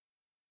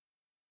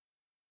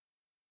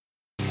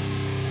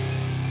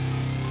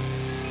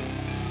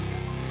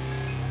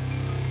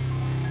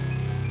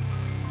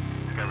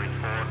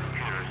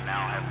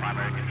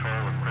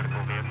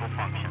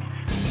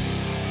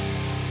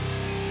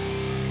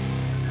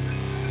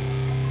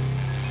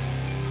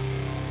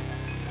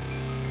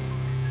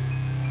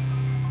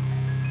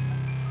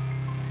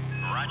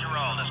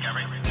roll,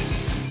 Discovery.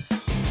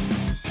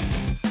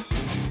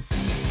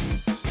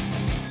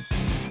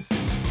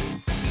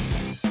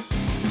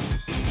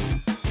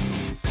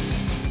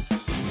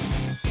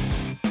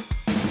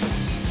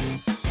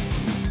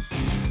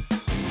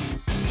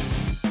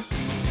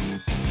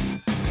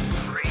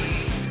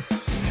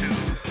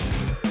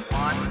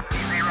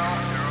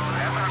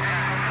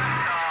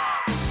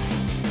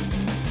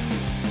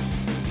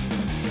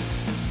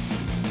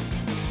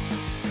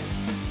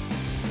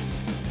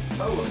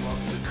 Hello and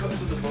welcome to Cut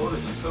Into the Bud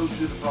and the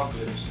Post-Truth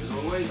Apocalypse. As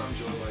always, I'm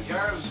joined by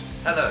Gaz.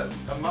 Hello.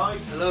 And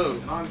Mike. Hello.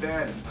 And I'm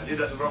Ben. I did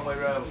that the wrong way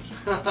round.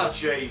 No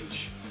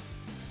change.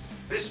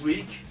 This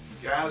week,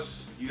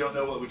 Gaz, you don't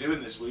know what we're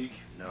doing this week.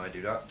 No, I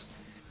do not.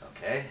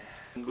 Okay.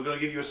 We're going to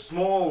give you a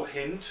small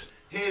hint.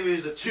 Here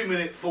is a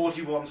 2-minute,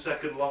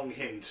 41-second long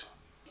hint.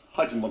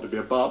 I didn't want to be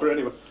a barber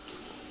anyway.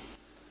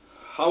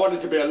 I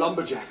wanted to be a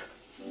lumberjack.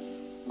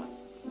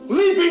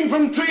 Leaping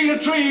from tree to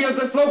tree as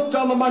they float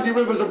down the mighty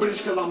rivers of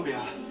British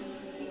Columbia.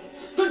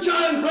 The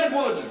giant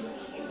redwood,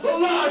 the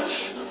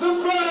larch, the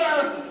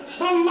fir,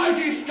 the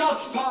mighty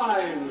Scots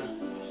pine,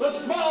 the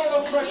smell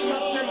of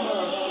fresh-cut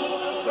timber,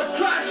 the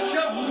crash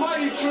of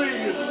mighty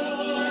trees.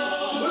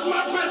 With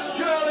my best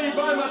girlie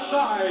by my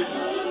side,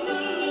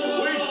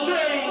 we'd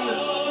sing,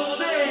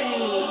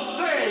 sing,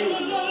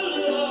 sing.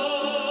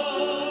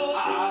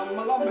 I'm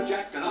a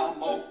lumberjack and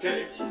I'm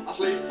okay. I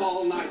sleep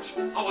all night,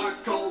 I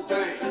work all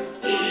day.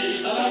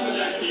 He's a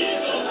lumberjack,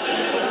 he's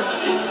okay.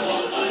 Sleeps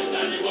all night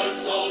and he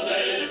works all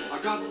day. I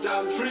cut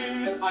down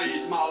trees, I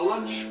eat my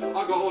lunch,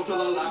 I go to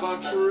the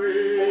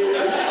lavatory.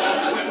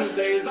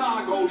 Wednesdays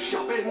I go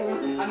shopping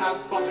and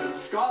have buttered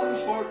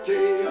scones for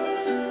tea.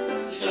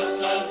 He cuts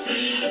down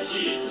trees,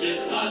 he eats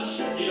his lunch,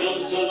 he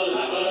goes to the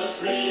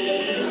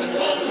lavatory.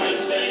 On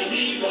Wednesdays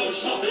he goes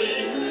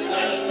shopping and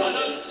has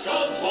buttered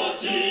scones for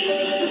tea.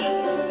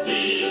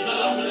 He's a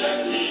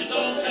lumberjack, he's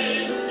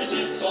okay. He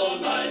sleeps all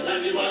night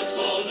and he works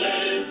all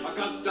day. I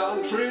cut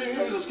down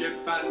trees, I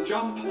skip and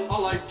jump. I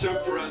like to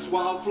press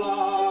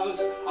wildflowers.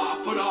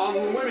 I put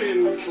on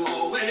women's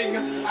clothing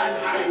and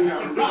hang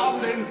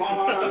around in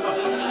bars.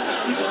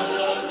 He cuts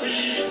down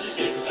trees, he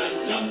skips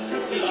and jumps.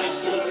 He likes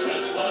to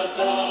press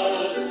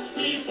wildflowers.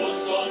 He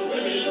puts on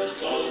women's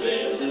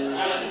clothing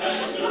and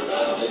hangs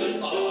around in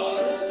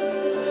bars.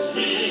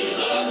 He's a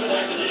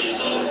lumberjack and he's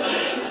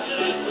okay. He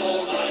sleeps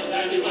all night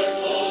and he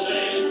works all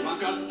day. I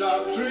cut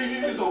down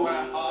trees, I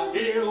wear high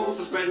heels,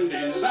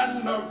 suspenders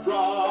and a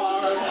bra.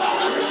 I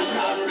wish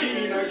I'd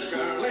been a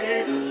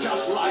girlie,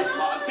 just like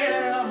my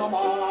dear mama.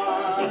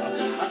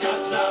 I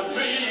cut down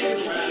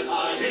trees, wears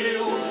high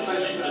heels,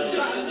 suspenders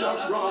and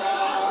a bra.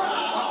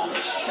 I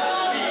wish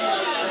I'd been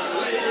a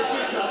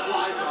girlie, just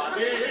like my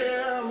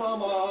dear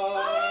mama.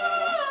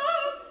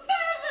 Oh,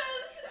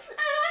 Bevis! And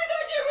I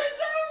thought you were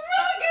so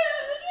rugged!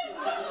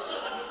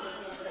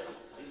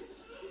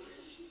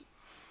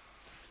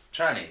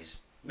 Trannies.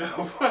 No.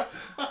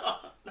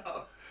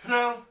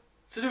 No.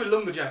 It's to do with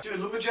lumberjack. Doing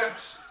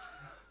lumberjacks.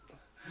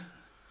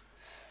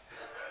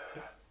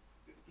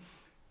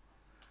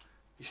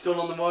 You still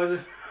on the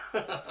miser?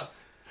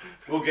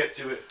 We'll get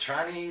to it.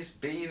 Trannies,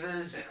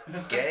 beavers,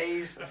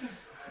 gays,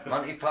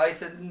 Monty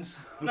Pythons,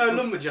 No,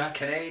 lumberjack.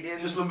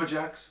 Canadians. Just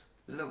lumberjacks.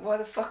 Why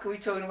the fuck are we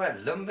talking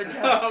about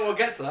lumberjacks? We'll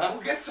get to that.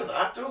 We'll get to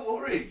that, don't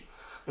worry.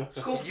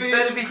 It's called You better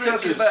Fearsome be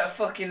Critters. talking about a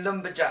fucking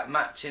lumberjack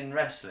match in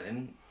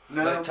wrestling.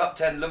 No. Like top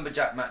 10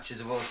 lumberjack matches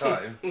of all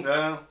time.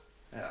 No.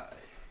 Yeah.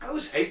 I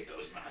always hate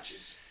those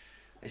matches.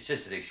 It's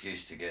just an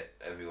excuse to get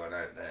everyone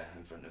out there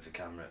in front of the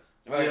camera.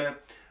 Right. Yeah.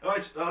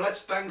 Alright,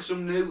 let's thank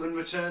some new and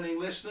returning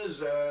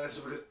listeners. Let's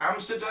have a look at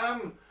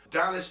Amsterdam,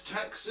 Dallas,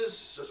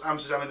 Texas. That's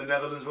Amsterdam in the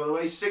Netherlands, by the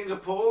way.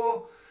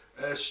 Singapore,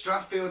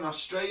 Strathfield in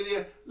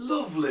Australia.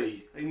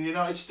 Lovely in the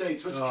United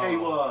States. What's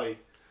KY?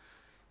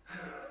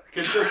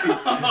 Kentucky.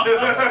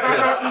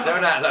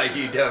 Don't act like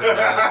you don't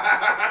know.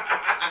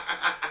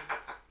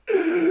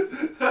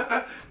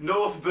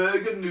 North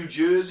Bergen, New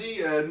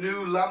Jersey.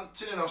 New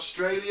Lambton in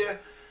Australia.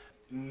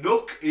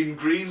 Nook in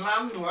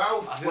Greenland.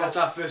 Wow. I think that's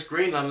our first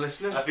Greenland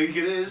listener. I think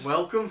it is.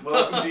 Welcome.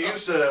 Welcome to you,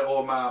 sir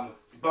or ma'am.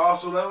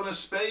 Barcelona,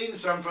 Spain.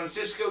 San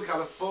Francisco,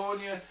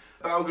 California.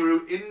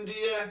 Balgaroo,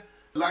 India.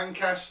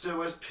 Lancaster,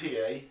 where's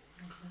PA?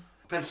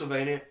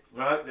 Pennsylvania.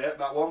 Right, yeah,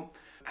 that one.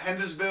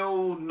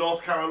 Hendersonville,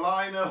 North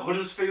Carolina.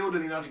 Huddersfield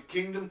in the United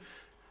Kingdom.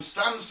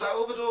 San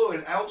Salvador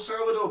in El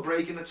Salvador,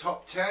 breaking the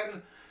top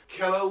 10.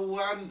 Kelowna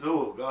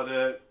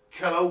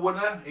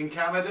in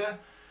Canada.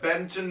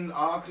 Benton,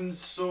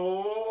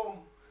 Arkansas.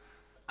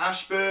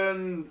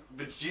 Ashburn,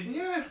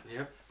 Virginia.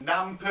 Yep.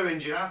 Nampa,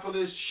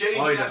 Indianapolis.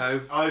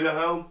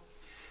 Idaho.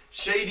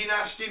 Shady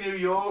Nasty, New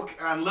York.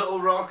 And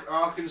Little Rock,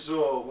 Arkansas.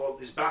 Well,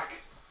 it's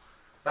back.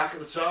 Back at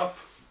the top.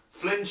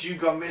 Flint, you've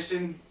gone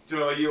missing. Do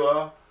you know where you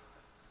are?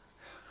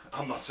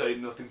 I'm not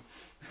saying nothing.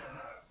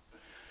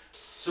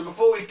 So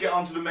before we get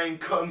on to the main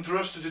cut and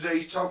thrust of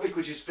today's topic,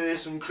 which is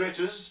Fearsome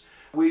Critters,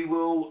 we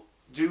will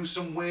do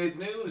some weird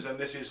news, and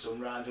this is some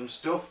random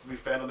stuff we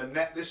found on the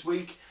net this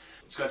week.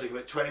 It's going to take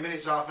about 20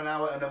 minutes, half an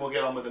hour, and then we'll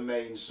get on with the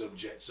main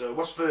subject. So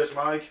what's first,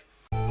 Mike?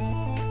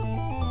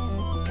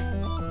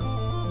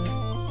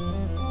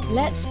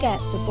 Let's get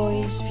the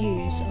boys'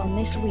 views on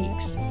this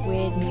week's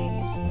weird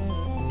news.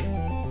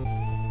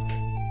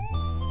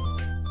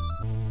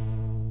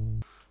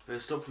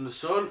 First up from the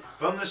Sun.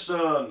 From the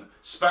Sun,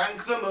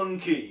 Spank the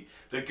monkey.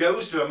 The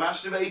ghost of a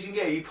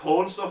masturbating ape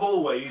haunts the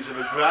hallways of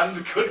a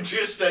grand country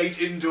estate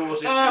in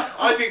Dorset.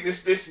 I think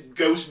this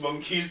ghost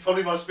monkey is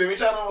probably my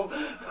spirit animal.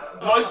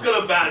 Mike's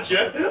got a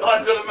badger,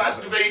 I've got a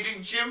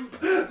masturbating chimp.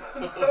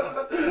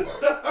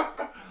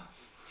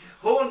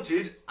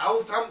 Haunted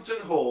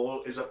Althampton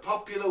Hall is a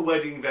popular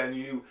wedding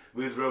venue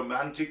with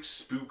romantic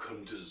spook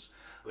hunters.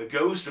 The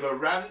ghost of a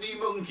randy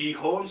monkey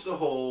haunts the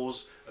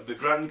halls of the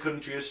grand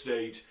country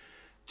estate.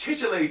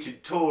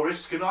 Titillated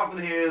tourists can often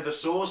hear the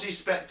saucy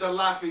spectre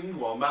laughing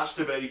while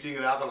masturbating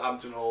at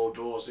Athelhampton Hall,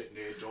 Dorset,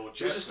 near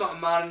Dorchester. It's just not a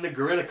man in a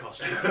gorilla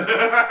costume.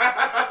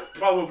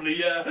 Probably,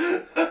 yeah.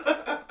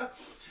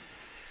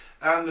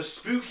 And the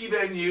spooky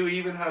venue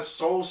even has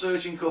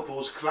soul-searching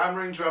couples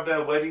clamouring to have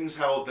their weddings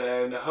held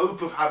there in the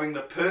hope of having the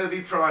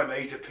pervy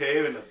primate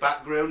appear in the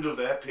background of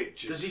their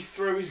pictures. Does he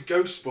throw his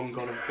ghost spunk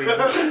on him, people?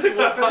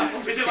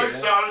 Is it like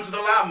Silence of the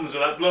Lambs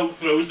where that bloke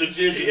throws the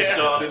jizz in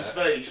Stalin's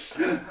face?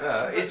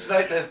 It's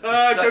like the...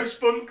 Ghost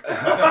spunk.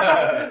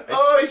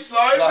 Oh, he's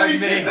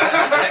slimy!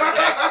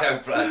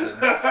 Ectoplasm.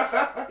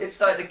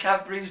 It's like the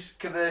Cadbury's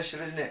commercial,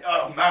 isn't it?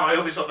 Oh man, I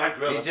hope it's not that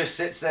gorilla. He just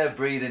sits there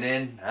breathing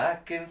in. I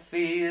can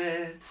feel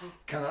it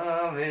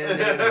coming in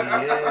the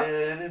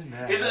air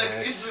tonight. Is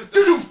it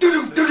doo-doo,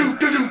 doo-doo, doo-doo,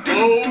 doo-doo, doo-doo.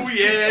 Oh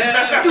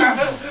yeah.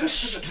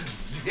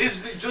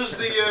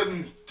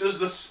 Does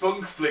the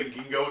spunk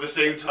flinking go at the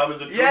same time as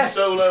the drum Yes,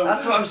 solo?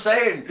 that's what I'm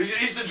saying.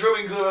 Is the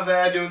drumming gorilla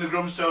there doing the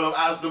drum solo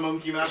as the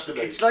monkey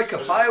masturbates? It's like a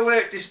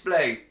firework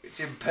display. It's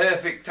in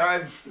perfect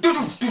time.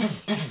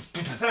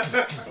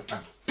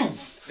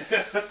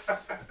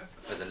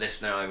 For the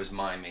listener, I was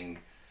miming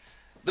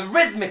the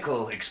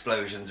rhythmical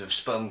explosions of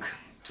spunk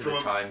to the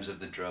times of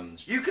the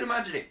drums. You can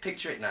imagine it.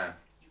 Picture it now.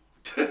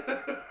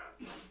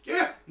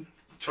 Yeah,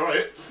 try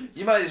it.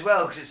 You might as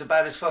well, because it's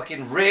about as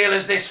fucking real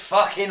as this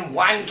fucking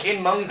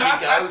wanking monkey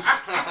ghost.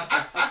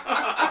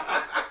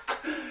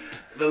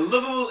 The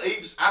lovable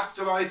ape's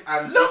afterlife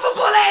and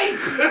Lovable ape!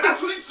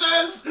 that's what it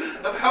says.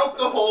 Have helped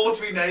the hall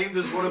to be named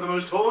as one of the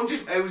most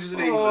haunted houses in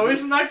England. Oh,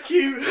 isn't that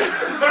cute?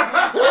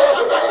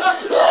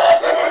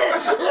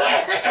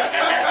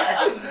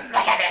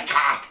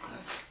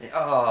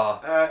 Oh.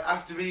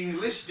 After being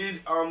listed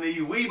on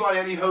the We Buy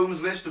Any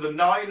Homes list of the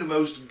 9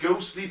 most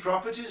ghostly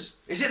properties.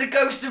 Is it the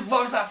ghost of,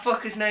 what was that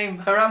fucker's name?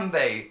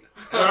 Harambe?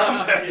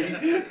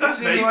 Harambe. Is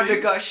he the one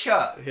that got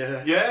shot?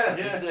 Yeah.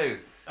 Yeah. Zoo.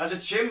 As a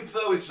chimp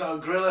though, it's not a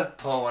gorilla.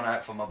 Pour one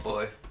out for my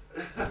boy.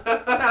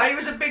 No, he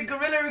was a big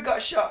gorilla who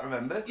got shot,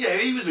 remember? Yeah,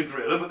 he was a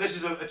gorilla, but this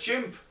is a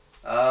chimp.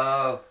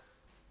 Oh.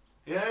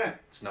 Yeah.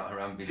 It's not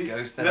Harambe's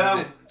ghost then, No,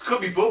 is it? it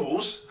could be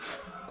Bubbles.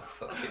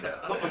 Fucking hell.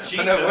 Not a But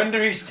cheetah. no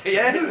wonder he's...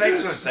 Yeah, it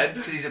makes more sense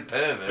because he's a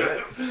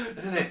pervert,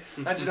 doesn't it?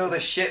 Imagine all the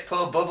shit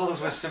poor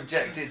Bubbles was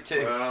subjected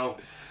to. Well,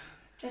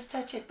 Just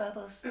touch it,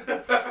 Bubbles.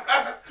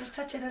 just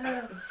touch it a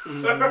little.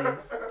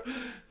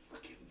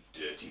 fucking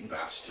dirty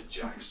bastard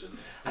Jackson.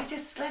 I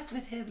just slept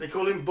with him. They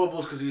call him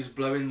Bubbles because he was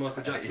blowing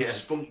Michael Jackson's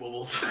Yes. spunk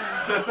bubbles.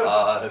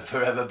 I'll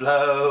forever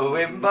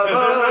blowing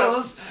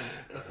bubbles.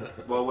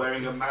 While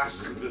wearing a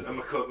mask of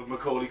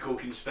Macaulay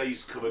Culkin's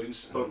face covered in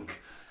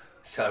spunk.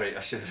 Sorry,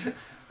 I should have...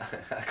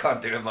 I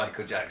can't do a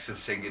Michael Jackson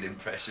singing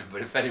impression,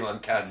 but if anyone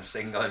can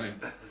sing, I'm in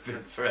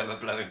forever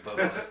blowing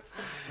bubbles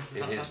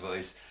in his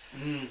voice.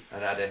 And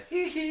add a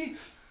hee hee.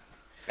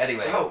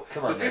 Anyway,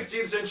 come on the then.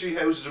 15th century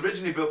house was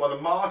originally built by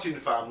the Martin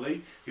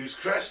family, whose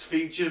crest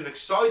featured an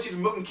excited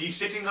monkey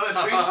sitting on a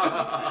tree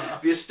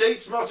stump. The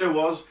estate's motto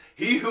was,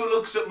 "He who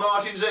looks at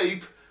Martin's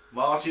ape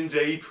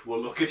will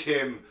look at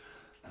him."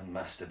 And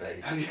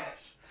masturbate. And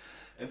yes.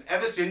 And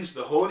ever since,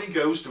 the horny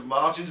ghost of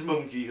Martin's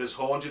monkey has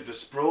haunted the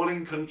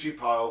sprawling country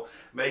pile,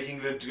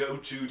 making it a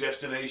go-to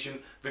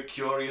destination for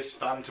curious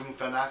phantom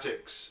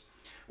fanatics.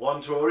 One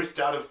tourist,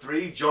 dad of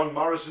 3, John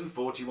Morrison,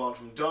 41,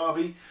 from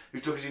Derby, who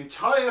took his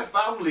entire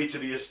family to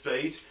the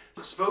estate,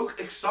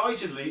 spoke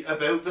excitedly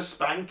about the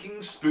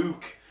spanking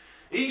spook.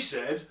 He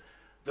said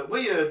that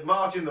we heard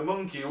Martin the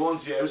monkey who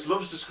owns the house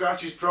loves to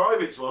scratch his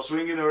privates while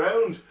swinging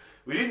around.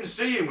 We didn't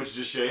see him, which is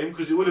a shame,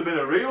 because it would have been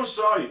a real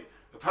sight.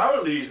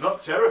 Apparently he's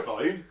not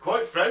terrifying,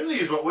 quite friendly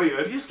is what we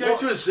heard. You just go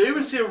to a zoo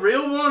and see a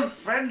real one.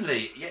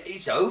 Friendly? Yeah,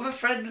 he's over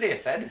friendly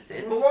if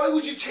anything. But why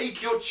would you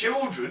take your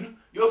children,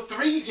 your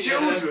 3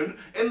 children,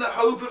 in the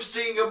hope of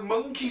seeing a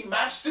monkey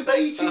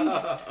masturbating?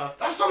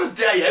 That's not a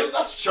day out,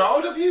 that's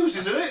child abuse,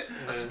 isn't it?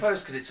 I suppose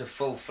because it's a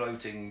full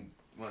floating...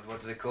 What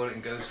do they call it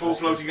in Ghostbusters? Full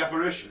floating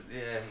apparition.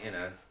 Yeah, you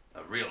know,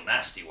 a real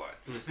nasty one.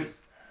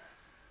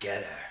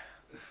 Get her.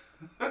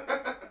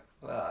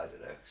 Well, I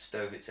don't know.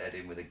 Stove its head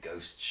in with a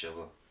ghost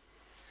shovel.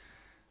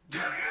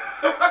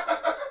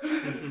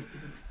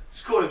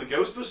 It's called in the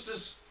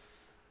Ghostbusters.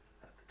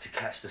 To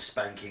catch the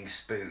spanking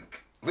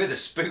spook. We're the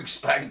spook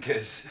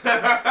spankers.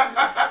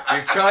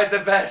 You tried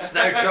the best,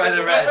 now try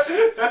the rest.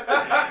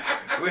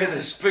 We're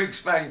the spook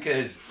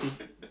spankers.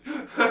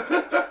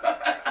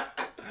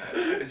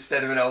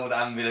 Instead of an old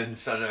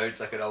ambulance, I don't know,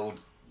 it's like an old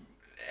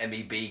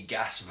MEB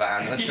gas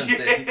van or something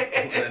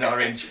with an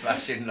orange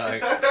flashing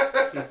light.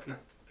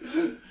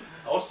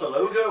 What's the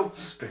logo?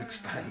 Spook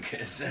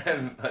Spankers. I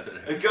don't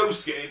know. A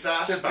ghost getting its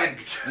ass Something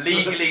spanked.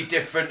 legally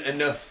different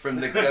enough from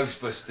the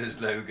Ghostbusters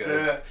logo.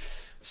 Yeah.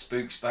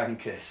 Spook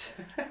Spankers.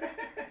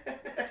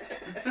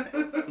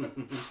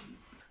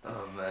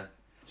 Oh man.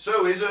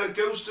 So, is a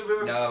ghost of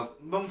a No.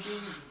 monkey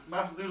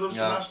who loves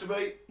No. to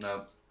masturbate?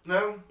 No.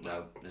 No?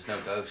 No. There's no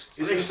ghosts.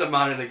 Is it just a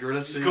man in a gorilla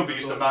It suit? could be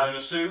just a man in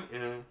a suit.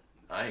 Yeah.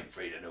 I ain't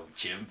afraid of no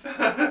chimp. You're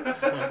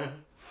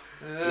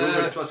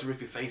going to try to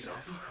rip your face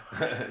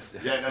off.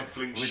 Yeah, and then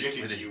fling shit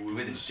into his, your with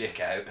wounds. his dick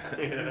out.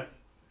 Yeah.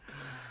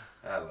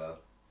 Oh well.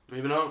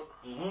 Moving on.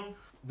 Mm-hmm.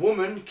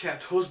 Woman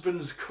kept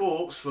husband's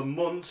corpse for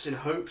months in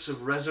hopes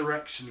of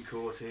resurrection,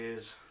 court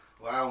hears.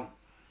 Wow.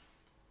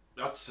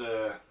 That's,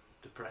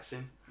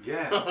 Depressing.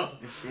 yeah,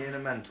 Is she in a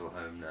mental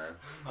home now?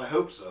 I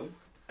hope so.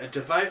 A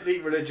devoutly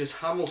religious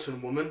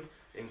Hamilton woman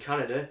in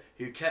Canada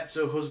who kept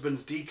her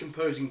husband's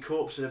decomposing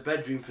corpse in a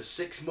bedroom for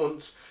 6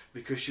 months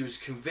because she was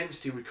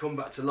convinced he would come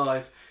back to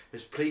life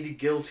has pleaded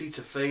guilty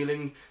to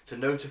failing to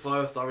notify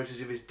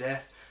authorities of his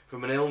death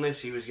from an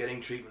illness he was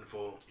getting treatment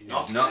for. He's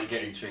not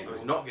getting Or treatment.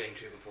 was not getting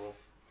treatment for.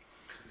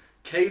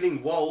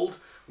 Kaylin Wald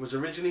was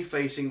originally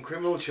facing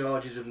criminal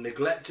charges of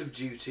neglect of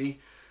duty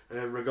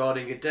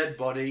regarding a dead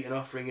body and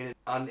offering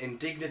an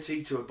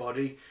indignity to a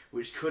body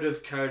which could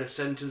have carried a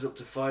sentence up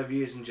to 5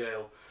 years in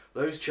jail.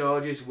 Those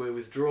charges were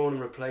withdrawn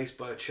and replaced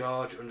by a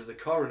charge under the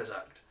Coroner's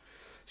Act.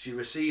 She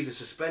received a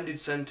suspended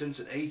sentence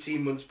and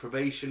 18 months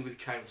probation with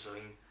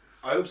counselling.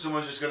 I hope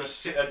someone's just going to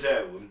sit her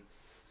down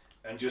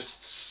and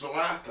just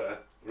slap her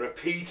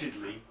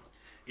repeatedly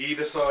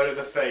either side of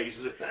the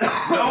face.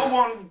 No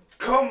one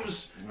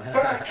comes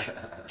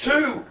back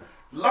to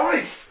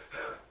life.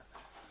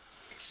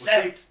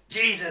 Except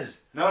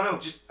Jesus. No,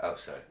 just Oh,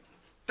 sorry.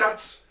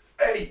 that's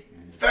a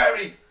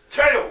fairy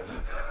tale.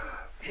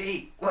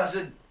 He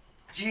wasn't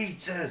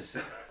Jesus.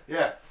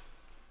 Yeah,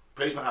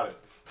 praise my habit.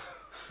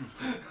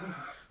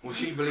 Well,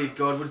 she believed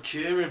God would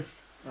cure him.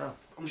 Well,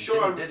 I'm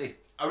sure did he?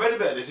 I read a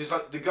bit of this. It's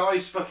like the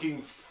guy's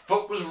fucking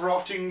foot was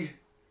rotting.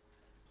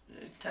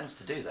 It tends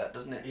to do that,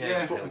 doesn't it? Yeah, Yeah.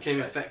 his foot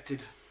became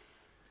infected.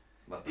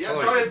 Well, He had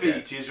before was dead.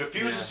 diabetes,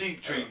 refused to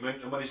seek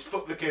treatment, and when his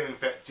foot became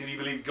infected, he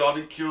believed God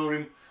would cure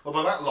him. Well,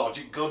 by that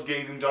logic, God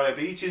gave him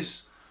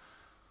diabetes.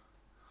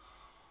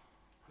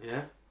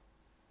 Yeah.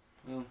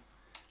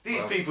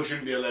 These Well- people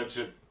shouldn't be allowed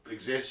to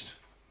exist.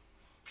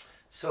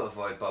 Sort of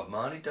why Bob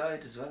Marley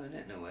died as well, isn't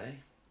it, in a way?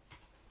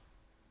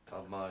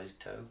 Bob Marley's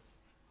toe.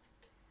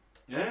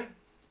 Yeah?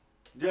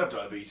 You have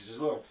diabetes as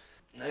well.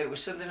 No, it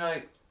was something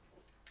like,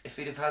 if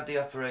he'd have had the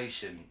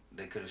operation,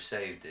 they could have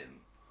saved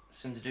him.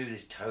 Something to do with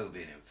his toe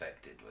being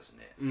infected, wasn't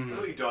it? I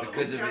thought he died of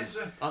Because lung of his-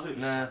 cancer. I thought it was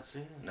Nah. cancer,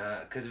 yeah. No,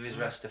 because of his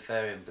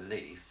Rastafarian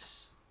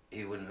beliefs,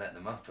 he wouldn't let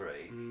them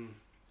operate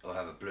or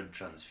have a blood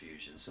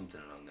transfusion,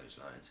 something along those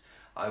lines.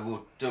 I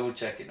will double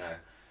check it now,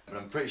 but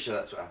I'm pretty sure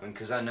that's what happened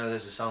because I know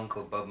there's a song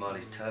called Bob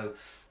Marley's Toe,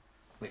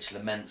 which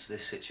laments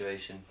this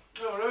situation.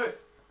 Oh, right.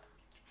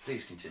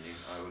 Please continue.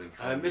 I will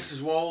inform you.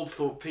 Mrs. Wald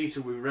thought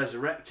Peter would be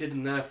resurrected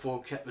and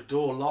therefore kept the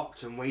door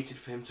locked and waited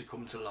for him to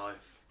come to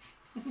life.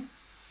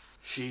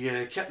 She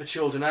kept the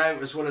children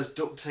out as well as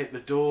duct taped the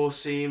door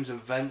seams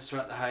and vents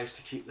throughout the house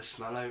to keep the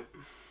smell out.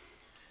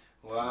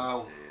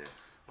 Wow. Dear.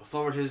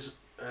 Authorities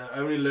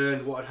only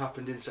learned what had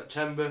happened in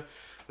September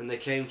when they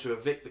came to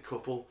evict the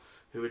couple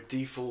who had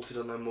defaulted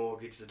on their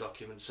mortgage, the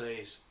document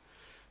says.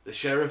 The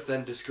sheriff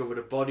then discovered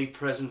a body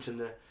present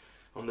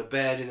on the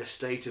bed in a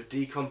state of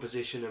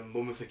decomposition and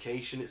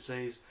mummification, it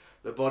says.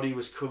 The body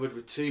was covered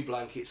with 2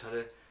 blankets, had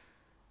a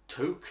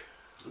toque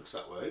Looks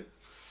that way.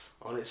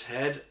 on its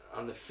head,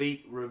 and the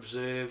feet were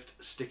observed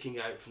sticking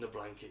out from the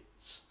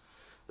blankets.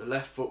 The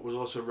left foot was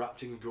also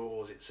wrapped in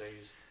gauze, it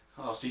says.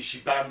 Oh, see, she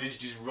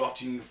bandaged his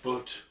rotting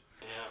foot.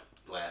 Yeah,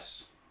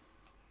 Bless.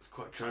 it's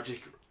quite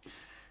tragic.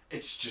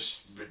 It's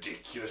just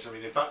ridiculous. I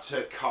mean, if that's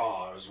her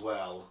car as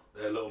well,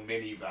 their little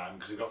minivan,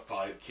 because they've got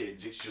 5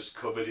 kids, it's just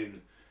covered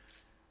in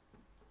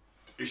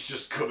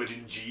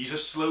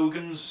Jesus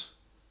slogans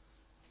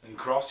and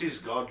crosses.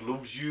 God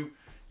loves you.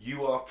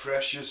 You are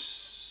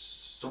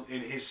precious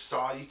in his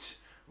sight.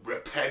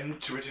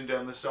 Repent, written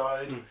down the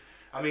side.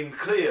 I mean,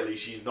 clearly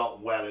she's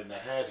not well in the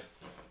head.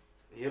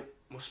 Yep,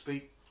 must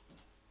be.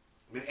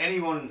 I mean,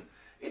 anyone,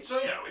 it's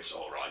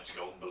all right to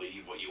go and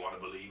believe what you want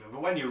to believe in,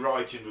 but when you're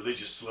writing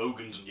religious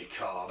slogans on your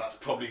car, that's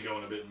probably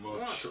going a bit much.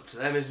 Well, it's up to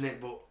them, isn't it?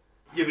 But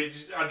Yeah,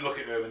 but I'd look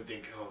at her and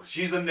think, oh,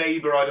 she's the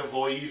neighbour I'd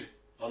avoid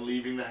on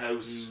leaving the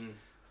house.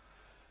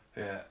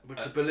 Yeah.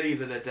 to believe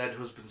that their dead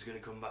husband's going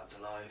to come back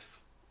to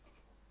life.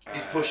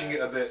 He's pushing it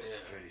a bit.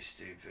 It's pretty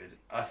stupid.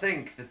 I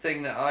think the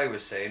thing that I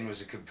was saying was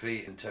a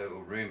complete and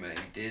total rumour.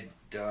 He did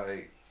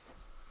die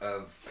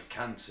of a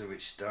cancer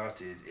which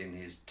started in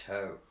his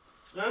toe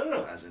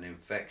Oh. as an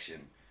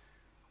infection.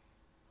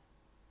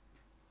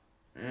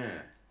 Yeah.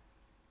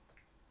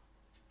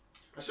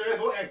 Sorry, I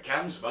thought he had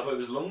cancer, but I thought it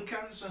was lung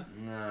cancer.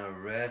 No,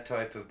 rare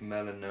type of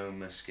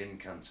melanoma skin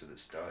cancer that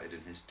started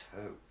in his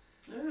toe.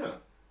 Yeah.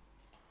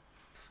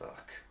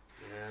 Fuck.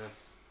 Yeah.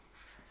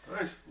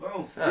 Right,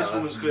 well, this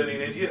one was clearly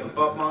an idiot and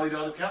Bob Marley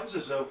died of cancer,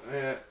 so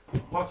Yeah.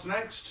 what's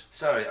next?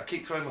 Sorry, I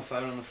keep throwing my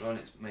phone on the floor and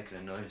it's making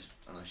a noise,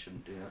 and I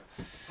shouldn't do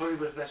that.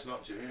 Probably best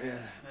not to, Yeah.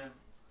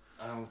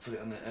 I will put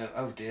it on the...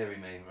 oh, dearie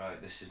me.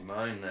 Right, this is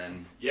mine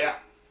then. Yeah.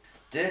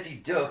 Dirty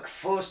duck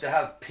forced to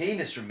have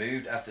penis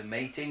removed after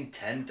mating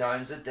 10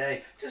 times a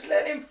day. Just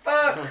let him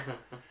fuck.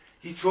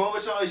 He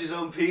traumatised his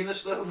own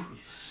penis, though.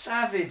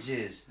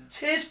 Savages. It's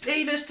his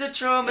penis to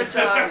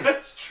traumatise.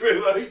 That's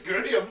true, I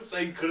agree. I'm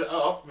saying cut it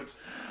off, but...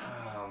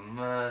 Oh,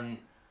 man.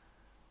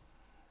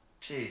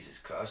 Jesus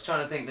Christ. I was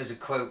trying to think, there's a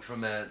quote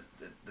from the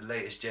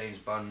latest James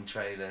Bond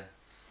trailer.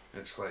 It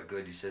looks quite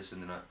good. He says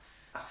something like,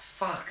 oh,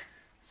 fuck.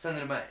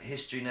 Something about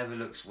history never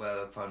looks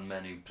well upon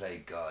men who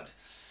play God.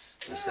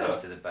 He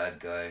says to the bad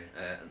guy.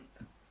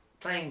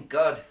 Playing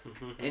God.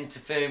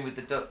 Interfering with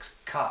the duck's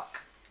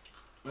cock.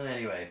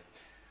 Anyway.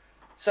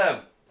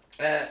 So,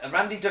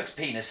 Randy Duck's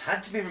penis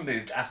had to be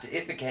removed after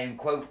it became,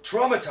 quote,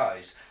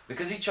 traumatised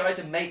because he tried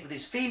to mate with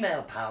his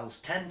female pals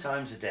 10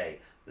 times a day.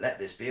 Let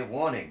this be a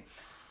warning.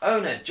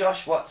 Owner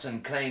Josh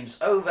Watson claims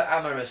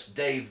over-amorous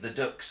Dave the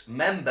Duck's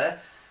member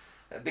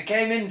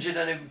became injured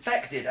and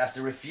infected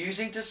after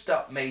refusing to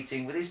stop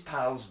mating with his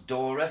pals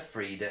Dora,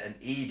 Frida and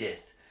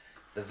Edith.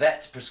 The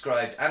vet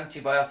prescribed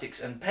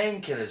antibiotics and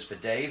painkillers for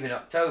Dave in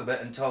October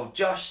and told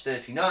Josh,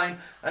 39,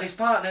 and his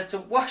partner to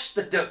wash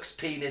the duck's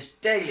penis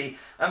daily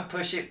and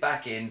push it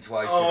back in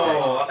twice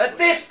a day. At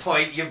this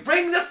point, you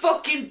bring the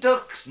fucking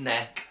duck's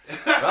neck,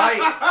 right?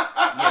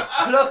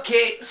 You pluck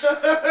it,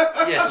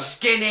 you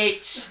skin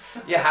it,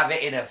 you have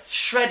it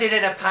shredded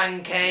in a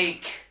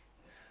pancake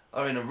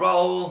or in a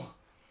roll,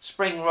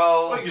 spring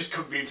roll. Well, you just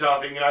cook the entire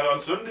thing and have it on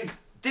Sunday.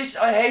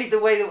 I hate the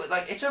way that,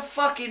 like, it's a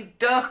fucking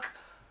duck.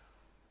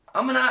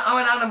 I'm an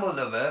animal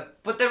lover,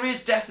 but there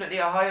is definitely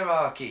a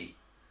hierarchy.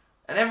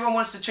 And everyone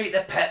wants to treat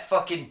their pet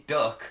fucking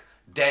duck,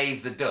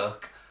 Dave the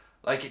Duck,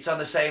 like it's on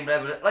the same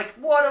level. Like,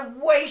 what a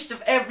waste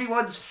of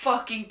everyone's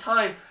fucking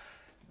time.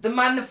 The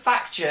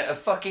manufacture of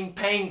fucking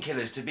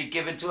painkillers to be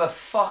given to a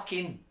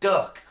fucking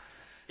duck.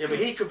 Yeah, but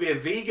he could be a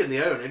vegan,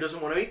 the owner. He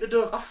doesn't want to eat the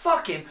duck. Oh,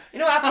 fuck him. You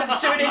know what happens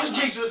to an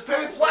Jesus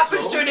pets. What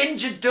happens to an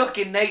injured duck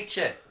in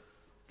nature?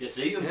 Gets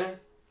eaten. Yeah.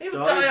 He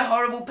would die a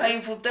horrible,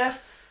 painful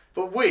death.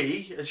 But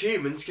we, as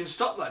humans, can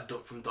stop that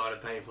duck from dying a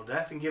painful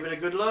death and give it a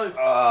good life.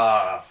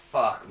 Ah,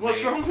 fuck me.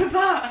 What's wrong with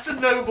that? That's a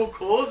noble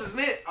cause, isn't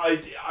it?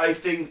 I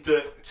think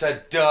that... It's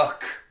a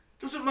duck.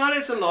 Doesn't matter,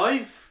 it's a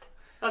life.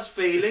 That's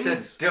feelings.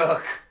 It's a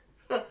duck.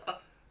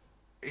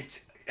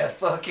 It's a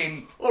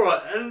fucking...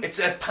 Alright, and it's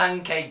a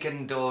pancake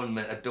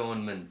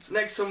adornment.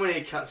 next time when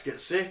your cats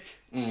get sick,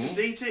 just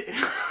eat it.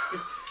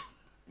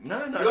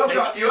 No,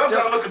 You have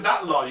got to look at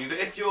that logic.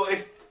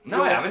 That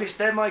I haven't.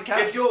 They're my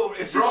cats.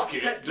 If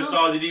Rocket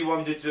decided he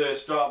wanted to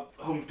start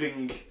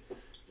humping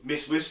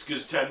Miss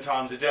Whiskers 10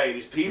 times a day and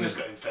his penis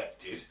got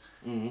infected,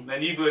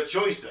 then you've got a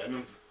choice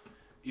then.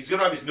 He's going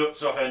to have his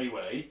nuts off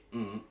anyway,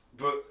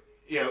 but,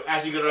 you know,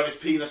 has he got to have his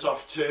penis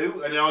off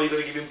too? And are you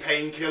going to give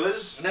him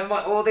painkillers? Never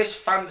mind all this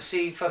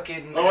fancy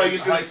fucking... Oh, are you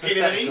just going to skin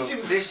him and eat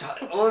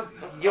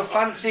him? Your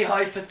fancy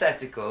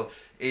hypothetical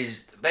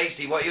is...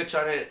 Basically, what you're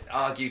trying to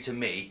argue to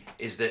me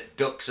is that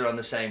ducks are on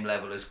the same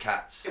level as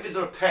cats. If it's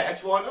a pet,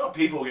 why not?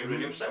 People get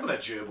really upset when their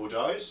gerbil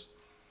dies.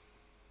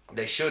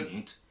 They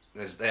shouldn't,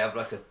 because they have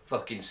like a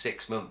fucking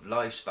 6-month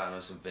lifespan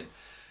or something.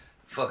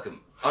 Fuck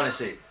them.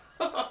 Honestly,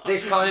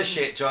 this kind of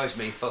shit drives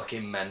me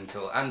fucking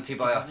mental.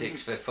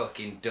 Antibiotics for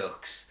fucking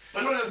ducks.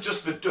 I don't know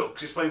just for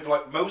ducks, it's probably for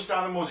like most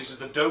animals, it's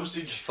just the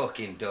dosage. It's a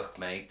fucking duck,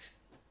 mate.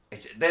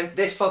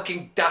 This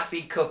fucking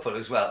daffy couple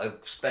as well have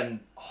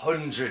spent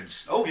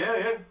hundreds. Oh,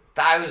 yeah.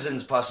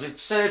 Thousands possibly.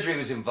 Surgery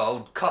was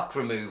involved, cock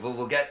removal,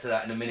 we'll get to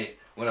that in a minute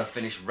when I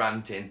finish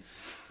ranting,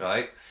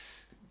 right?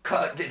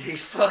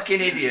 These fucking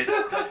idiots,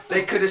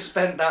 they could have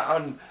spent that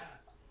on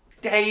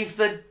Dave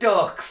the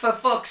Duck, for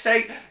fuck's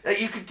sake.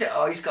 You could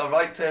tell, he's got a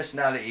right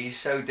personality, he's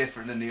so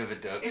different than the other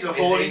ducks. He's a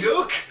horny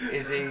duck.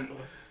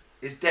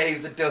 Is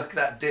Dave the Duck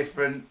that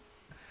different?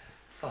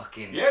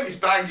 Fucking... Yeah, he's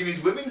banging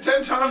his women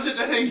 10 times a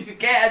day.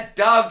 Get a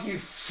dog, you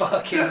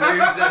fucking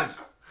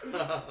losers.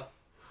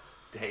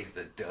 Dave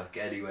the Duck,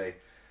 anyway.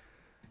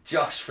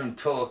 Josh from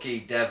Torquay,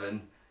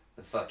 Devon,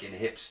 the fucking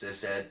hipster,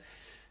 said...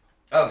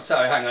 Oh,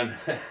 sorry, hang on.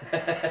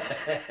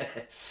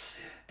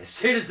 As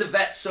soon as the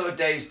vets saw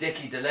Dave's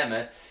dicky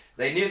dilemma,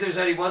 they knew there was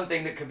only one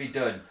thing that could be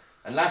done.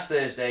 And last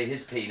Thursday,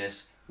 his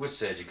penis was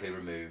surgically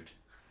removed.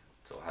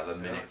 So I'll have a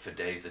minute for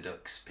Dave the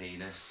Duck's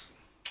penis.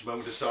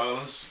 Moment of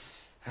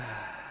silence.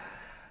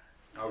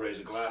 I'll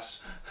raise a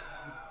glass.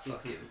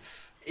 Fuck him.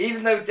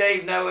 Even though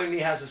Dave now only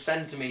has a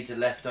centimetre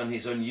left on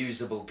his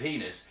unusable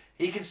penis,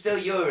 he can still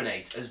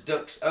urinate, as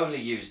ducks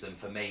only use them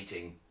for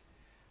mating.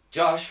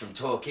 Josh from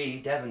Torquay,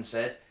 Devon,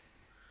 said,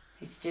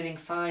 "He's doing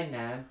fine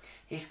now.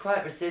 He's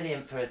quite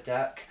resilient for a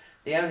duck.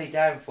 The only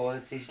downfall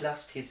is he's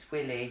lost his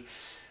willy.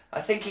 I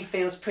think he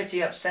feels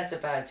pretty upset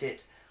about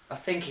it. I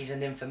think he's a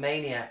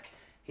nymphomaniac.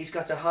 He's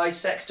got a high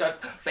sex drive."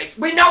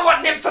 We know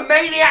what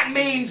nymphomaniac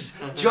means,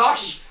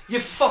 Josh! You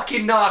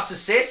fucking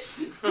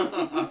narcissist. You're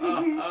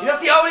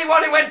not the only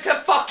one who went to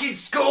fucking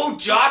school,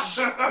 Josh.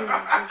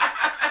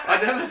 I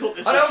never thought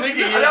this I would don't, trigger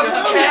you. I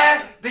don't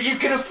care that you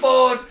can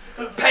afford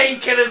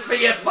painkillers for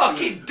your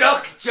fucking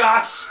duck,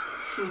 Josh.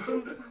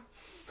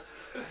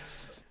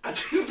 I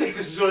didn't think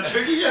this was going to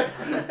trigger you.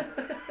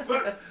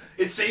 But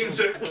it seems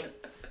that...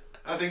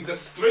 I think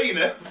that's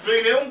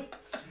 3-0.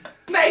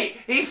 Mate,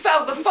 he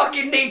felt the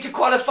fucking need to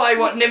qualify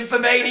what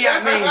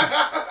nymphomaniac means.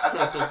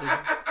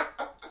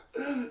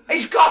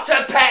 He's got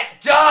a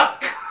pet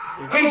duck.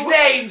 His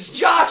name's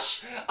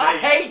Josh. I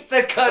hate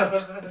the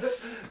cunt.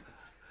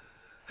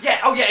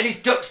 Yeah, oh yeah, and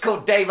his duck's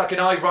called Dave, like an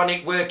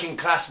ironic working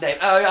class name.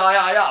 Oh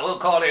yeah, we'll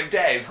call him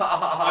Dave.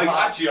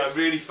 I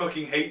really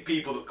fucking hate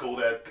people that call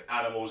their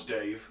animals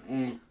Dave.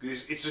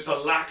 It's just a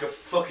lack of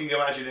fucking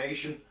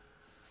imagination.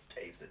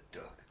 Dave the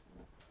duck.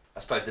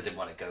 I suppose they didn't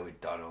want to go with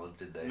Donald,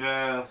 did they?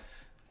 No.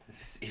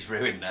 He's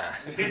ruined now.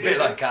 A bit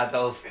like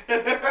Adolf. You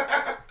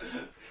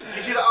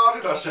see that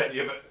article I sent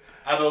you about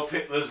Adolf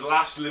Hitler's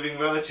last living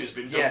relative's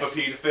been done for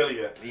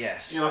paedophilia?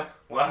 Yes. You're like,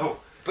 wow.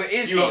 But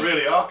is you he? lot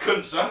really are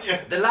cunts, aren't you?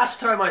 The last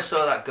time I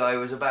saw that guy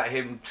was about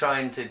him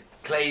trying to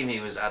claim he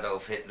was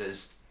Adolf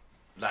Hitler's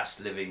last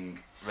living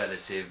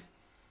relative.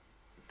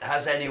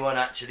 Has anyone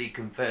actually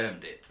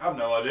confirmed it? I've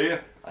no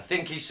idea. I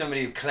think he's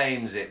somebody who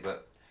claims it,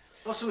 but...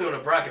 Not something you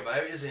want to brag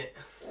about, is it?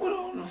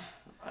 Well...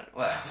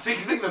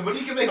 Think the money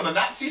you can make on the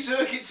Nazi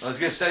circuits? I was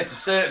going to say, to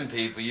certain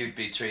people, you'd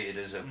be treated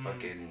as a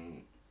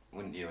fucking...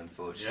 Wouldn't you,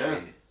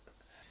 unfortunately? Yeah.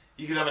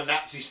 You could have a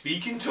Nazi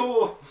speaking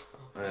tour.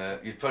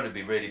 You'd probably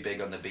be really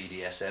big on the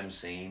BDSM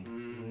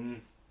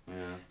scene.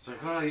 Yeah. It's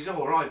like, oh, he's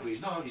alright, but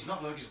he's not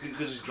like as good as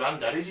his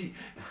granddad, is he?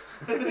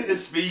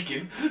 At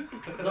speaking.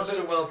 Not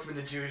so welcome in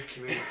the Jewish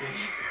community.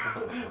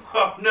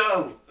 Oh,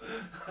 no!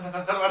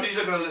 He's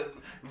not going to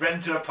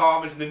rent an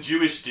apartment in the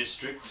Jewish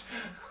district.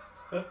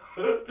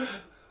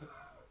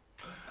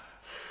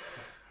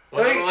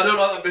 Well, I don't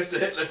like that Mr.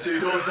 Hitler 2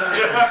 doors down.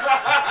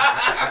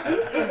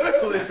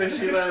 Something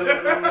fishy there.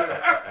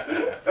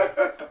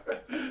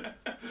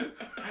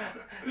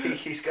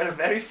 He's got a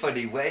very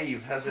funny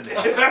wave, hasn't he?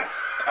 I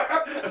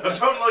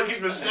don't like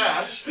his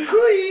moustache. I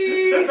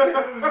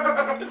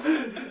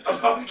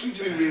like him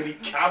to be really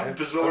camp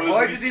as well.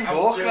 Why does he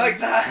walk like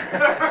that?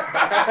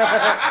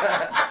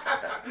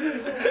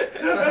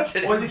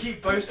 Why does he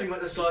keep boasting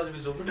like the size of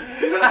his oven?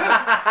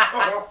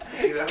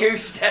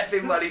 Goose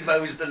stepping while he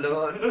mows the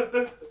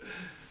lawn.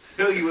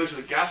 I think he works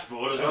for the gas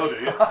board as well, do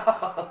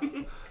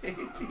you?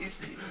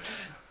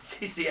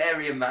 He's the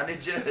area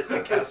manager at the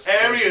gas board.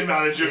 Area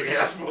manager at the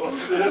gas board.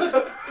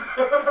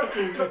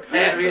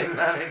 Area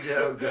manager,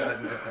 oh god.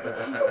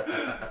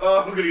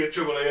 Oh, I'm going to get in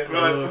trouble here.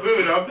 Right,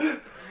 moving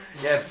on.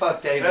 Yeah,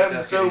 fuck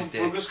David. So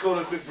we'll just call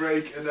a quick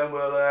break and then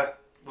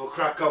we'll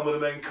crack on with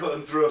the main cut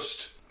and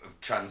thrust.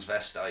 Of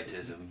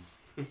transvestitism.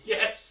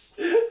 Yes!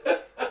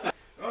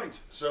 Right,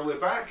 so we're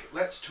back.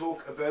 Let's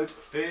talk about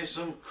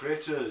fearsome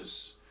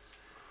critters.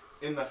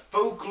 In the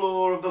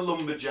folklore of the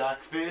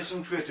lumberjack,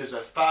 fearsome critters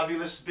are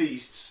fabulous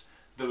beasts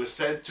that were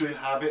said to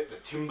inhabit the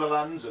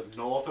timberlands of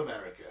North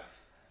America.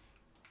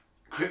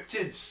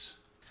 Cryptids.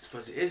 I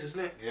suppose it is,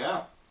 isn't it?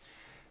 Yeah.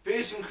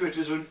 Fearsome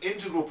critters are an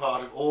integral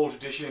part of oral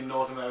tradition in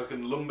North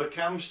American lumber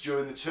camps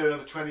during the turn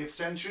of the 20th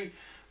century,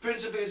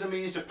 principally as a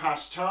means to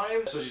pass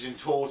time, such as in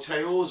tall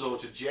tales or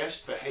to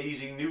jest for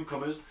hazing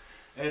newcomers.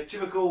 In a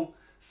typical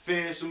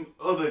fearsome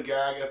other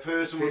gag, a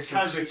person would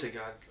casually...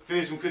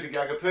 Fearsome critter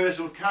gag, a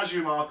person would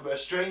casually remark about a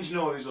strange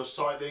noise or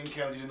sight they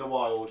encountered in the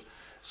wild.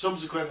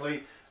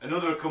 Subsequently,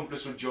 another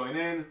accomplice would join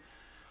in,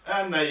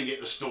 and there you get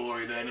the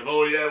story then of,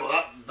 oh yeah,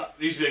 well that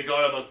used to be a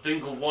guy on a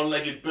thing called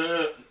One-Legged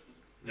Bert,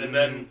 and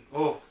then,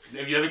 oh,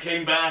 have you ever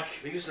came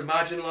back? You just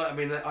imagine, like, I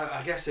mean,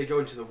 I guess they go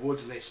into the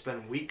woods and they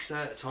spend weeks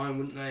there at a time,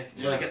 wouldn't they?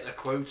 Until they get their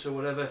quota or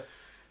whatever.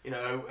 You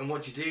know, and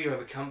what do? You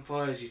have a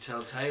campfires, you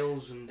tell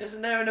tales, and...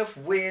 Isn't there enough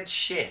weird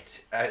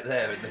shit out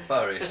there in the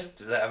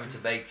forest without having to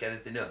make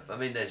anything up? I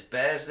mean, there's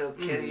bears that'll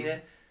kill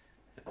you,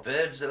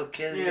 birds that'll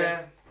kill you,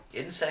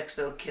 insects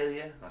that'll kill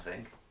you, I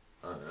think.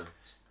 I don't know.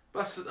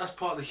 That's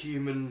part of the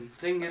human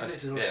thing, isn't it?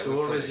 To tell we're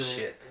stories full of and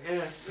shit.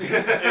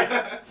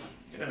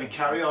 Yeah. We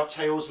carry our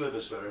tales with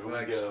us wherever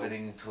Like we go.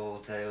 spinning tall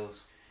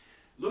tales.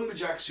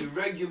 Lumberjacks who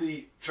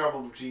regularly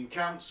travelled between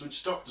camps would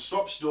stop to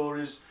swap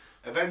stories,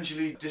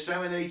 eventually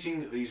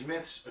disseminating these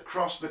myths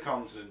across the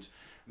continent.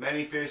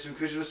 Many fearsome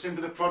critters were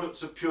simply the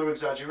products of pure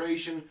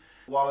exaggeration,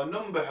 while a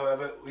number,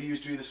 however, were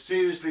used to either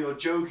seriously or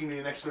jokingly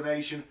an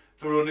explanation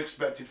for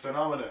unexpected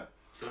phenomena.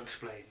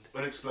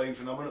 Unexplained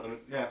phenomena,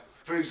 yeah.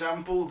 For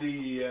example,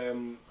 the,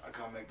 I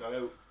can't make that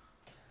out.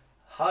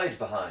 Hide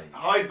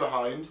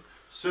behind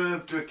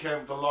served to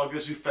account for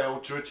loggers who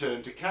failed to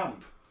return to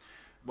camp,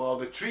 while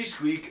the tree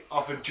squeak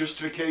offered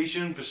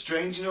justification for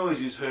strange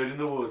noises heard in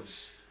the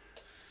woods.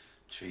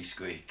 Tree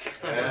squeak.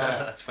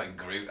 Yeah. That's when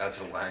Groot has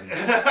a wang.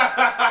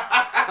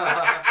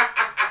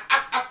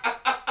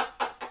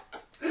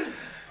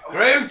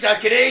 Groot, I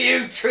can hear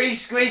you tree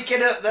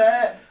squeaking up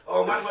there.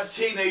 Oh man, my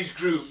teenage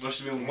group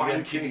must have been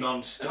wanking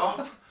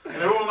non-stop. And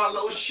they're all on that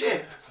little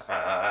ship.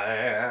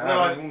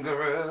 I am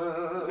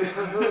Groot.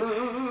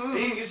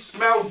 You can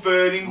smell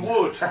burning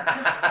wood.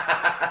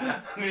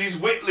 And he's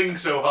whittling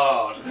so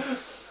hard.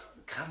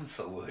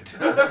 Camphor wood.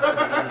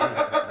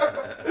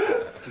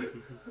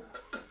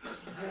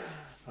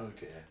 Oh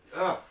dear.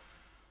 Oh.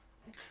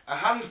 A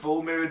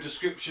handful mirrored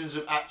descriptions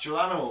of actual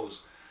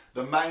animals.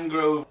 The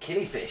mangrove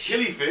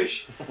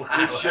Killifish.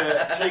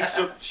 which takes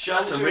up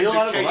shelter That's a in real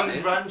animal, decaying that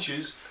is.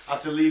 branches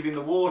after leaving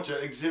the water,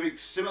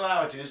 exhibits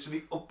similarities to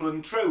the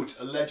upland trout,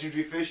 a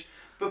legendary fish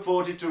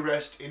purported to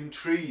rest in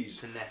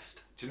trees.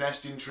 To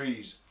nest in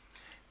trees.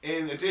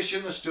 In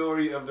addition, the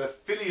story of the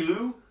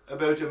Phililoo,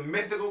 about a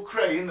mythical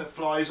crane that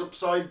flies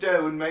upside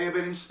down, may have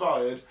been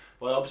inspired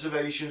by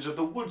observations of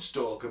the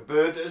woodstock, a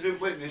bird that has been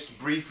witnessed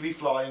briefly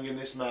flying in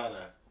this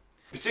manner.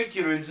 In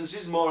particular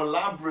instances, more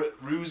elaborate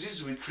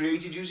ruses were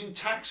created using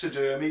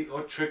taxidermy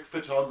or trick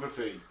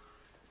photography.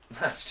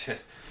 That's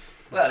just...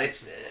 Well,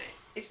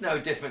 it's no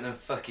different than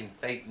fucking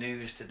fake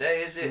news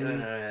today, is it?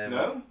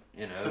 No?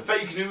 You know. It's the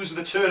fake news of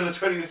the turn of the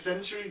 20th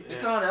century. We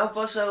can't help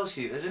ourselves,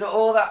 Hugh. There's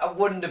all that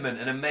wonderment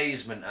and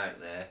amazement out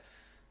there,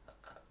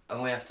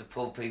 and we have to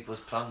pull people's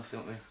plank,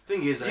 don't we?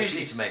 Thing is,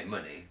 Usually to make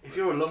money. if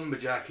you're a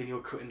lumberjack and you're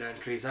cutting down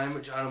trees, how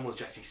much animals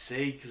do you actually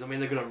see? Because I mean,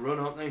 they're going to run,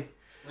 aren't they?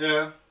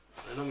 Yeah.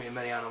 There don't be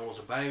many animals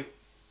about.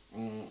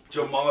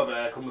 Till Mama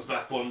Bear comes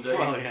back one day.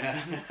 Well,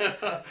 yeah.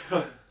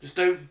 Just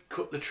don't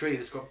cut the tree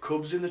that's got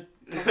cubs in the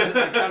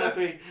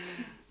canopy.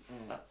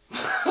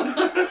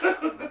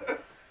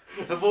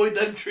 Avoid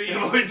them trees.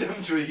 Avoid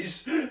them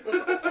trees.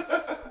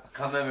 I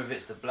can't remember if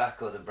it's the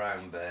black or the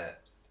brown bear,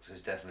 so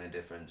there's definitely a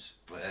difference.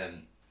 But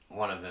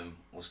one of them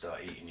will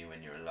start eating you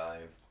when you're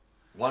alive.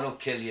 One will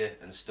kill you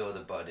and store the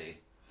body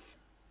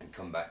and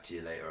come back to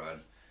you later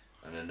on.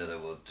 And another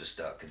will just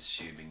start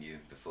consuming you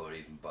before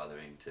even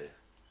bothering to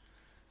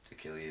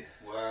kill you.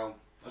 Wow,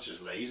 that's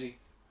just lazy.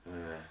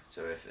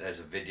 So if there's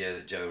a video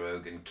that Joe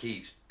Rogan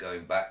keeps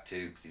going back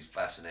to because he's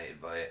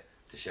fascinated by it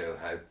to show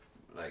how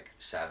like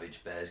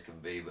savage bears can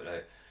be, but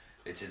like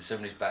it's in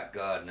somebody's back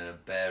garden and a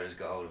bear has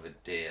got hold of a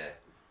deer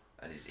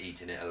and he's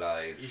eating it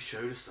alive. You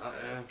showed us that,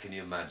 yeah. Can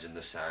you imagine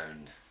the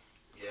sound?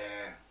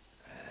 Yeah.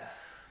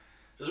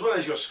 As well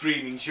as your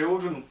screaming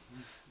children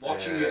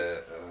watching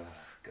it. Oh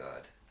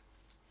God.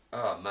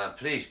 Oh man,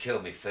 please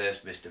kill me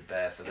first, Mr.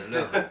 Bear, for the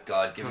love of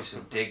God, give me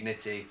some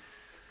dignity.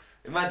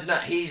 Imagine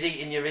that he's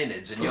eating your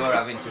innards and you're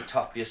having to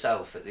top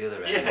yourself at the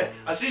other end.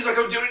 Yeah, it seems like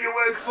I'm doing your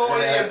work for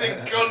you, you big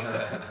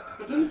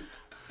cunt.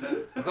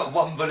 I've got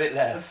one bullet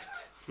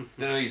left.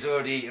 No, he's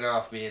already eaten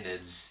half my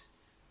innards.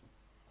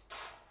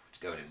 It's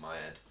going in my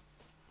head.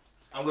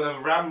 I'm going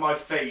to ram my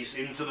face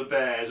into the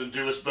bears and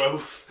do us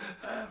both.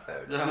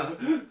 Fair enough.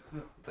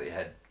 Put your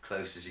head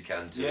close as you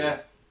can to Yeah.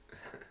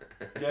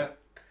 it. Yeah.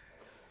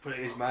 Put it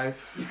in his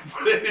mouth.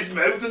 Put it in his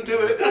mouth and do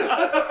it.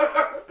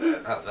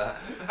 Have that.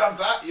 Have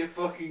that, you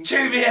fucking...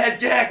 Chew me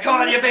head, yeah,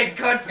 come on, you big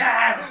cunt.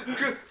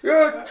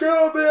 Yeah,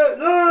 chew me head,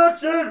 no,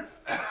 that's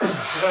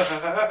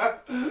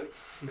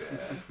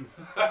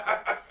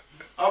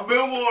I'm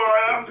Millwall,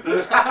 I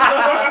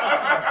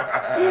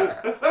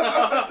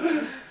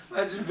am.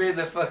 Imagine being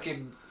the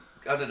fucking,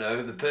 I don't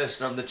know, the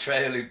person on the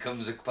trail who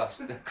comes across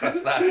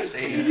that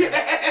scene.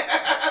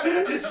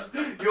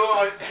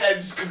 Your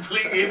head's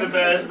completely in the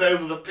bear's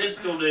mouth with a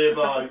pistol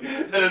nearby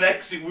and an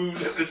exit wound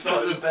at the side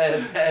On the of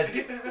bear's head.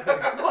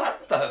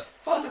 What the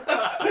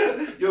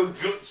fuck? your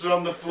guts are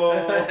on the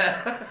floor.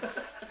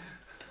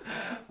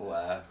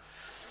 Wow.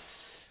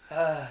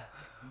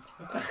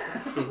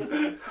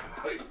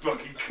 Like,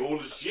 fucking cool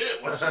as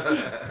shit, wasn't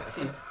it?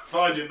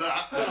 Finding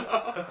that.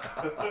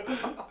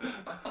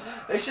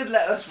 They should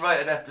let us write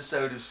an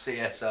episode of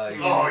CSI.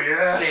 Oh,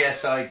 yeah.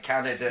 CSI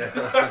Canada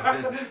or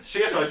something.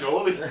 CSI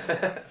Dawley.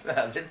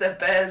 Is there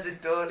bears in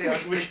Dawley?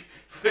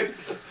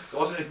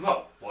 Wasn't it?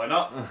 Not. Why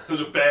not?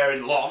 There's a bear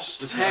in Lost.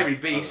 There's hairy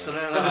beasts. I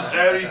don't know. There's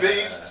hairy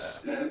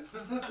beasts.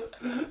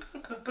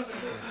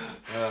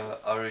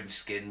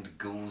 Orange-skinned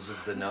ghouls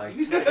of the night.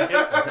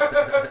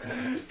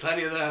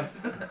 Plenty of them.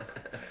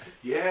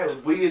 Yeah,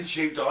 with weird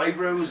shaped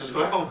eyebrows as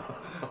well.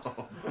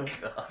 Oh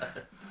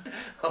God.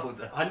 Oh,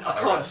 I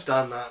can't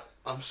stand that.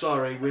 I'm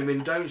sorry,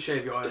 women, don't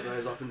shave your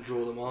eyebrows off and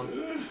draw them on.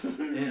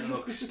 It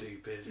looks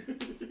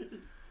stupid.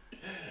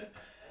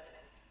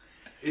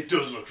 It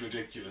does look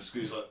ridiculous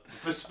because like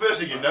first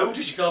thing you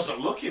notice, you can't stop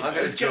looking. I'm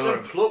gonna Just get draw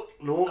them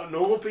plucked,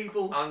 normal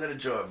people. I'm going to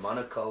draw a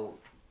monocle.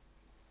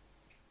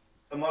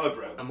 A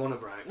monobrow. A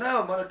monobrow.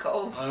 No, a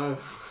monocle. Oh.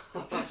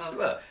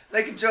 Well,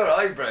 they can draw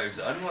eyebrows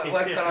on.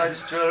 Why can't I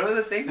just draw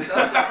other things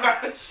on?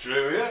 It's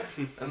true, yeah.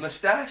 A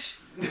moustache.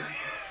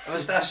 A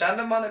moustache and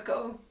a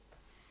monocle.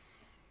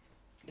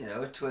 You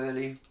know, a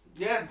twirly.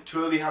 Yeah,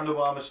 twirly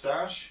handlebar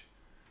moustache,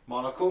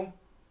 monocle.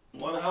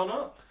 Why the hell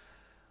not?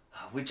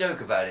 We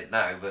joke about it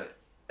now, but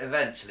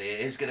eventually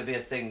it is going to be a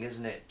thing,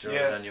 isn't it? Drawing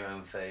Yeah. on your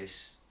own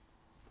face.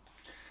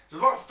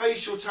 There's a lot of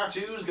facial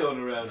tattoos going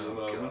around at the Oh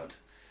moment.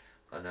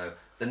 God. I know.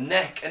 The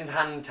neck and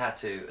hand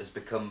tattoo has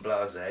become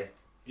blasé.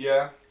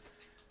 Yeah.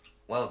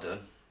 Well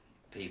done,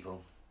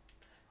 people.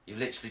 You've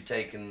literally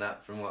taken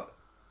that from what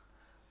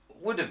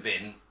would have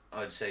been,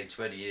 I'd say,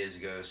 20 years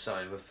ago, a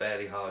sign of a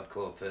fairly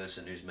hardcore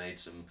person who's made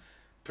some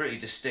pretty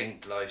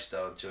distinct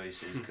lifestyle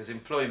choices, because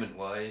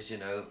employment-wise, you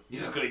know,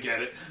 You're not gonna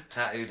get it.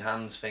 tattooed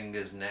hands,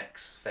 fingers,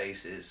 necks,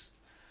 faces.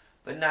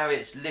 But now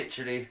it's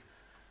literally,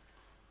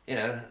 you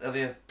know, there'll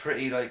be a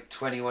pretty like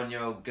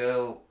 21-year-old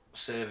girl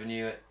serving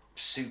you a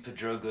super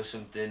drug or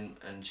something,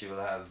 and she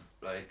will have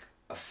like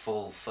a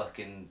full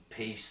fucking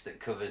piece that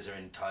covers her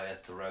entire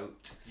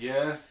throat.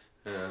 Yeah.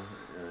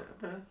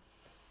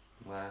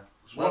 Wow.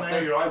 It's one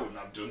area I wouldn't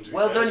have done to be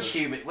Well fair, done, so-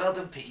 human. Well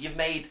done, Pete.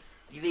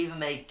 You've even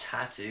made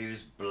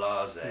tattoos.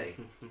 Blasé.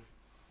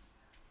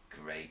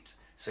 Great.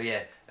 So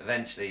yeah,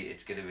 eventually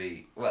it's gonna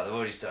be. Well, they've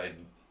already started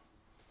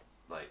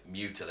like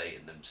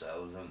mutilating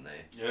themselves, haven't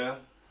they? Yeah.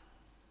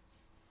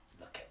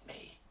 Look at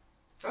me.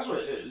 That's what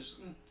it is.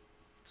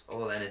 It's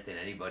all anything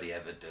anybody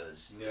ever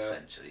does Yeah.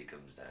 essentially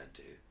comes down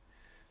to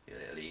your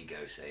little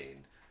ego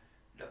saying,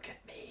 "Look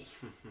at me,"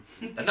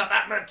 but not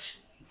that much.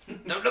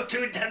 Don't look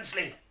too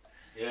intensely.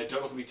 Yeah,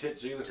 don't look at me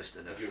tits either. Just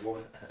enough. If you're a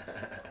woman.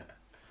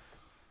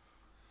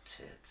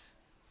 Tits.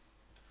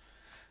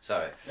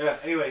 Sorry. Yeah,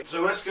 anyway,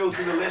 so let's go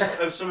through the list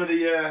of some of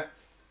the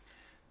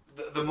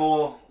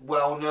more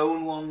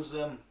well-known ones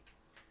then.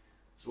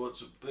 So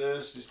what's up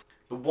first is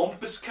the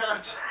Wampus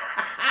Cat.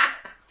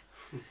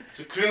 It's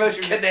a It's the most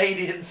creature...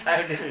 Canadian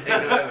sounding thing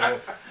I've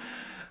ever.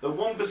 The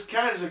Wampus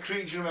Cat is a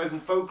creature in American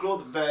folklore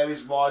that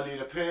varies widely in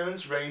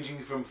appearance, ranging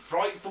from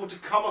frightful to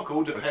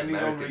comical depending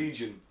on American.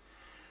 region.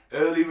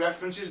 Early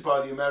references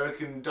by the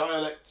American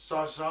Dialect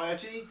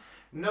Society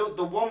note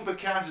the Wampa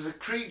Cat as a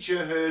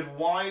creature heard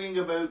whining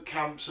about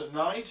camps at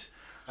night,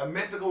 a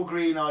mythical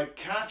green-eyed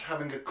cat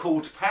having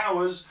occult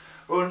powers,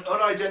 or an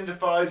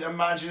unidentified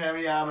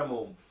imaginary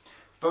animal.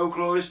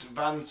 Folklorist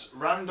Vance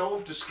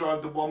Randolph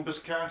described the Wampus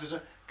Cat as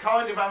a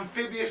kind of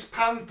amphibious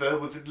panther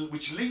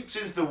which leaps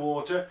into the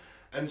water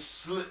and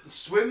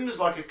swims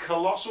like a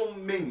colossal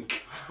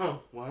mink.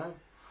 Oh, wow.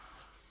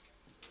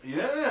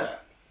 Yeah,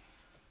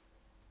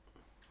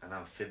 An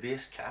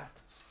amphibious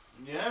cat.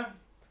 yeah,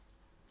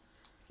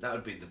 That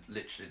would be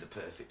literally the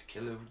perfect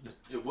killer, wouldn't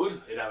it? it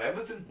would. It'd have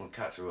everything. Well,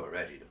 cats are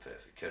already the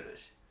perfect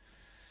killers,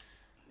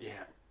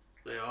 Yeah,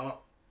 they are.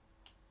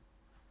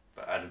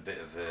 but add a bit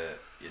of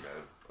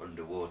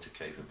underwater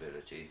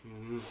capability.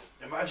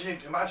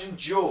 Imagine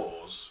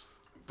Jaws,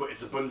 but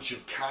it's a bunch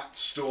of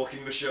cats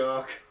stalking the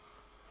shark.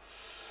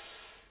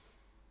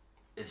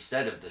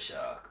 Instead of the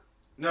shark,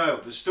 No,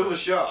 there's still the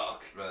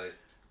shark, right?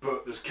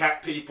 but there's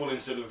cat people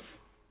instead of...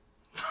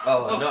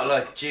 Oh, not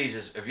like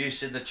Jesus. Have you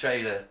seen the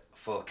trailer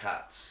for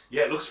Cats?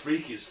 Yeah, it looks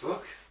freaky as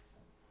fuck.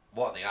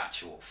 What the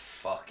actual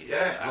fuck is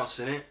Yeah, that? What's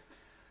in it?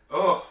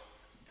 Oh,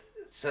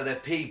 So they're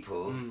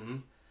people,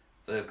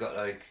 but they've got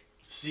like,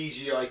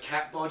 CGI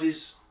cat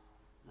bodies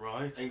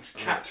Right. and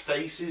cat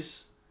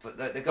faces. but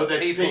they've got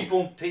that's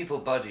people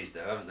bodies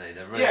though, haven't they?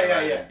 They're running Yeah, yeah,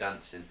 around yeah. and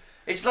dancing.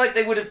 It's like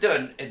they would have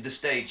done in the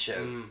stage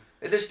show.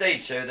 In the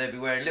stage show, they'd be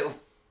wearing little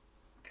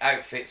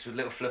outfits with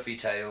little fluffy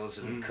tails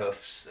and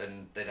cuffs,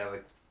 and they'd have a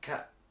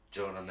cat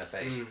drawn on their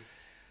face.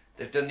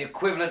 They've done the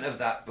equivalent of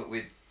that, but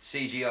with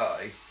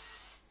CGI.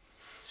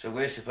 So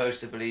we're supposed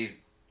to believe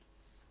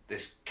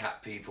this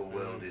cat people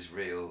world is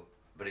real,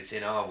 but it's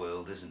in our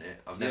world, isn't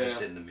it? I've never Yeah.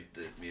 seen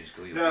the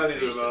musical. You'll No, be neither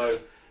pleased have to I. know.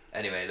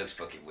 Anyway, it looks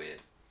fucking weird.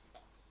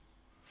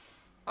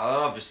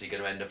 I'm obviously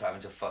going to end up having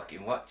to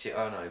fucking watch it,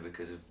 aren't I?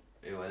 Because of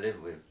who I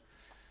live with.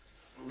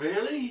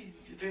 Really?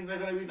 Do you think they're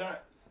going to be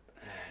that?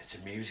 It's a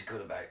musical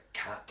about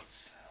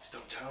cats. Just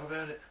don't tell them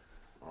about it.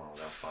 Oh,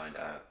 they'll find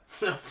out.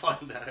 I'll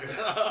find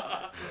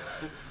out.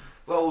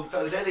 Well,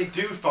 then they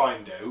do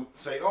find out,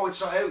 say, oh,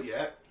 it's not out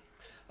yet.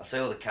 I'll say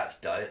all the cats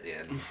die at the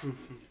end.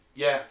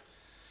 Yeah,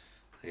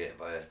 They get hit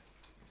by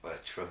a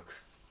truck.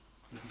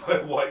 by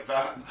a white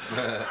van.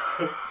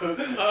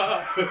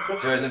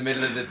 So in the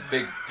middle of the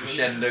big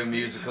crescendo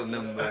musical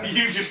number.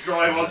 You just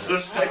drive onto the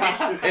stage.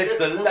 It's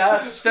the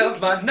last of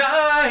my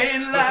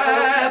 9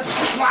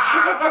 lives.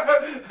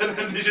 And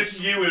then there's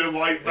just you in a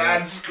white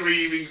van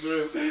screaming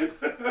through.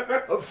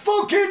 I'm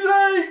fucking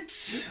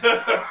late.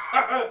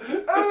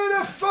 I'm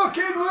in a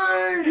fucking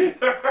way.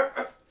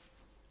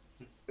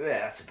 Yeah,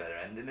 that's a better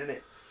ending, isn't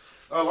it?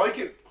 I like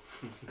it.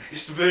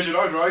 It's the version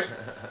I'd write.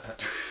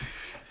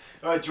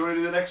 Alright, do you want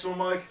to do the next one,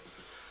 Mike?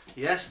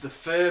 Yes, the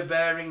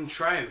fur-bearing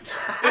trout.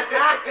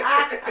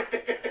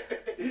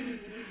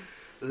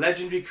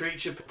 Legendary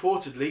creature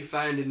purportedly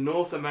found in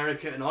North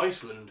America and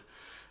Iceland.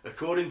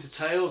 According to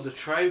tales, the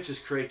trout has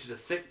created a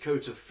thick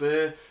coat of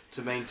fur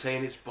to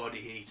maintain its body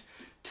heat.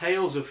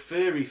 Tales of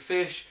furry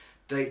fish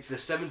date to the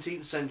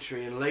 17th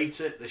century and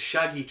later the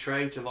shaggy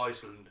trout of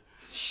Iceland.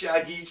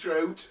 Shaggy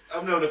trout.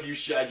 I've known a few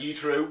shaggy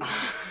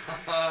trouts.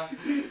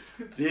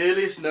 The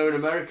earliest known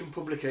American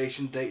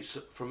publication dates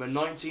from a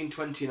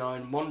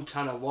 1929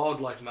 Montana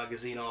Wildlife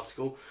magazine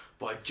article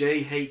by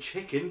J.H.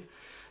 Hicken.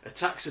 A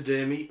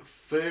taxidermy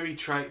furry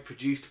trout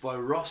produced by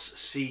Ross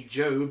C.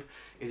 Jobe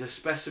is a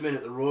specimen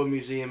at the Royal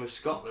Museum of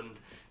Scotland.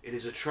 It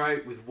is a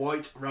trout with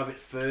white rabbit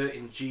fur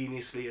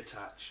ingeniously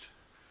attached.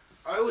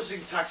 I always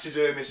think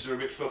taxidermists are a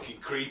bit fucking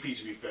creepy,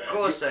 to be fair. Of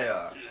course they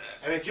are.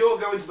 And if you're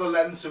going to the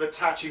lengths of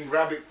attaching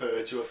rabbit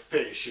fur to a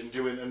fish and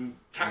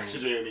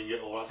taxidermying it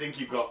all, I think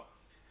you've got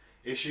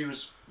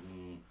issues.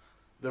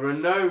 There are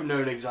no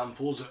known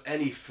examples of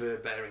any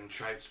fur-bearing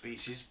trout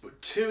species,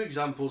 but 2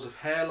 examples of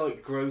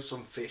hair-like growths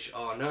on fish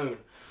are known.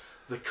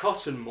 The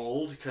cotton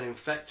mould can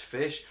infect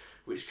fish,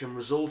 which can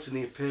result in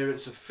the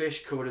appearance of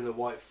fish covered in the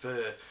white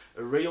fur.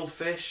 A real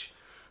fish,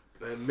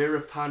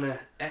 Mirapana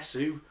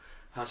esu,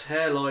 has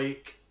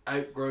hair-like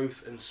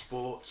outgrowth and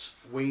sports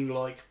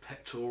wing-like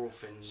pectoral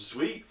fins.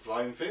 Sweet,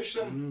 flying fish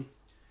then.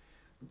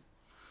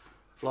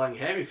 Flying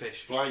hairy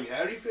fish. Flying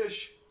hairy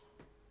fish.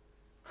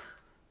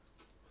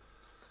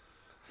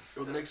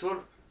 Go to the next one.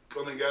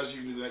 Go on then, guys,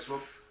 you can do the next one.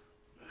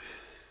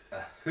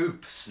 A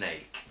hoop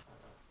snake.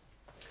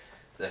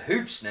 The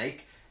hoop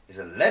snake is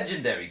a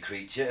legendary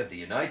creature of the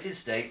United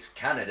States,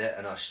 Canada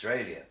and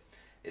Australia.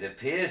 It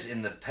appears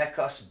in the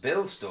Pecos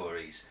Bill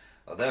stories.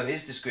 Although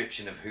his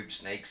description of hoop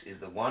snakes is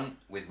the one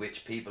with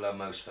which people are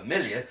most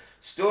familiar,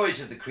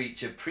 stories of the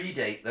creature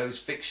predate those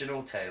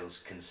fictional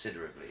tales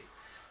considerably.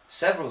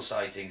 Several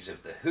sightings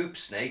of the hoop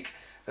snake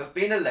have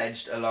been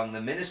alleged along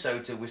the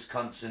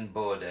Minnesota-Wisconsin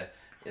border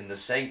in the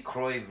St.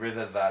 Croix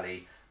River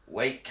Valley,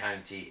 Wake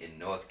County in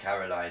North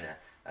Carolina,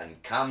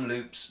 and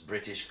Kamloops,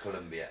 British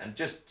Columbia. And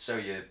just so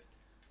you're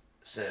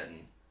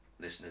certain,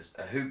 listeners,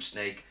 a hoop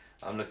snake,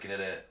 I'm looking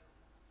at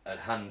a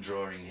hand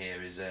drawing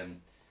here, is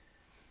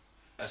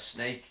a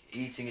snake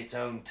eating its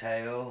own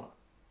tail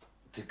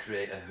to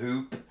create a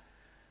hoop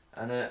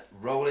and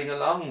rolling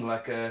along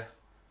like a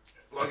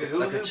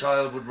hula hoop?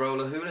 child would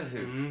roll a hula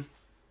hoop. Mm-hmm.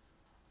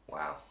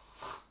 Wow.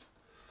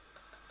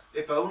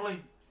 If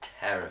only.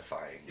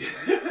 Terrifying.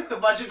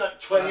 Imagine like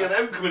 20 of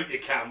them coming at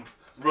your camp,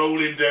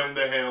 rolling down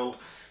the hill.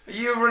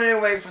 You're running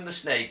away from the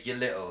snake, you're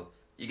little.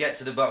 You get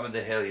to the bottom of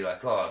the hill, you're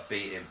like, oh, I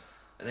beat him.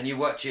 And then you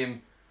watch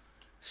him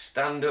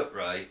stand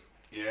upright,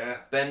 Yeah.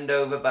 bend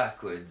over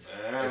backwards,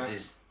 Yeah. as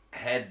his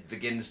head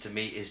begins to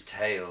meet his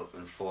tail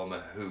and form a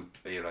hoop.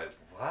 And you're like,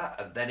 what?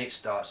 And then it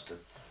starts to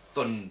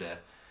thunder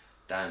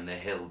down the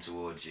hill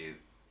towards you,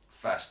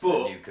 faster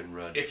But than you can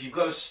run. if you've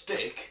got a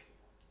stick,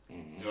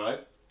 right,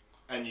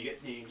 and you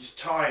can just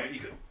time it, you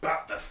can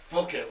bat the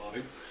fuck out of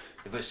him.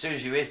 But as soon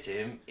as you hit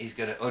him, he's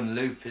going to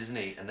unloop, isn't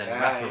he? And then Yeah,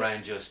 wrap yeah.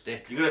 around your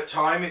stick. You've got to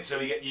time it so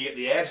you get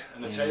the head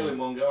and the tail in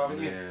one go,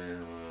 haven't you? Yeah,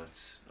 well,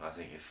 I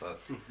think you're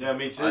fucked. Yeah,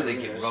 me too. I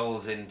think yes. it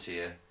rolls into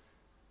you,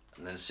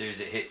 and then as soon as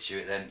it hits you,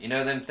 it then, you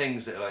know them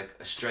things that are like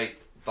a straight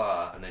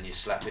bar, and then you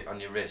slap it on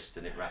your wrist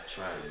and it wraps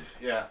round.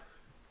 Yeah.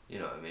 You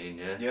know what I mean?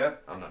 Yeah. Yeah.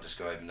 I'm not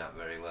describing that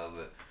very well,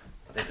 but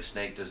I think the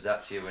snake does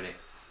that to you when it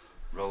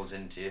rolls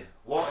into you.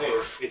 What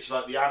if it's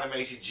like the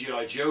animated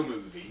G.I. Joe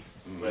movie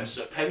where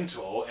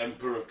Serpentor,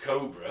 Emperor of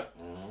Cobra,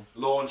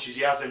 launches,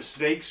 he has them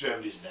snakes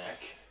around his neck,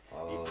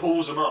 he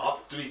pulls them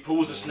off, then he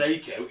pulls the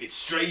snake out, it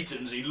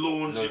straightens, he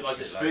launches it like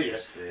a spear.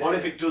 What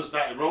if it does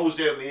that, it rolls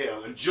down the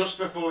hill, and just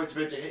before it's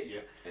about to hit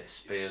you, It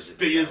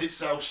spears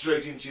itself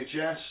straight into your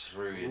chest.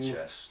 through your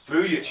chest.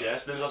 Through your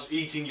chest, then it's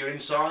eating your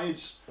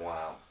insides.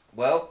 Wow.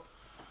 Well,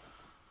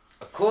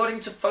 according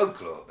to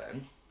folklore,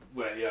 Ben,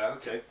 Well, yeah,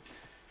 okay.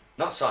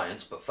 not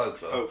science, but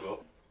folklore, Folklore.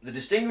 the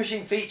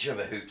distinguishing feature of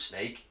a hoop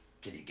snake,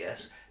 can you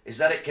guess, is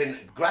that it can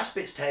grasp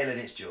its tail in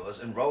its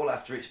jaws and roll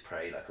after its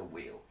prey like a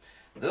wheel,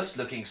 thus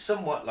looking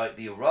somewhat like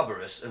the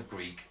Ouroboros of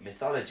Greek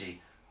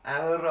mythology.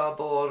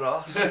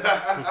 Ouroboros.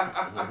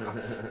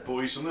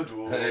 Boys on the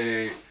dwarf.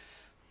 Hey.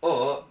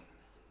 Or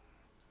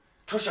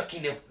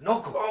Toshaki no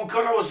Noko Oh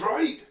god, I was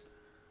right!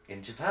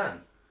 in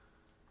Japan.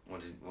 Why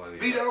were you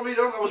Beat right?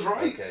 on, I was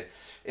right! Okay.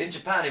 In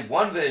Japan, in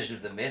one version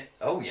of the myth,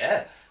 oh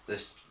yeah, the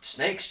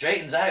snake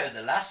straightens out at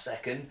the last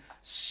second,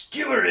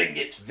 skewering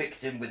its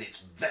victim with its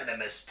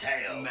venomous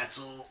tail.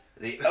 Metal.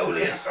 The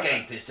only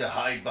escape is to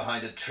hide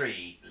behind a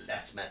tree,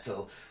 less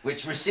metal,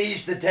 which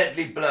receives the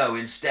deadly blow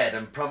instead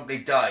and promptly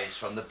dies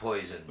from the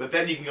poison. But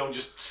then you can go and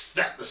just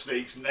snap the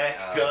snake's neck,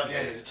 can't you?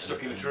 Okay. It's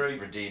stuck in the tree.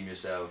 Redeem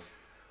yourself.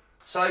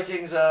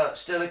 Sightings are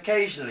still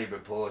occasionally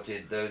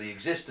reported, though the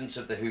existence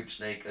of the hoop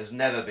snake has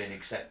never been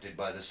accepted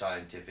by the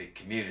scientific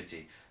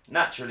community.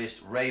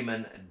 Naturalist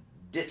Raymond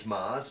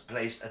Ditmars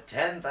placed a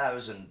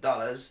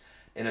 $10,000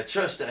 in a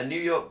trust at a New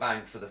York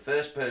bank for the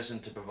first person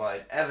to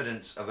provide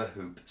evidence of a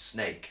hoop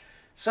snake.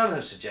 Some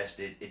have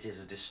suggested it is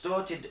a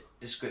distorted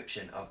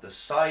description of the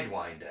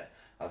sidewinder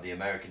of the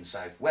American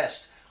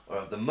Southwest, or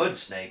of the mud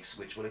snakes,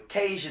 which will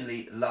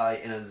occasionally lie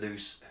in a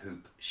loose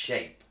hoop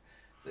shape.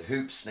 The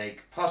hoop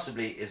snake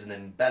possibly is an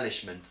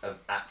embellishment of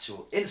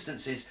actual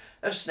instances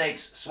of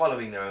snakes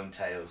swallowing their own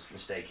tails,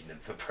 mistaking them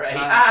for prey.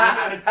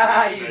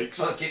 You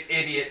Snakes. fucking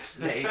idiot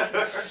snake.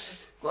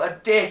 What a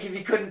dick if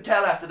you couldn't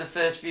tell after the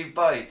first few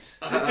bites.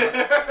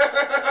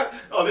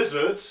 Oh, this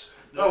hurts.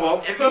 Oh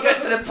well. If you get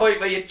to the point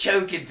where you're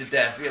choking to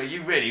death,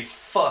 you really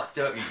fucked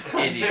up, you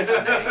idiot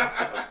snake.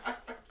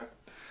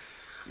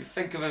 You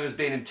think of them as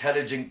being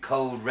intelligent,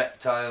 cold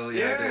reptile,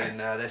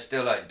 they're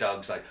still like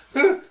dogs, like,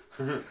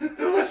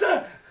 what's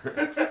that?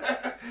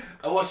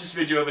 I watched this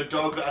video of a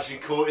dog that actually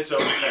caught its own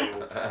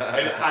tail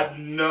and it had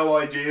no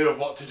idea of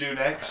what to do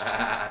next.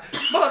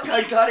 Fuck,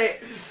 I got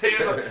it. He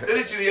was like,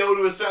 literally the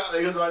owner was sat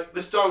there, he was like,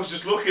 this dog's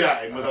just looking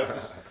at him with like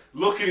this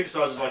look in its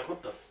eyes, was like,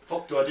 what the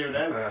fuck do I do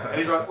now? And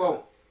he's like,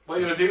 well, Why are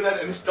you going to do that?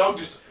 And this dog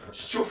just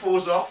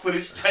shuffles off with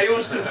its tail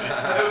still in its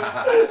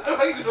mouth.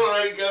 I just want to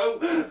let it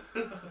go.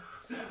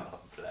 Oh,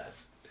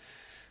 bless.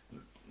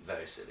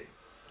 Very silly.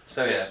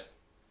 So yeah,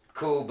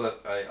 cool,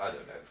 but I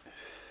don't know.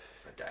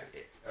 I doubt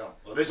it. Oh,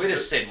 well, this We'd have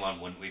is seen one,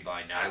 wouldn't we,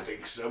 by now? I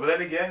think so. But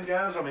then again,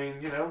 guys, I mean,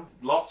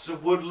 lots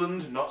of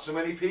woodland, not so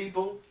many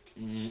people.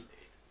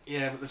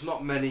 Yeah, but there's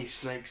not many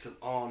snakes that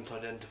aren't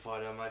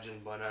identified, I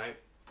imagine, by now.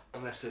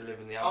 Unless they live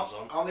in the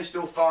Amazon. Aren't they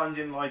still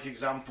finding, like,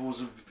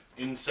 examples of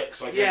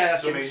insects like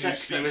that's some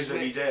insects though, species isn't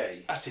every it? day?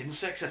 That's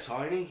insects, they're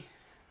tiny.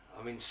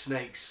 I mean,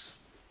 snakes,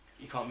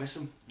 you can't miss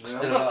them.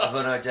 Still a lot of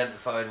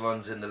unidentified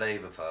ones in the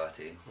Labour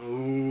Party.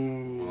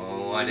 Ooh.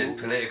 Oh, I did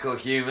political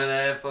humour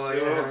there for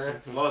you. Yeah.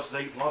 A lot of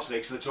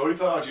snakes in the Tory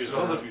party as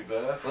well, to be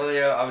fair. Well,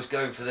 yeah, I was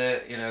going for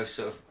the,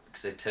 sort of,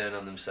 because they turn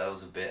on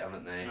themselves a bit,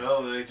 haven't they?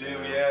 Oh, they do,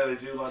 they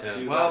do like to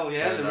do well, that.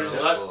 yeah, there is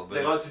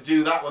They like to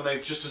do that when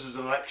just as there's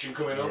an election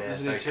coming up. Yeah, There's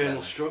an very internal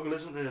clever. struggle,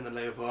 isn't there, in the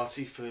Labour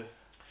Party between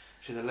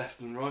the left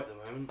and right at the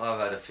moment. I've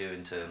had a few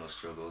internal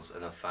struggles,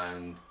 and I've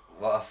found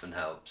what often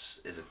helps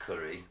is a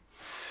curry.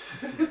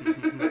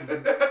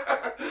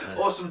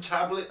 Or some And a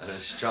tablets.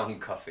 strong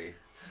coffee.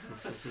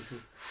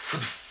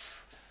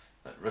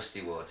 Like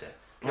rusty water.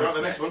 You're on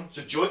the next one. It's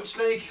a joint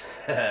snake.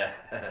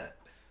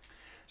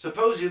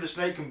 Supposedly the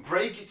snake can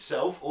break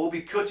itself or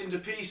be cut into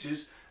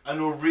pieces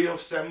and will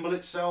reassemble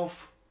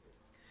itself.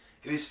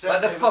 It is said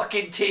Like the that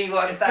fucking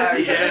T-1000.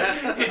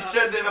 yeah, it's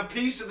said that if a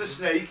piece of the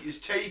snake is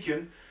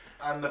taken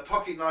and the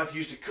pocket knife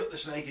used to cut the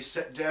snake is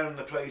set down in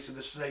the place of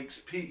the snake's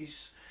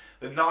piece,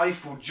 the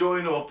knife will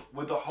join up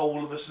with the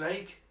whole of the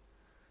snake.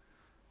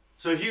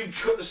 So if you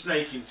cut the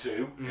snake in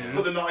two,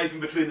 put the knife in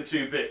between the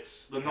two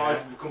bits, the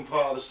knife will become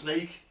part of the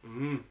snake.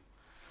 Does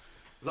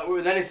that work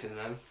with anything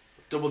then?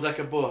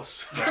 Double-decker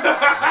bus.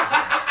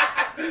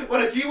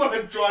 Well, if you want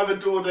to drive a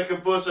double-decker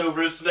bus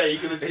over a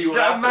snake and then see It's what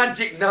not a happens.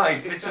 magic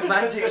knife, it's a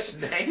magic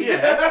snake.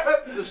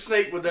 The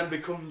snake would then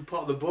become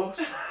part of the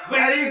bus. How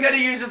are you going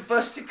to use a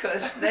bus to cut a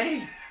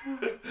snake?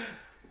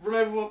 Run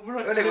over.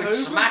 Well, it would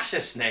smash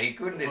a snake,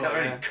 wouldn't it? Oh, Not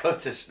really yeah.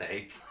 cut a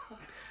snake.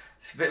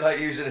 It's a bit like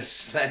using a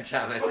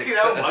sledgehammer to Fucking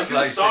hell, cut a Mike,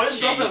 you're a slice of science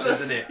cheese, officer.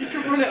 isn't it?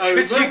 Run it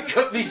over. Could you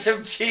cut me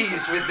some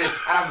cheese with this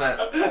hammer?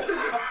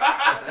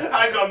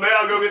 Hang on, mate,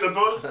 I'll go get the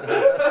bus.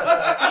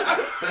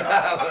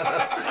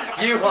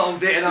 You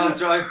hold it and I'll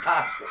drive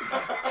past.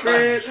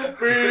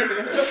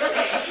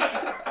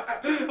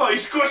 Oh, you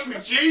squashed me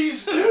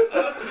cheese.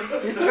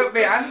 You took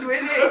me hand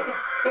with it.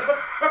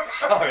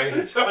 Sorry.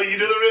 Oh, you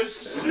know the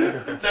risks.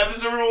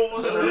 Them's the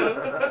rules.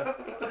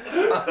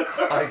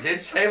 I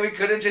did say we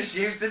could have just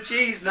used a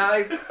cheese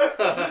knife.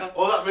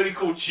 Or that really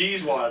cool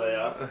cheese wire they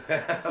have.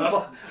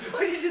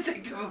 Why did you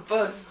think of a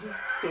bus?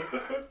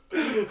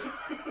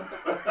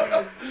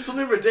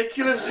 Something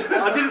ridiculous.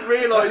 I didn't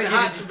realise it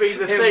had to be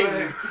the It thing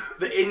worked.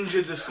 that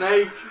injured the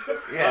snake.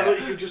 Yeah. I thought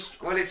you could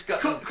just Well, it's got.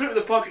 cut it with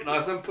a pocket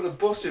knife, then put a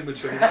bus in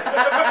between it.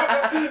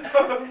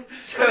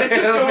 So They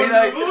just it'll go be on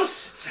like- the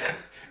bus.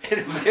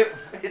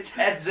 Its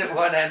head's at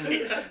one end,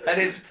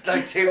 and it's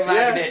like two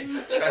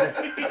magnets. Trying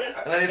to,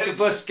 and then if the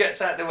bus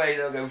gets out the way,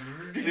 they'll go.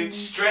 And it's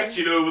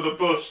stretching over the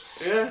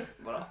bus. Yeah.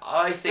 Well,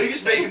 I think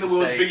He's making the safe to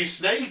world's say biggest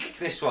snake.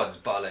 This one's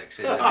bollocks,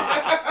 isn't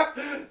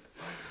it?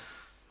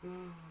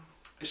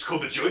 It's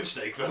called the joint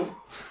snake, though.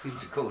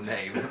 It's a cool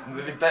name.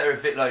 It'd be better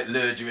if it like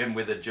lured you in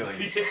with a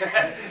joint.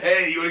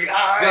 Hey, you want to get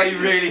high? Got you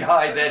really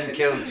high, then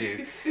killed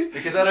you.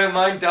 Because I don't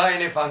mind dying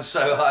if I'm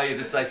so high. You're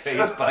just like,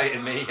 he's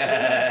biting me.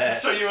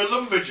 So you're a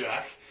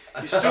lumberjack.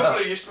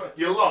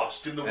 You're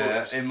lost in the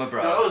woods. in my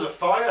bra. Oh, there's a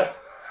fire.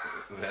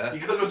 Yeah. You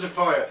go, there's a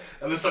fire,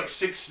 and there's like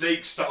 6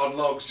 snakes sat on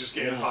logs just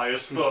getting high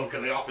as fuck,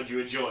 and they offered you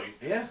a joint.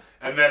 Yeah.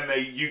 And then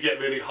you get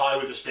really high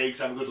with the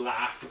snakes, have a good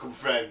laugh, become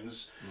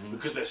friends,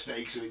 because they're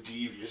snakes who are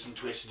devious and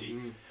twisty.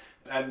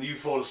 And you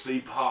fall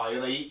asleep high,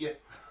 and they eat you.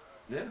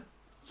 Yeah.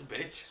 It's a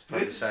bitch.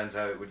 Probably sounds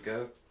how it would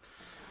go.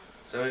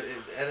 So,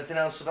 anything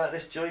else about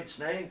this joint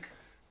snake?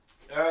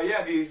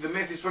 Yeah, the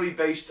myth is probably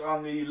based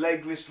on the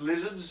legless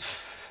lizards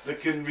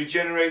that can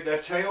regenerate their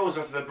tails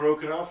after they're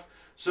broken off.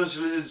 Such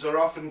lizards are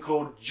often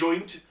called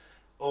joint,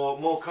 or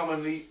more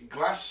commonly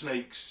glass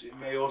snakes. It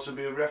may also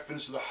be a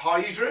reference to the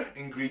Hydra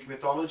in Greek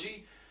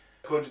mythology.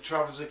 According to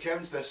travellers'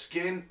 accounts, their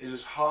skin is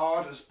as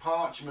hard as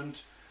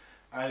parchment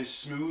and as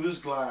smooth as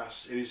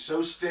glass. It is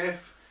so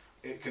stiff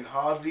it can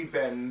hardly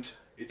bend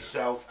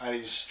itself, and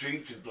it is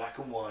streaked with black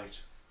and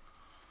white.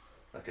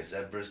 Like a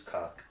zebra's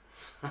cock.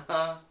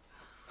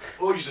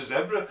 Or just a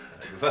zebra.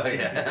 Well,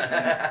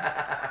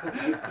 yeah.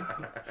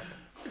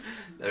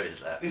 There is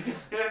that.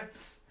 Yeah.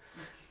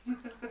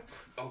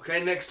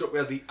 Okay, next up we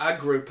have the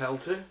aggro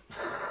pelter.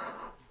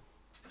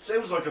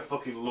 Sounds like a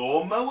fucking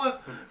lawnmower.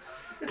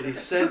 It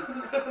is said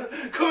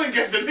Come and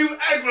get the new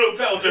aggro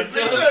pelter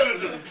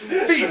 3000.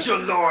 Feed your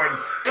lawn!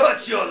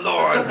 Cut your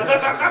lawn!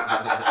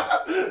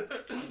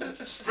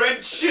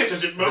 Spread shit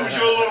as it mows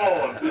your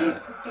lawn.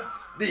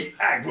 The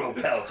aggro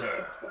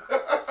pelter!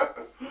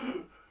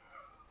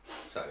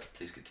 Sorry,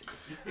 please continue.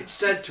 it's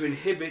said to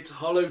inhibit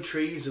hollow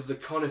trees of the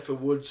conifer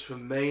woods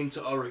from Maine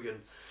to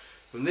Oregon.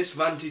 From this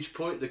vantage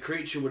point, the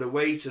creature would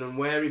await an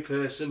unwary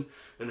person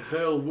and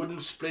hurl wooden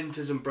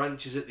splinters and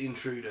branches at the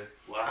intruder.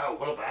 Wow,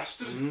 what a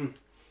bastard.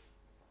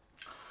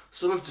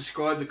 Some have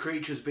described the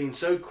creature as being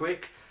so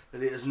quick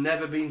that it has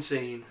never been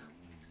seen.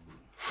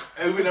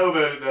 How do we know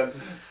about it then?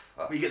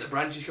 Well, you get the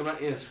branches coming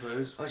at you, I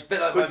suppose. It's a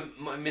bit like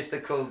my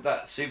mythical,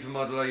 that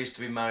supermodel I used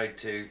to be married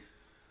to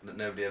that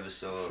nobody ever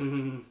saw.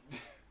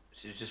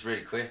 She was just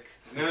really quick.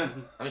 Yeah.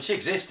 I mean, she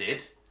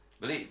existed,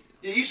 but Yeah,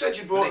 you said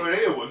you brought her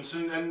here once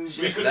and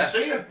she we just couldn't left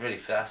see her. really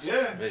fast.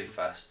 Yeah. Really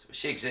fast. But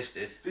she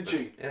existed. Did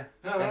she? Yeah.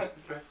 Oh, right,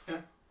 okay,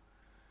 yeah.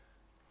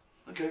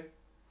 Okay.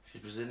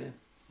 She's Brazilian.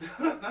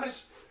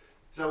 Nice.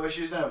 Is that where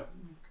she is now?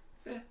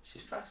 Yeah,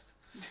 she's fast.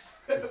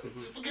 It's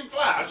a fucking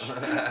Flash.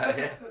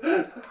 Yeah.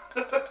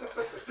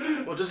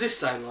 What does this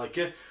sound like?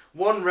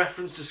 One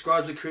reference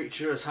describes the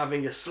creature as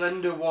having a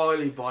slender,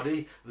 wily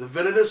body, the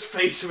villainous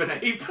face of an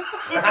ape,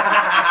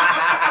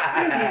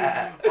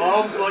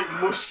 arms like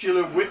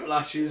muscular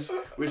whiplashes,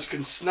 which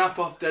can snap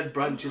off dead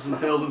branches and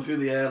hurl them through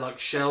the air like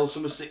shells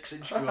from a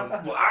 6-inch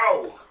gun.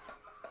 Wow.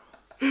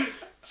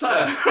 So,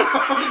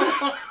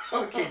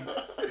 Fucking.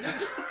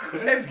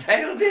 They've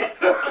nailed it.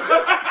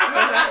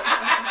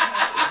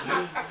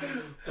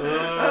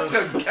 That's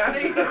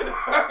uncanny.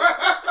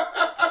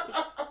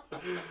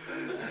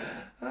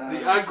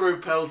 the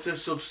agro-pelter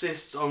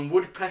subsists on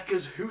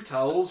woodpeckers, hoot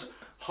owls,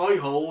 high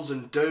holes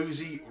and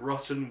dozy,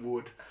 rotten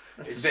wood.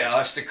 It's a bit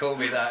harsh to call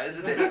me that,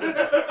 isn't it?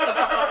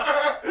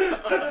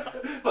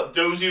 What,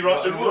 dozy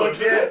rotten wood?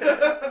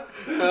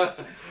 Yeah.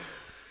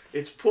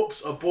 Its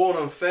pups are born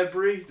on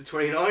February the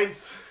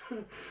 29th.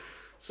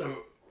 So,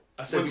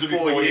 I said Once every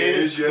 4 4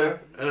 years, yeah.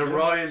 and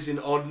arrives in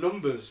odd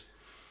numbers.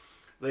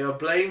 They are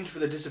blamed for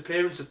the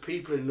disappearance of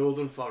people in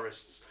northern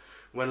forests.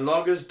 When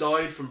loggers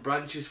died from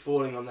branches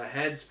falling on their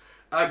heads,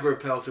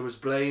 Agropelter was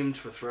blamed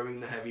for throwing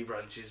the heavy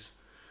branches.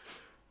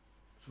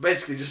 So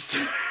basically just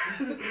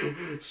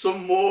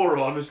some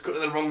moron has cut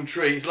the wrong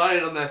tree. He's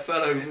lying on their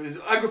fellow.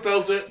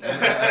 Agropelter!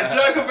 It's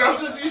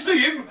Agropelter, did you see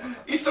him?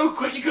 He's so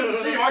quick you couldn't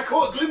see him. I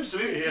caught a glimpse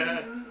of him.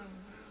 Yeah.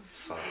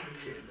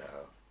 Fucking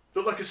hell.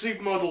 Looked like a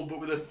supermodel, but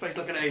with a face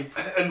like an ape.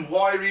 And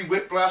wiry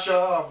whiplash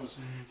arms.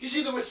 You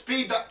see the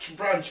speed that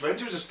branch went?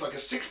 It was just like a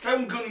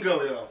 6-pound gun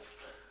going off.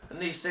 And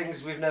these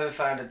things, we've never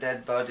found a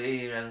dead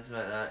body or anything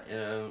like that, you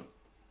know,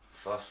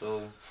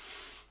 fossil,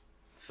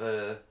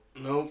 fur.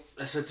 No,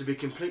 they're said to be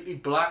completely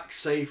black,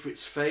 save for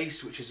its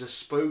face, which is a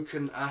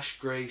spoken ash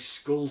grey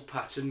skull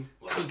pattern,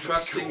 Well, that's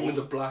contrasting pretty cool. with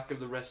the black of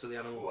the rest of the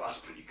animal. Oh, that's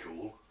pretty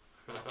cool.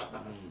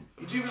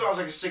 You do realise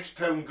like a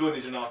 6-pound gun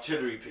is an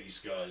artillery piece,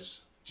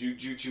 guys? Do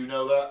you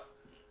know that?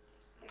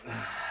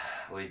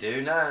 We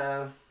do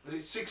now. Is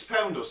it 6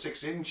 pound or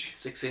 6 inch?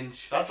 6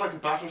 inch. That's like a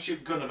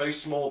battleship gun, a very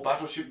small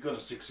battleship gun, a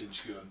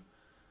 6-inch gun.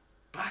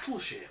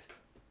 Battleship?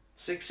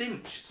 6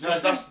 inch? No,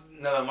 that's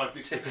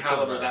it's the Typical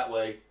calibre man. that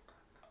way.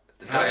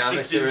 The How diameter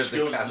 6-inch of the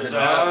goes, cannon. the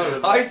diameter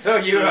of I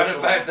thought you were on circle.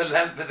 about the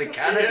length of the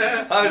cannon.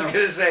 Yeah. I was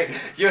going to say,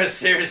 you're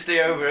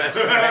seriously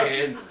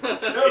overestimating. No,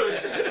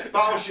 it's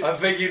battleship. I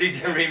think you need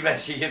to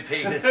remeasure your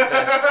penis.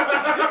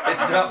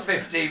 It's not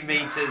 15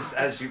 metres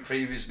as you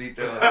previously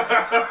thought.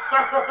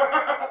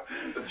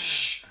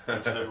 Shh.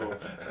 That's everyone.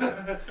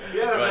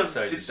 Right,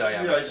 sorry, the it's,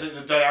 diameter. Yeah, it's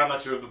the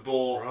diameter of the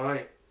bore.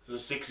 Right. So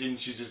 6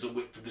 inches is the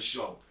width of the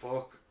shot.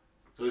 Fuck.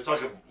 So it's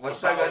like a. What's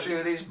a that got to battleship. do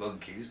with these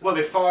monkeys? Well,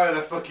 they fire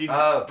their fucking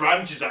Oh.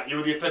 branches at you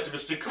with the effect of a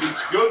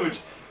 6-inch gun, which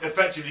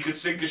effectively could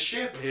sink a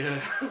ship.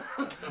 Yeah.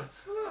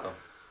 Oh.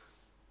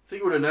 I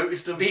think you would have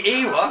noticed them. The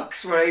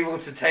Ewoks were able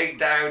to take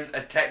down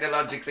a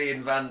technologically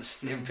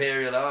advanced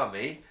Imperial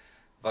army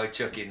by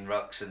chucking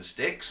rocks and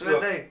sticks, weren't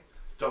Look. they?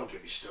 Don't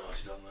get me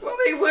started on that. Well,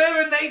 they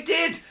were and they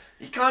did.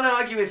 You can't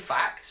argue with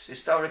facts,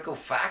 historical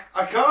fact.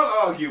 I can't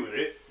argue with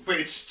it, but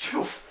it's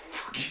still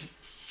fucking.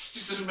 It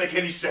just doesn't make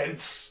any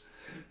sense.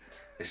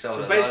 They sold So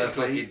a lot of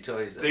basically, fucking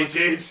toys. They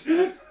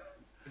did.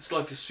 It's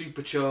like a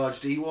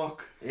supercharged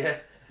Ewok. Yeah.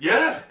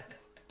 Yeah.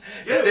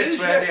 Yeah, Is it this is,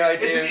 where yeah. the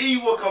idea- It's an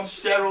Ewok on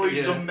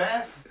steroids Yeah. and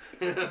meth.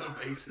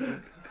 Basically.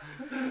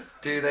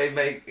 Do they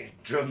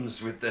make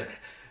drums with the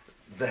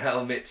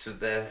helmets of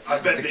their I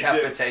bet they do.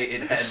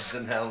 decapitated heads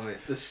and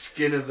helmets? The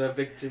skin of their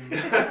victim.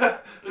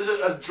 There's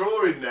a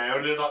drawing now,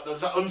 and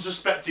there's that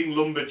unsuspecting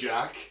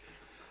lumberjack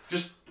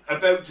just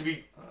about to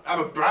have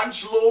a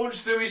branch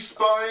launched through his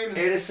spine.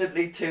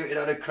 Innocently tooted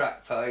on a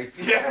crack pipe.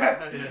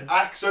 Yeah.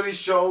 Axe on his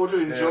shoulder,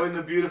 enjoying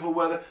the beautiful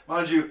weather.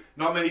 Mind you,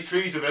 not many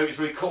trees about, he's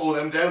really cut all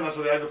them down, that's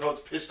why the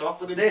agropod's pissed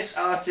off with him. This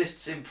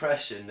artist's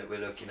impression that we're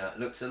looking at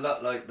looks a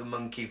lot like the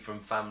monkey from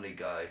Family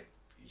Guy.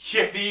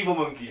 Yeah, the evil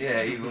monkey.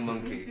 Yeah, evil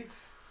monkey.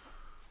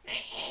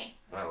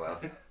 Oh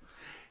well.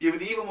 Yeah, but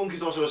the evil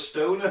monkey's also a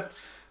stoner.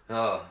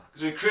 Oh.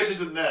 Because when Chris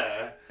isn't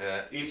there,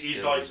 Yeah. he's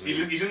still like, is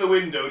weird. he's in the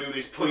window doing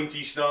his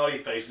pointy, snarly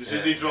face, and as soon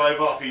as they drive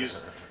off, he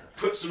just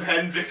puts some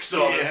Hendrix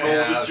on and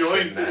rolls I've a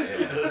joint. seen that,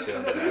 yeah, I've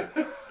seen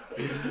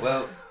that.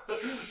 Well,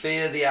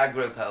 fear the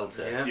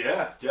agropelter. Yeah.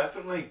 Yeah,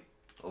 definitely.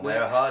 Or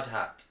wear a hard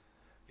hat.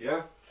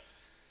 Yeah.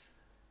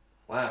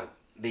 Wow.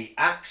 The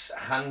axe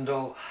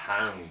handle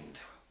hound.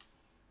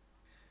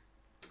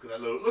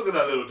 Look at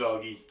that little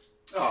doggy.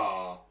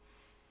 Ah.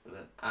 with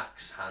an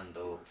axe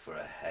handle for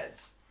a head.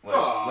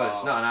 Well,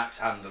 it's not an axe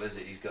handle, is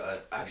it? He's got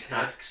an axe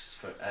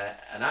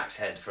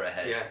head for a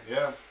head.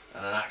 Yeah.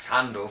 And an axe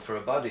handle for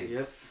a body.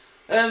 Yep.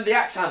 The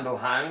axe handle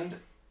hound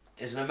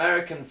is an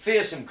American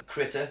fearsome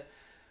critter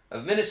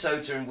of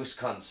Minnesota and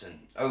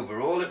Wisconsin.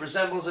 Overall, it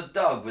resembles a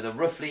dog with a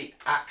roughly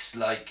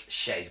axe-like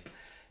shape.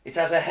 It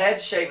has a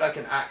head shaped like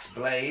an axe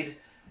blade,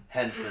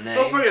 hence the name.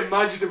 Not very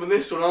imaginative on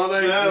this one, are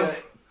they? No.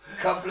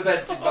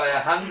 Complemented by a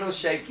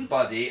handle-shaped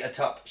body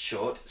atop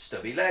short,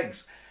 stubby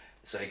legs,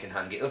 so you can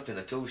hang it up in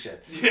the tool shed.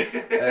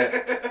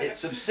 It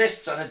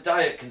subsists on a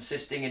diet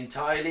consisting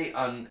entirely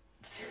on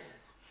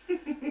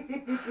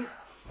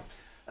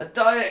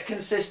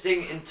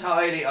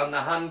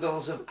the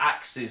handles of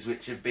axes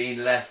which have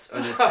been left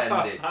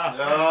unattended.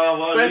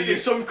 Especially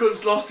some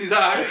cunt's lost his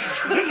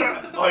axe.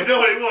 I know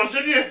what it was,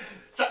 didn't you?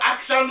 It's an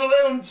axe handle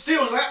there,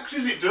 steals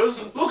axes, it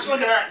does. Looks like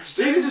an axe.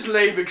 These are just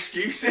lame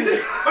excuses.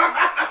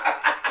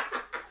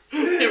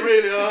 They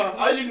really are.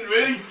 I didn't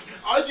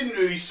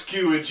really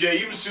skewer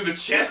James through the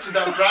chest with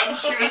that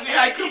branch. It was the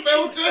ankle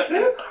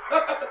belter.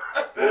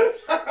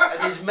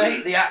 And his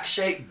mate, the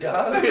axe-shaped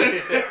dog.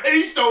 And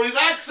he stole his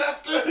axe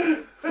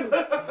after.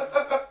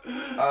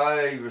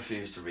 I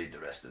refuse to read the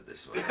rest of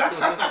this one.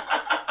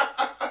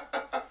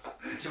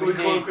 Do We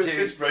call a quick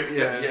piss break.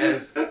 Yeah.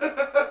 Yes.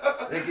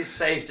 I think it's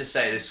safe to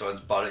say this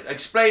one's bollocks.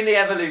 Explain the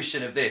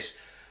evolution of this.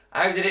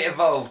 How did it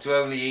evolve to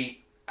only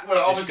eat Well,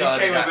 it obviously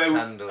discarded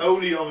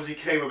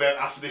came about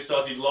after they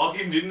started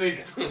logging, didn't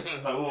it?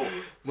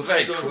 It's a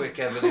very quick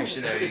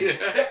evolutionary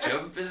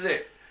jump, isn't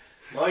it?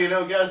 Well, you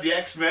know, guys, the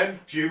X-Men,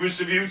 humans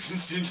to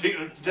mutants,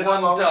 didn't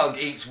One dog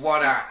eats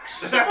one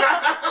axe,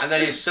 and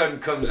then his son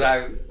comes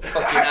out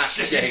fucking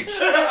axe-shaped.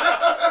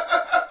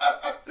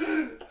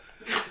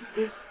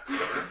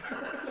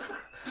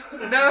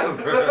 No,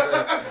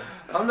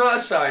 I'm not a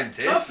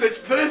scientist. That fits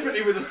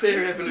perfectly with the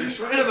theory of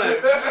evolution. What are you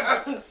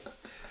about?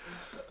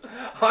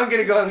 I'm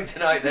going to go home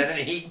tonight then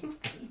and eat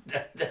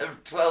the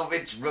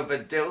 12-inch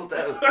rubber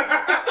dildo.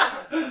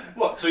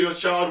 What, so your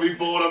child will be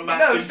born a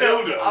massive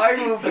dildo? I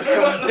will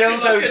become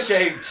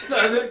dildo-shaped.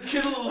 No, the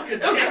kid will look like a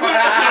dick.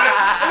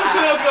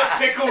 Look like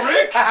Pickle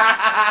Rick!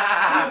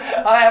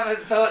 I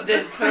haven't thought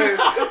this through.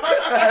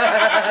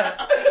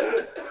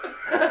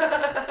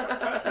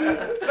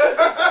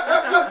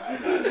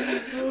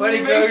 When he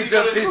grows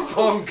up, his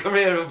porn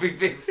career will be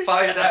being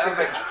fired out of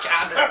a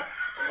cannon.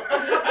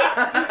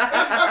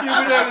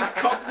 You'll be known as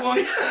Cockboy.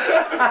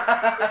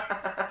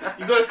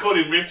 You've got to call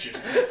him Richard.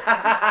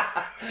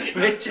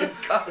 Richard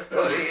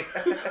Cockboy.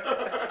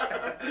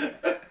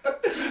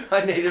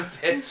 I need a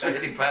piss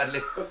really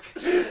badly.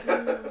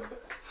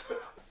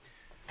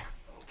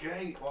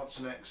 Okay,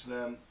 what's next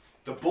then?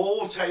 The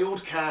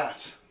Ball-Tailed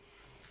Cat.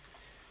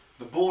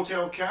 The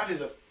Ball-Tailed Cat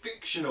is a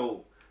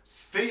fictional,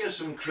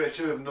 fearsome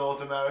critter of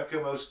North America,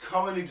 most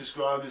commonly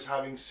described as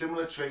having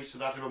similar traits to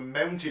that of a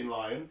mountain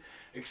lion,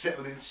 except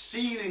with an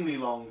exceedingly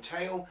long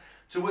tail,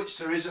 to which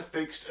there is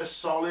affixed a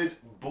solid,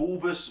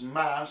 bulbous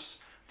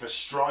mass for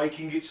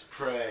striking its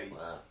prey.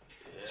 Wow.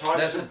 Types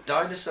There's a of...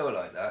 dinosaur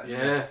like that.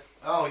 Yeah.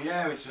 Oh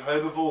yeah, it's a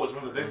herbivore, it's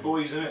one of the big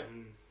boys, isn't it?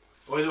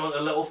 Or is it one of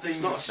the little things?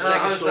 It's No,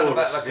 I was talking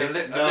about like Stegosaurus. a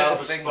little No,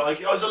 the thing.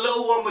 spike. Oh, it's a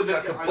little one with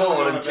Like a I know ball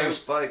what and you're two about.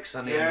 spikes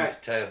on the end of its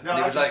tail. No, And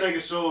it that's was a like,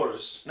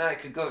 Stegosaurus. no, it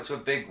could go up to a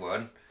big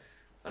one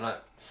and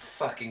like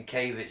fucking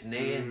cave its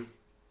knee in.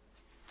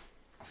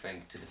 I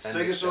think to defend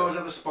Stegosaurus itself.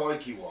 had the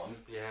spiky one,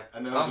 Yeah.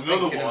 and then there was I'm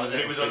another thinking of one, a and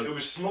it was little thing. it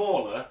was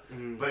smaller,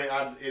 but it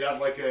had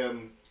like a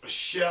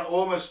shell,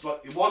 almost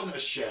like it wasn't a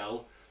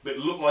shell, but it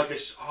looked like a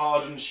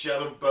hardened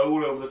shell of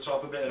bone over the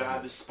top of it, and it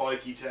had this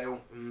spiky tail.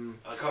 I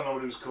can't remember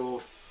what it was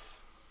called.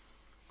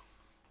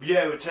 But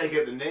yeah, it would take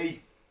out the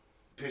knee.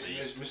 Pissing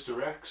Mr.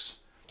 Rex.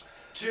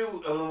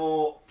 Two of the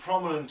more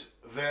prominent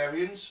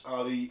variants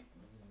are the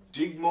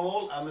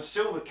Digmaul and the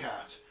Silver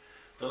Cat.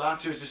 The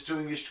latter is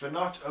distinguished for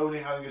not only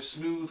having a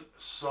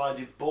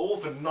smooth-sided ball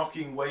for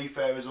knocking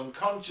wayfarers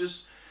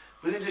unconscious,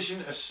 but in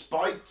addition a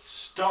spiked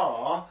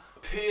star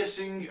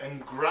piercing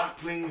and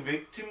grappling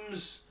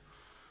victims.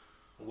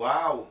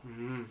 Wow.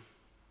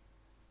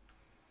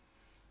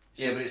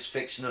 Yeah, but it's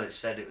fictional. It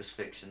said it was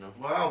fictional.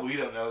 Wow, we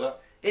don't know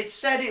that. It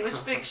said it was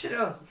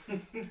fictional.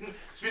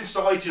 It's been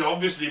cited,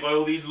 obviously, by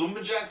all these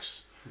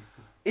lumberjacks.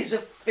 It's a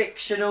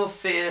fictional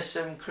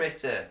fearsome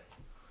critter.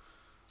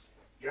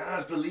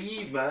 Guys,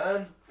 believe,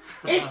 man.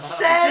 It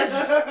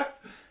says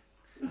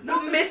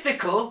not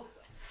mythical,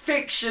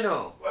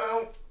 fictional.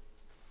 Well,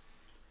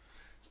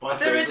 it's my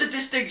There is favourite. a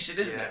distinction,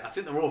 isn't Yeah, I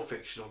think they're all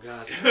fictional,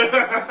 guys. No,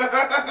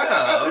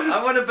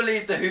 I want to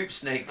believe the hoop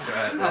snakes are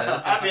out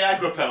there. And the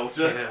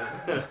agripelter.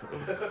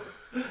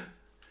 Yeah.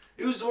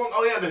 Who's the one?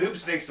 Oh yeah, the hoop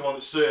snake's the one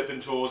that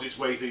serpentors its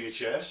way through your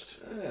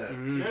chest. Yeah.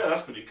 Yeah,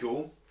 that's pretty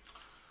cool.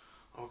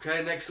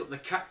 Okay, next up the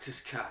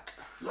cactus cat.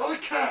 A lot of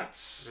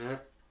cats. Yeah.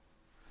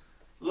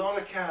 Lot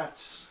of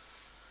cats.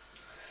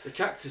 The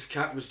cactus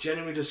cat was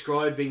generally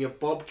described being a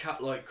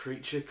bobcat-like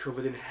creature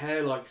covered in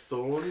hair-like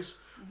thorns,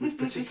 with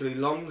particularly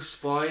long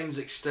spines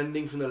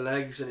extending from the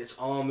legs and its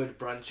armoured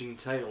branching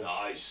tail.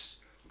 Nice.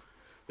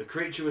 The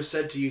creature was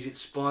said to use its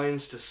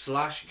spines to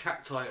slash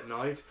cacti at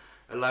night,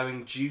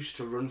 allowing juice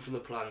to run from the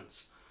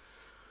plants.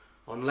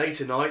 On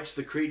later nights,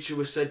 the creature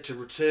was said to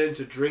return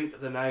to drink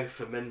the now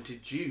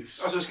fermented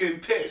juice. I was just getting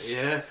pissed.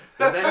 Yeah.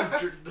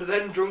 The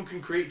then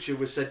drunken creature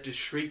was said to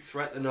shriek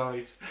throughout the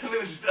night. I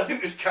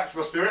think this cat's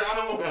my spirit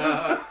animal.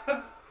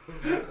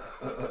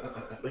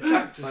 The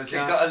cactus Has he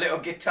cat. got a little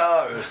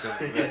guitar or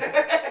something?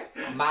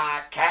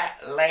 My cat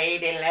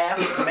lady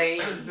left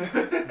me.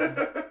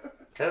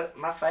 Took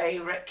my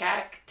favourite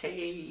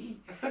cacti.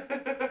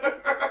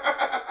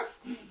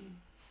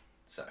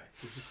 Sorry.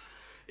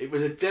 It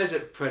was a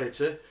desert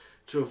predator.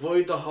 To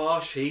avoid the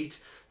harsh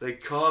heat, they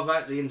carve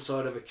out the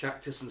inside of a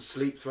cactus and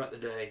sleep throughout the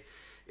day.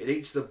 It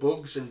eats the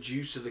bugs and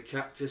juice of the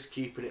cactus,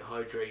 keeping it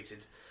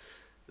hydrated.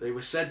 They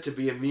were said to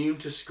be immune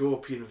to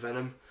scorpion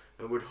venom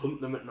and would hunt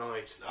them at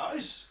night.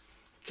 Nice.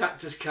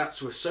 Cactus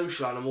cats were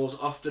social animals,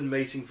 often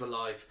mating for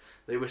life.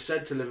 They were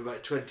said to live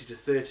about 20 to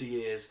 30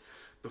 years.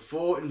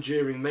 Before and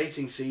during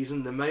mating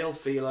season, the male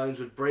felines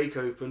would break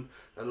open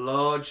a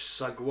large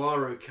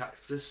saguaro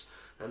cactus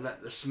and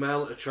let the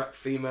smell attract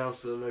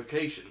females to the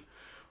location.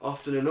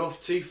 Often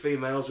enough, two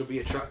females would be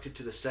attracted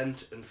to the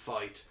scent and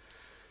fight.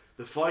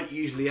 The fight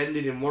usually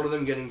ended in one of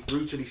them getting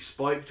brutally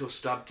spiked or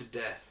stabbed to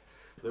death.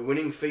 The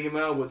winning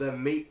female would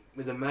then meet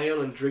with the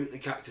male and drink the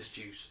cactus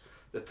juice.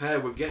 The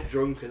pair would get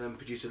drunk and then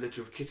produce a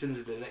litter of kittens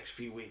in the next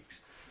few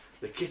weeks.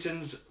 The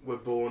kittens were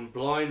born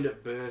blind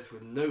at birth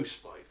with no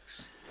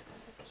spikes.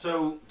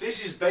 So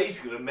this is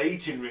basically the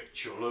mating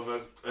ritual of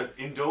an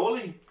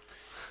Indorley.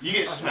 You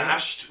get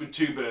smashed with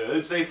two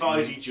birds, they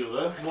fight each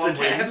other, one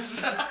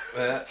wins. To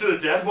the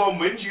death, one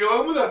wins, you go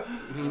home with her.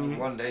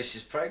 One day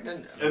she's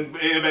pregnant. And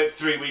in about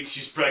 3 weeks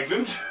she's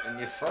pregnant. And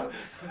you're fucked.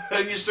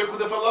 And you're stuck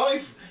with her for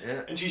life.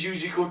 Yeah. And she's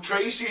usually called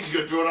Tracy, she's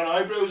got drawn on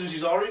eyebrows and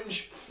she's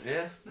orange.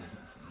 Yeah.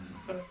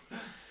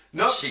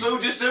 Not so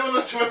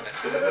dissimilar to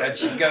her. And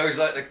she goes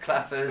like the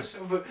Clappers.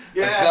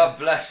 Yeah. And God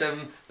bless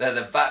them, they're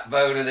the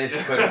backbone of this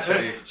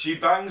country. She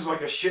bangs like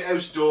a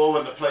shithouse door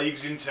when the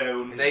plague's in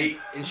town.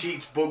 She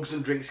eats bugs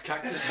and drinks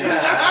cactus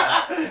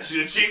juice.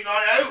 She's a cheap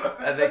night out.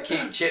 And they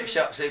keep chip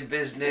shops in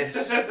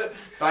business.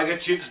 Bag of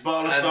chips,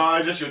 bottle of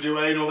cider, she'll do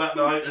anal that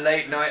night.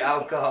 Late night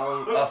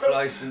alcohol, off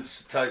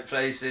licence type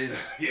places.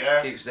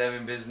 Yeah. Keeps them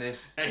in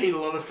business.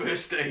 Anal on a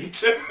first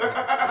date.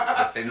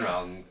 Nothing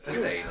wrong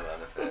with anal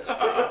on a first date.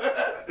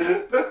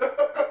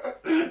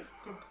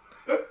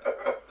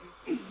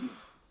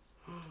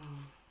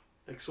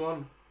 Next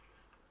one.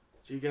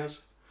 Do you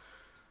guys?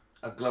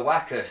 A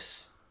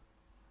gloacus.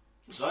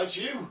 Besides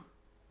you.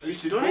 I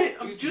used to Done it?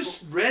 I've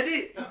just read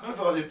it. I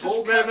thought I did Just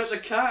ball read cats.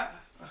 at the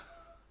cat.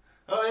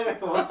 Oh yeah,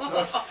 what?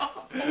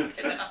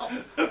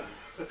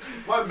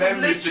 My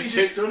memory's Literally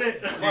just done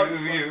it.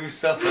 Do you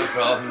suffer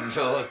from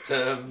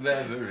short-term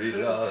memory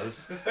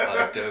loss?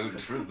 I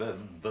don't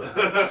remember.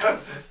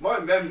 My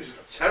memory's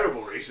got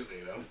terrible recently,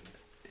 you know.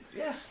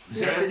 Yes,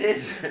 yes it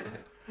is.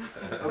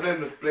 I blame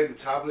the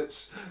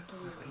tablets,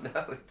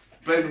 No,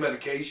 blame the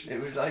medication.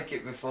 it was like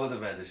it before the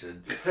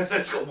medicine.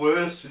 It's got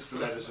worse since the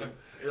medicine.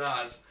 It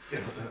has.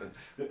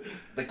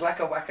 The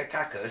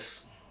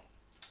Glacawacacacus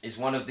is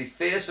one of the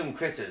fearsome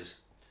critters.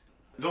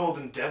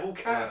 Northern devil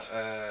cat.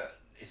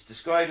 It's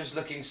described as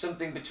looking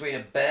something between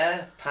a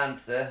bear,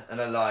 panther, and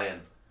a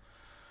lion.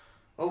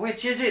 Well,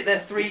 which is it? They're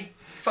three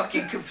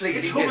fucking completely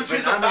It's all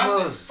different between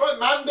animals. It's like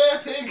man, bear,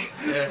 pig.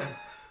 Yeah.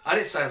 And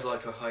it sounds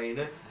like a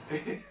hyena.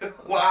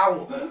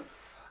 Wow.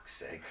 Fuck's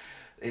sake.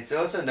 It's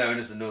also known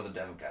as the northern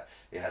devil cat.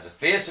 It has a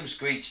fearsome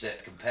screech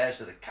that compares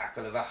to the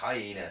cackle of a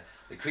hyena.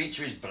 The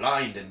creature is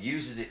blind and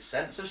uses its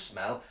sense of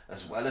smell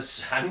as well as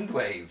sound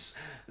waves.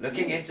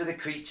 Looking into the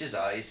creature's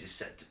eyes is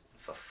said to,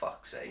 for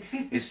fuck's sake,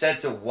 is said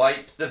to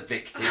wipe the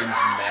victim's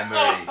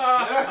memory.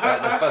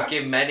 Like the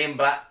fucking Men in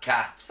Black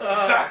cat.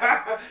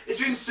 It's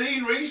been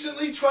seen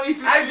recently,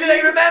 2015. How do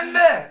they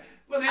remember?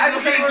 Well, they How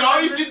didn't do look at they his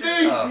eyes, remember did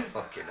this? they? Oh,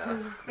 fucking hell.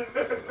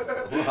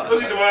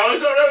 Look into my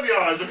eyes, not around the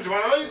eyes, look into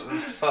my eyes.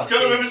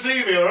 Don't remember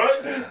seeing me,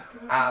 alright? It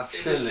was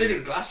sitting Absolutely.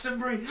 in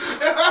Glastonbury.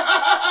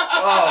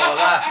 Oh,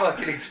 that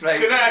fucking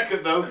explains.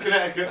 Connecticut though,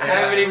 Connecticut.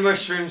 How many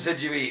mushrooms had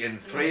you eaten?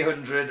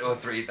 300 or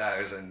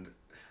 3,000?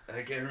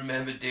 I can't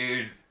remember,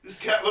 dude. This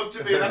cat looked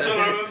at me, that's all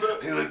I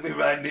remember. He looked me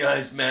right in the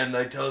eyes, man.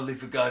 I totally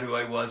forgot who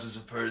I was as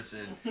a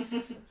person.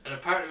 And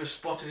apparently it was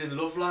spotted in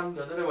Loveland.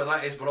 I don't know where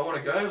that is, but I want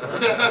to go.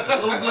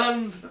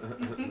 Loveland.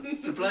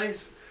 It's the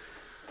place.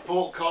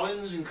 Fort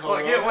Collins in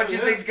Colorado. What do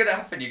you think's going to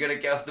happen? You're going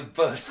to get off the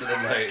bus and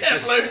then like, Get a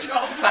just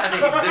blowjob.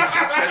 fannies are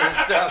just going to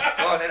start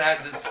falling out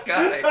the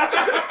sky.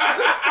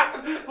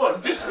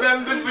 What,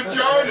 dismembered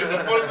vaginas in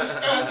front of the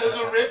sky? Sounds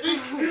horrific.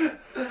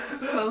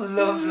 Well,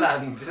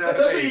 Loveland. You know what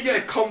I So mean? you get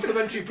a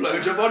complimentary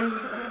blowjob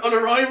on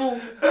arrival.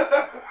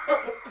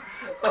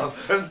 Oh,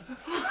 from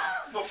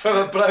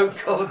a bloke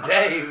called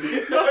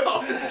Dave.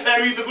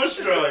 Terry the bus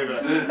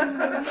driver.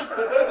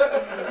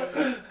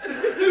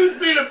 Who's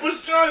been a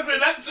bus driver in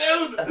that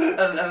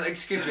town?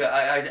 Excuse me,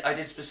 I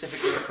did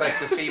specifically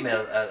request a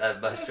female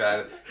bus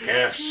driver.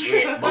 Tough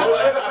shit, boy.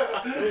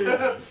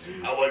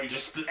 I want you to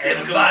split you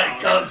Everybody like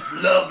a comes to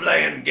love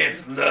land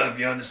gets love,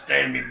 you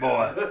understand me,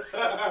 boy?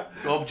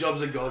 Gob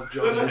job's a gob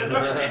job.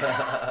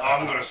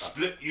 I'm gonna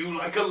split you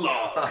like a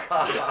log.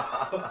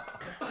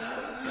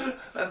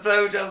 A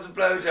blowjob's a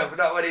blowjob, but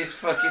not when his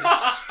fucking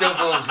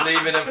stubble's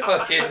leaving a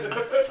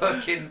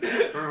fucking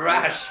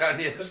rash on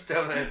your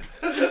stomach.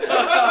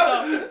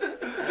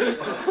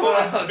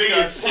 Oh,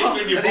 being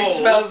tickling your And he balls.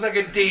 smells like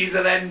a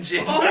diesel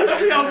engine.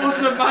 Obviously, I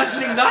wasn't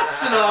imagining that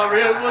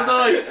scenario, was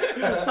I?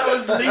 That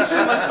was least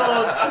of my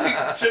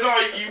thoughts.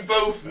 Tonight you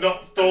both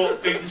not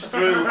thought things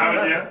through,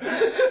 haven't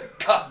you?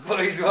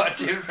 Cockboy's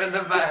watching from the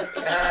back.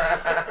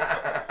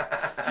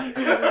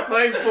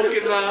 I ain't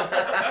fucking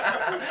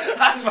that.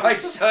 That's my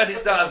son,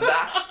 it's not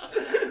that.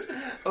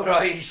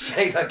 Alright, he's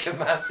shaped like a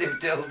massive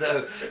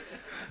dildo.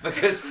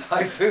 Because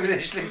I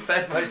foolishly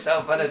fed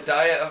myself on a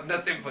diet of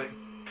nothing but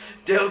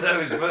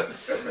dildos, but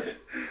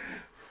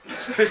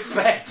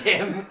respect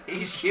him,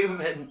 he's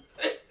human.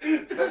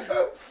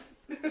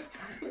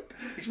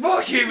 He's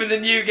more human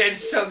than you getting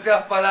sucked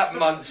off by that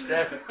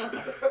monster.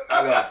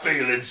 I got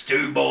feelings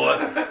too, boy.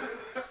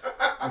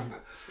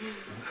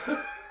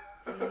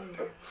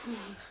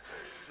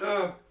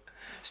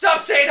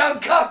 Stop saying I'm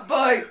cock,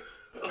 boy!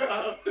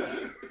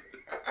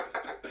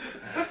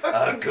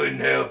 I couldn't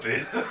help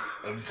it.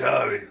 I'm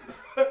sorry.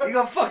 You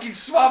got fucking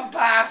swamp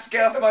ass,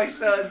 get off my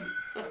son.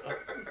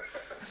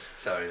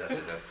 Sorry, that's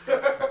enough.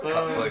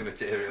 Cockboy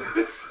material.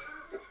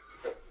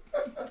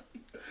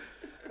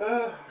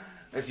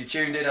 If you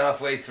tuned in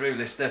halfway through,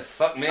 listener,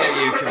 fuck me,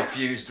 are you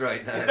confused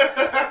right now?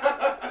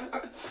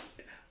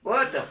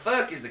 What the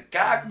fuck is a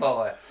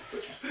cockboy?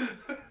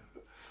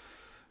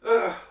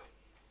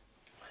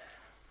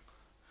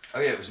 Oh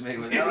yeah, it was me.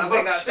 I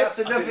think that's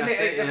enough, isn't it?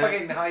 It's a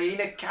fucking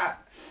hyena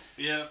cat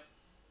Yeah.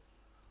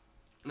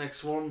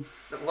 Next one.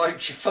 that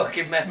wipes your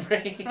fucking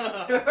memory.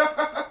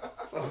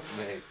 Fuck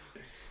me.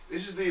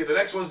 This is the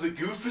next one's the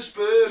Goofus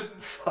bird.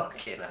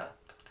 Fucking hell.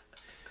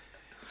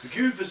 The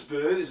Goofus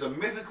bird is a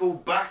mythical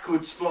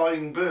backwards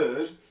flying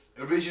bird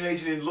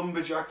originating in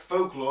lumberjack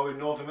folklore in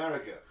North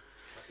America.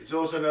 It's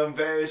also known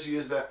variously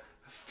as the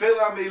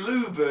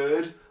Philamilou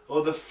bird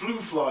or the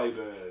Flufly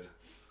bird.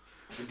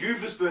 The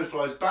Goofus bird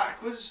flies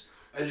backwards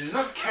and it does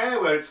not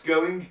care where it's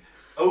going,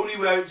 only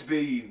where it's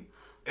been.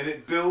 And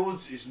it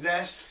builds its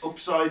nest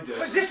upside down.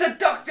 Was this a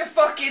Dr.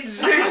 fucking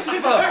Zeus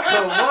book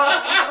or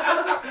what?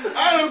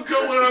 I don't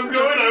go where I'm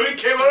going, I only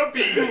care where I've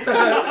been.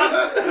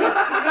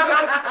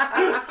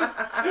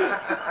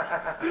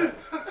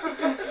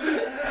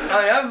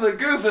 I am the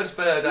Goofus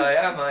bird, I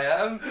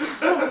am.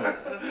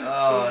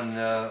 Oh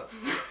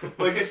no.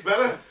 Well, it gets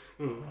better.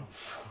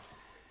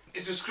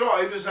 It's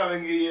described as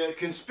having a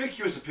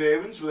conspicuous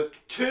appearance with a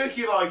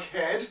turkey-like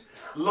head,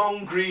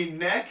 long green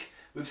neck,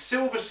 with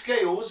silver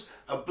scales,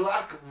 a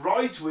black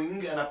right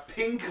wing and a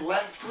pink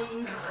left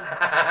wing.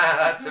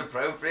 That's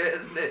appropriate,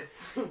 isn't it?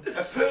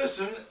 A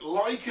person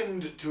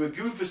likened to a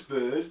Goofus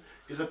bird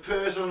is a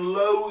person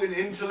low in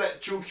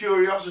intellectual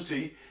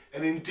curiosity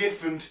and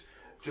indifferent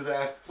to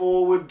their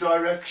forward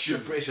direction.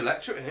 It's a British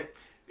electorate, isn't it?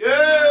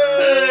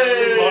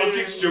 Yay!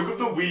 Politics joke of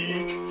the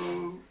week.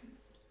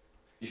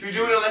 Should we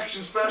do an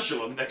election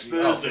special on next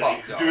Thursday?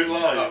 fuck Do it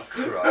off. live.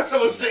 Oh, Christ.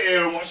 We'll sit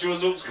here and watch the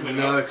results coming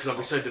No, up. because I'll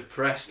be so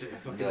depressed if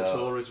fucking the No,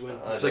 Tories win.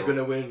 I If they're don't. going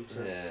to win.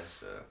 So. Yeah,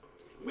 so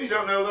We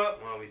don't know that.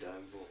 Well, we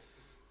don't, but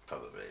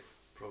probably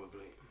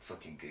probably.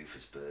 fucking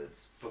Goofus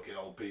birds. Fucking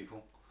old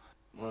people.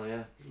 Well,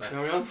 yeah.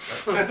 Carry on.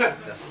 That's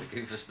the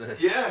Goofus bird.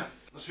 Yeah,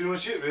 that's pretty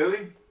much it,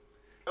 really.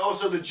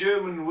 Also, the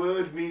German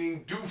word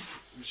meaning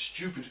doof,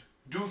 stupid.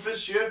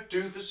 Doofus, yeah?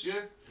 Doofus,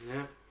 yeah?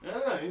 Yeah.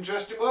 Yeah,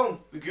 interesting. Well,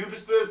 the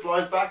Goofus bird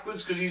flies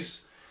backwards because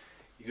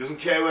he doesn't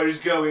care where he's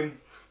going,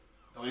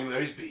 only where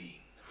he's been.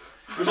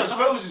 Which I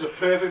suppose is a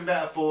perfect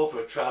metaphor for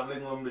a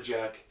travelling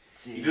lumberjack.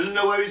 He doesn't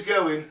know where he's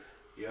going,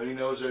 he only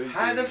knows where he's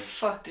How been. the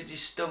fuck did you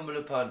stumble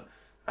upon?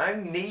 How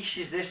niche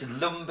is this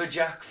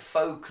lumberjack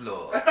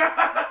folklore?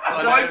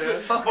 Mine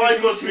fuck mine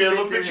are must you be a two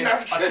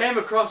lumberjack. I came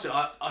across it.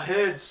 I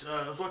heard.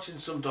 I was watching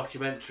some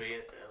documentary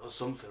or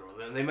something or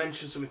other, and they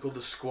mentioned something called the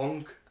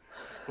squonk.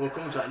 We'll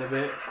come to that in a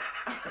bit.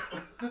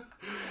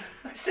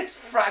 Is this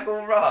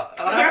Fraggle Rock?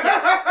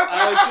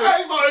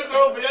 I Might as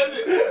well be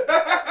ending.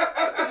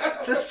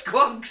 The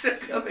squonks are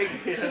coming.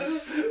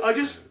 I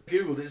just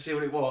googled it to see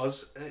what it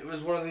was, and it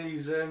was one of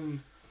these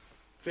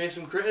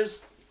fearsome critters.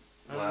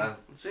 Wow.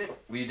 That's it.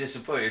 Were you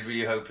disappointed? Were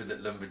you hoping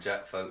that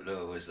lumberjack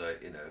folklore was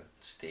like,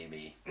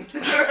 steamy? Oh,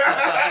 Sexy?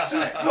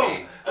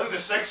 I think the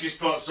sexiest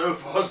part so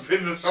far has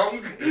been the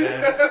song.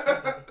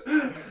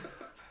 Yeah.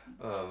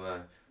 Oh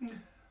man.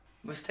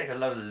 Must take a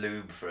lot of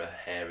lube for a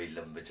hairy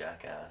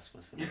lumberjack ass,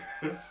 mustn't it?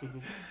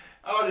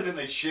 I like to think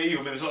they shave. I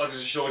mean, there's not like a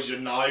shortage of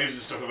knives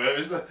and stuff about,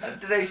 is there?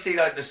 Do they seem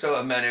like the sort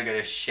of men who are going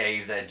to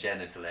shave their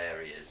genital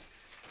areas?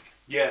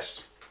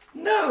 Yes.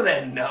 No,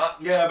 they're not.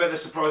 Yeah, I bet they're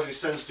surprisingly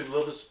sensitive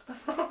lovers.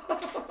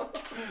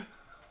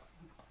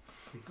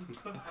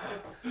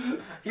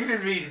 You've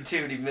been reading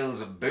too many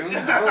Mills and Boons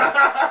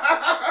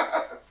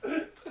books.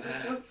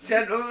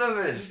 Gentle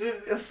lovers,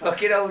 you'll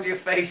fucking hold your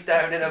face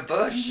down in a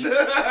bush.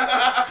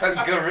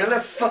 And gorilla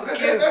fuck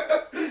you.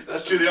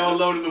 That's Literally, they are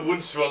alone in the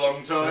woods for a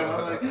long time,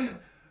 aren't they?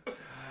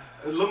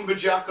 A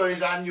lumberjack on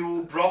his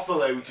annual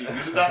brothel outing.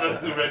 Isn't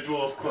that the Red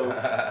Dwarf quote?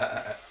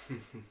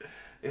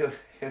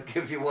 He'll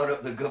give you one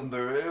up the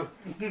gumbaroo.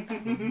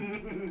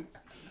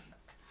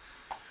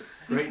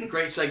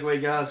 Great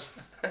segue, Gaz.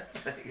 There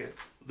you go.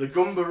 The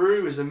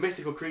gumbaroo is a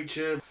mythical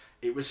creature.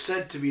 It was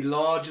said to be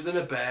larger than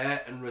a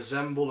bear and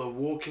resemble a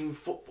walking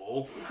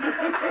football.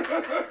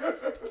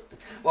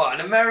 What,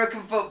 an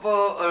American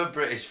football or a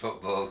British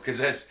football? Because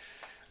there's...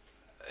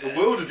 A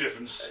world of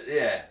difference.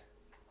 Yeah.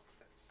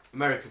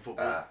 American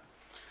football.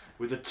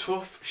 With a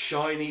tough,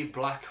 shiny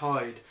black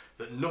hide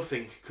that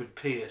nothing could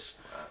pierce.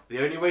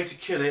 The only way to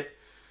kill it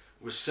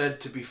was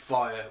said to be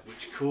fire,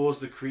 which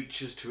caused the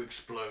creatures to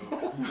explode.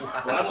 Well,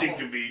 that's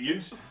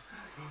inconvenient.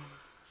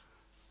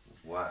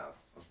 Wow.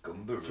 A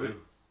gumbaroo. So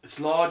it's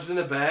larger than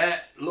a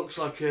bear, looks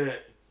like a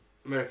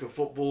American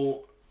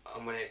football,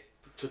 and when it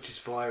touches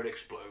fire, it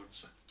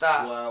explodes.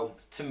 That, Wow.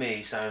 to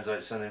me, sounds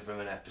like something from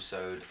an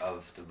episode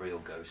of the real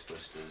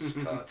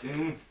Ghostbusters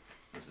cartoon,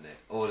 doesn't it?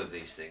 All of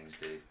these things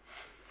do.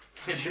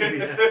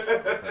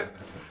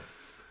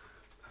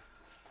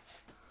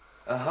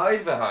 A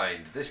hide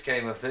behind. This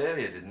came up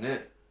earlier, didn't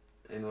it?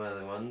 In one of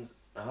the ones.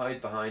 A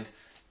hide behind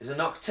is a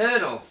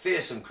nocturnal,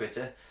 fearsome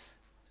critter.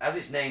 As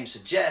its name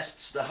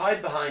suggests, the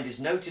hide behind is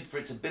noted for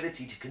its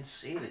ability to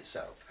conceal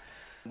itself.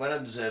 When an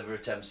observer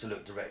attempts to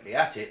look directly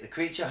at it, the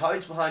creature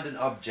hides behind an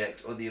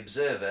object or the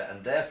observer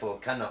and therefore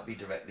cannot be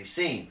directly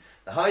seen.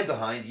 The hide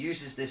behind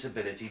uses this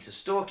ability to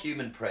stalk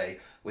human prey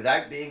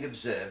without being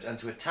observed and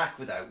to attack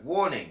without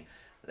warning.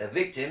 Their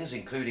victims,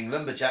 including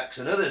lumberjacks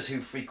and others who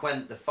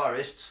frequent the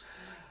forests,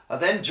 are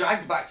then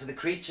dragged back to the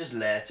creature's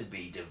lair to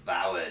be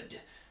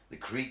devoured. The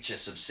creature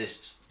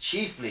subsists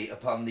chiefly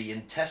upon the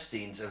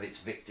intestines of its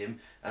victim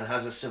and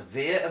has a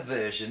severe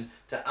aversion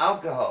to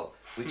alcohol,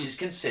 which is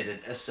considered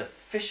a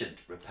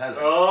sufficient repellent.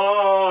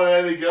 Oh,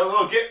 there we go.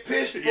 Oh, get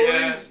pissed, boys.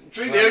 Yeah.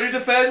 Drink The only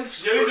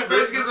defence. The only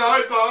defence gets a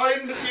hide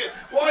behind.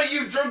 Why are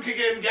you drunk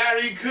again,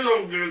 Gary? Because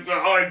I'm going to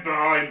hide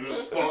behind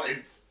was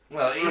spotted.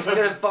 Well, he's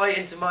going to bite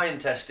into my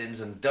intestines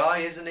and die,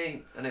 isn't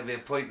he? And it'll be a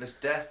pointless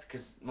death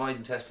because my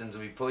intestines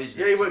will be poisonous.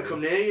 Yeah, he won't to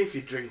come him. near you if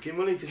you're drinking,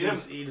 will he?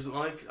 Because Yeah. he doesn't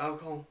like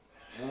alcohol.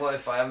 Well, what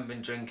if I haven't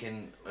been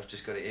drinking? I've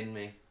just got it in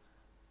me.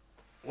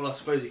 Well, I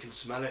suppose you can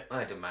smell it.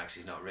 I don't, Max,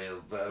 he's not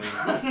real, but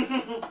I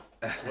mean...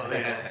 Well,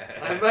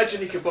 yeah. I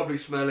imagine you can probably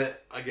smell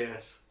it, I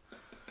guess.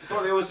 It's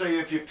like they always say,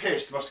 if you're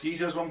pissed,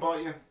 mosquitoes won't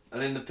bite you.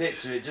 And in the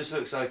picture, it just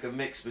looks like a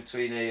mix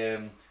between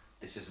a...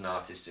 this is an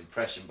artist's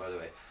impression, by the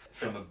way,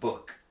 from a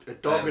book. A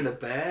dog and a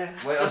bear.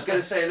 Well, I was going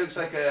to say, it looks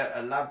like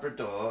a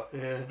Labrador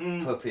Yeah.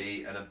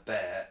 puppy and a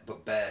bear,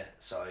 but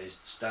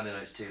bear-sized, standing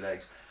on its two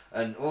legs.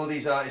 And all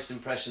these artist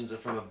impressions are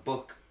from a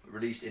book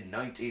released in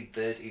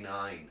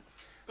 1939.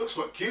 Looks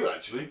quite cute,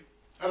 actually.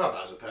 I'd have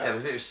that as a pet. Yeah, but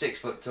if it was 6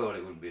 foot tall, it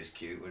wouldn't be as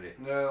cute, would it?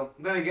 No.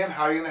 Then again,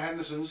 Harry and the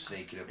Hendersons.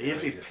 Sneaking up.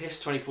 If he behind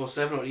pissed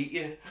 24/7, I'd eat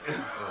you.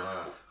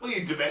 Well,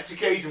 you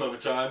domesticate him over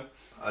time.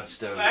 I'd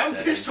stone I am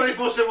set pissed him.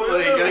 24/7. Well,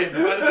 there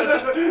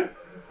you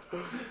go.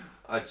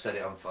 I'd set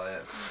it on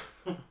fire.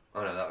 Oh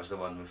no, that was the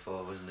one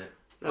before, wasn't it?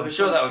 No, I'm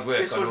sure that would work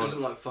This on one all.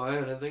 doesn't like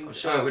fire, I don't think. I'm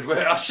sure it would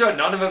work. I'm sure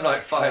none of them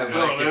like fire,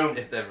 No, Mike, no.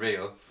 if they're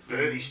real.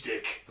 Birdie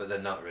stick. But they're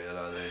not real,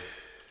 are they?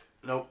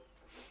 Nope.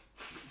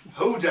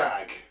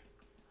 Hodag.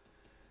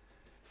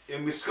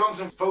 In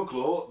Wisconsin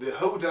folklore, the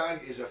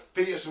hodag is a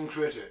fearsome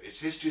critter. Its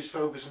history is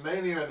focused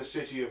mainly around the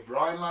city of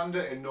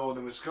Rhinelander in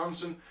northern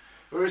Wisconsin,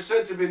 where it's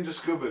said to have been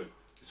discovered.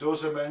 It's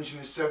also mentioned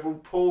in several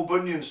Paul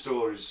Bunyan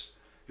stories,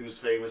 who was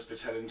famous for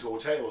telling tall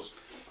tales.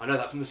 I know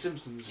that from The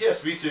Simpsons.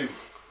 Yes, me too.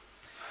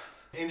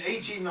 In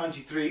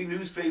 1893,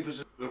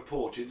 newspapers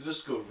reported the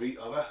discovery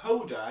of a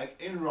hodag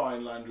in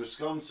Rhineland,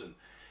 Wisconsin.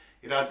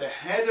 It had the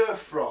head of a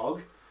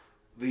frog,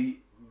 the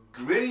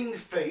grinning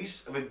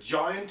face of a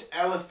giant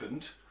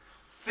elephant,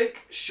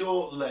 thick,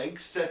 short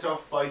legs set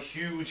off by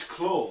huge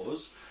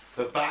claws,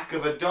 the back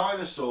of a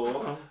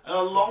dinosaur, and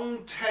a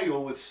long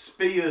tail with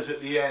spears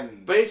at the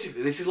end.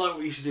 Basically, this is like what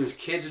we used to do as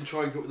kids and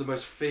try and come up with the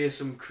most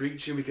fearsome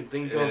creature we can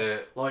think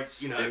of.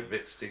 Like, you know. Stick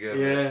bits together.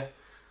 Yeah.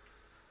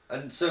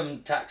 And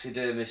some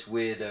taxidermist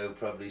weirdo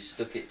probably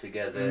stuck it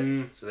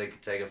together so they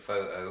could take a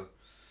photo.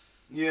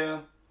 Yeah.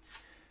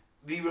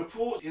 The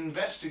report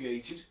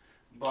instigated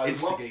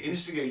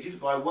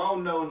by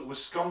well-known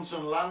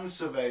Wisconsin land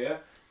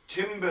surveyor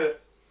Timber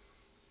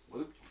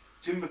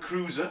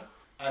Cruiser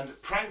and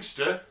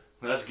prankster,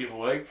 that's a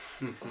giveaway,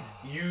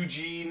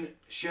 Eugene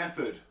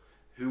Shepard,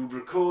 who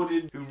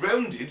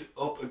rounded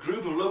up a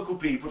group of local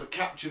people to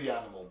capture the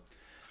animal.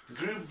 The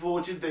group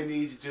reported they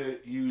needed to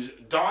use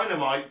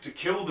dynamite to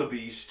kill the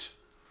beast.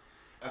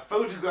 A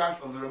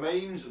photograph of the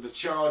remains of the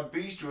charred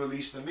beast were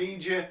released in the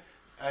media,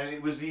 and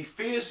it was the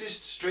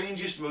fiercest,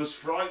 strangest, most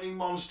frightening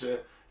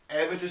monster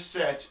ever to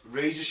set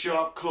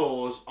razor-sharp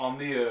claws on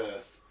the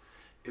earth.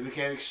 It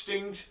became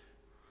extinct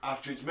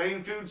after its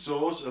main food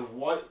source of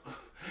white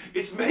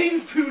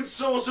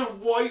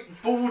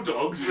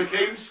bulldogs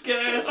became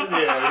scarce in the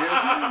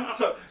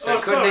area. So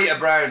couldn't eat a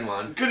brown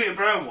one. Couldn't eat a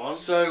brown one.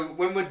 So,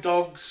 when were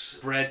dogs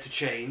bred to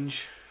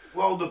change?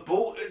 Well,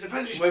 it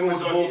depends which When was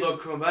the bulldog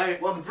bulldog come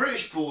about? Well, the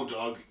British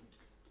bulldog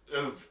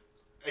of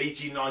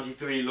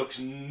 1893 looks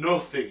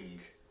nothing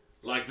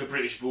like the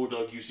British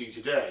bulldog you see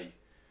today.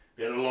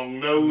 They had a long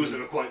nose, they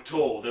were quite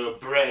tall, they were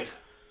bred.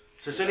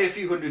 So it's only a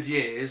few hundred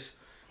years.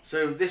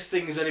 So this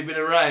thing has only been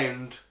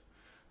around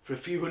for a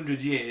few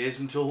hundred years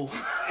until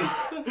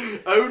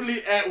only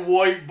ate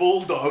white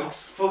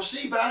bulldogs.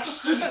 Fussy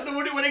bastard. No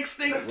one went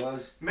extinct. It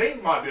was.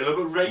 Mate might be a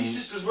little bit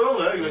racist as well,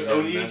 though. Like, Yeah,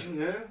 only yeah. eating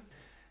there.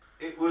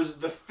 It was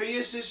the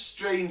fiercest,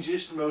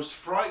 strangest, most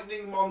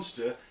frightening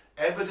monster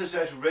ever to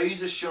set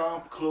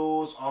razor-sharp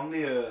claws on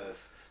the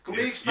earth. Can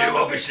we expand You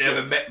the obviously picture?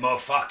 haven't met my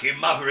fucking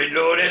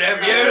mother-in-law then,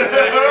 have you?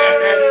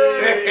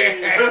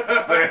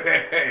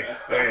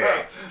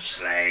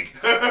 Slag.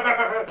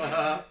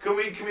 Can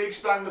we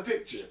expand the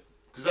picture?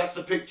 Because that's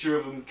the picture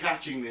of them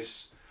catching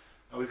this.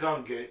 Oh, we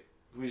can't get it.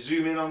 Can we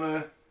zoom in on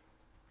the...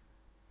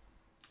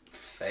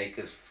 Fake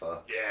as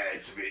fuck. Yeah,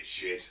 it's a bit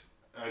shit.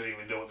 I don't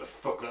even know what the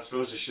fuck that's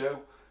supposed to show.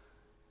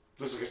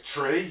 Looks like a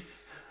tree.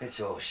 It's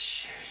all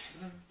shit.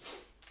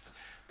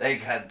 They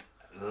had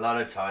a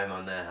lot of time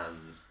on their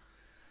hands.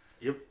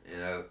 Yep. You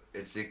know,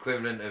 it's the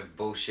equivalent of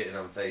bullshitting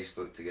on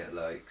Facebook to get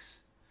likes.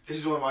 This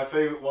is one of my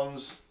favourite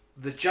ones.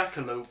 The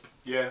jackalope.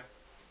 Yeah.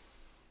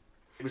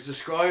 It was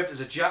described as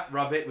a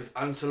jackrabbit with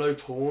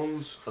antelope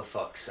horns. For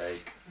fuck's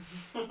sake.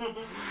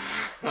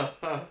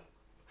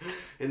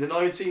 In the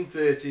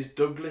 1930s,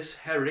 Douglas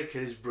Herrick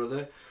and his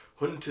brother,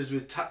 hunters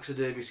with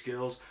taxidermy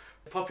skills,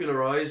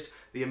 popularised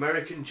the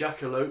American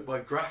jackalope by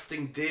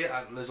grafting deer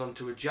antlers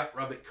onto a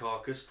jackrabbit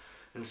carcass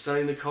and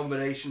selling the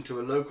combination to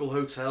a local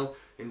hotel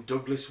in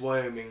Douglas,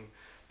 Wyoming.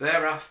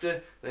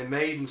 Thereafter, they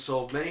made and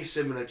sold many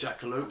similar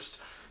jackalopes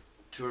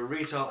to a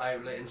retail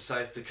outlet in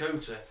South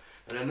Dakota,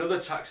 and another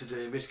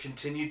taxidermist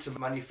continued to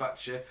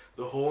manufacture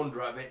the horned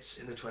rabbits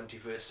in the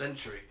 21st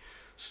century.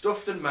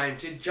 Stuffed and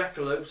mounted,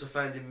 jackalopes are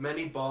found in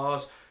many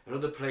bars and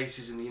other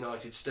places in the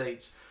United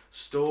States.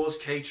 Stores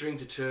catering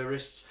to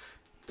tourists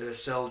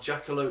sell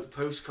jackalope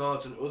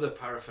postcards and other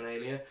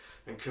paraphernalia,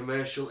 and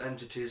commercial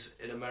entities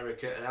in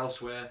America and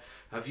elsewhere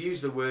have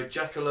used the word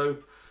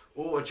jackalope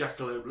or a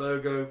jackalope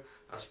logo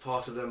as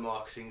part of their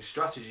marketing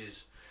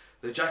strategies.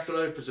 The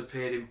jackalope has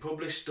appeared in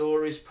published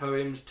stories,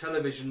 poems,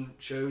 television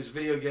shows,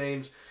 video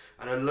games,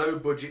 and a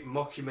low-budget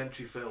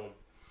mockumentary film.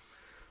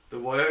 The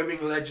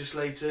Wyoming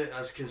legislature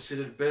has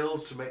considered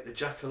bills to make the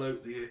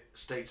jackalope the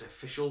state's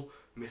official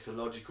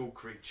mythological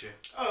creature.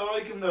 I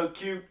like him though,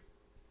 cute.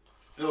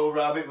 Little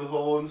rabbit with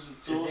horns.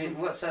 It's awesome.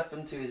 What's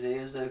happened to his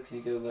ears though? Can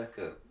you go back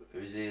up? Are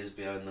his ears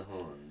behind the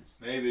horns?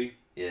 Maybe.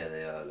 Yeah,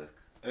 they are, look.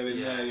 They're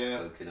in there, yeah.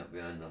 Poking up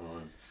behind the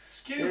horns.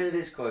 It's Yeah, cute. it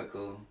is quite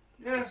cool.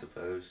 I Yeah.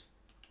 suppose.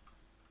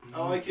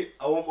 I like it.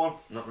 I want one.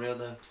 Not real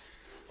though.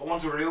 I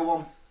want a real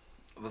one.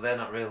 Well, they're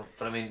not real.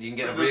 But I mean, you can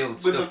get With a the- real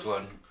with the- stuffed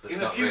one that's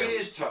In a not few real.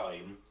 years'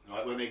 time,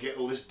 like when they get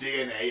all this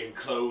DNA and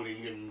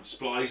cloning and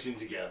splicing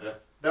together,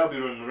 they'll be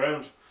running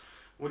around.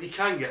 Well, you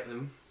can get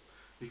them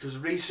because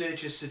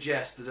researchers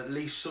suggest that at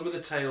least some of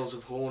the tails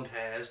of horned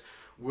hares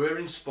were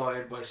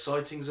inspired by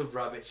sightings of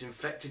rabbits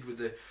infected with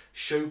the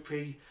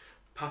Shopee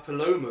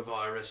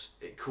papillomavirus.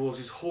 It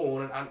causes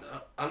horn and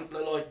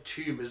antler-like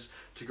tumours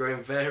to grow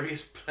in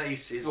various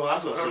places. Well,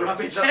 that's not A so-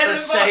 rabbit's It's not head the and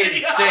same body.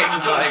 thing.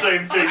 It's not the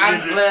same thing, is it?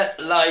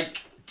 Antler-like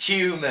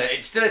tumour.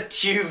 It's still a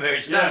tumour.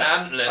 It's not an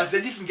antler. I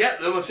said you can get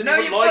them. I said No,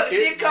 you you, wouldn't like you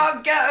it.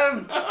 can't get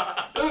them.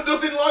 Oh,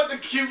 nothing like the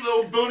cute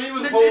little bunny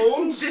with It's a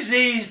horns.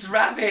 diseased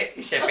rabbit.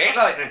 It's a bit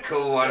like the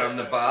cool one on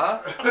the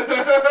bar.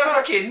 It's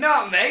fucking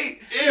not,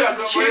 mate. Here, I've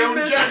got my own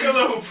Tumours.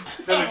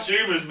 jackalope. They're the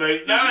tumours,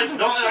 mate. No, it's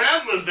not. They're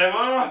antlers, them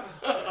are.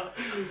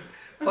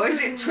 Why is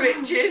it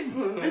twitching?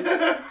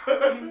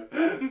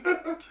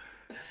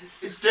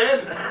 It's dead.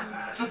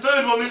 It's the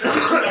third one this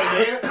week down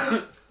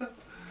here.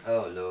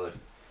 Oh, Lord.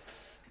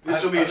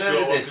 This will be a I've heard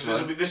short of one, this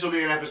because this will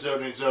be an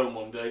episode in its own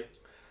one day.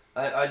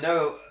 I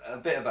know a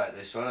bit about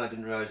this one. I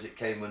didn't realise it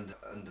came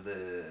under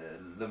the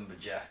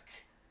lumberjack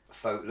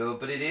folklore,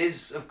 but it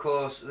is, of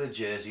course, the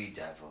Jersey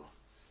Devil.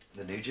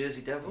 The New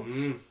Jersey Devils.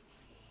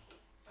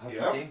 Hockey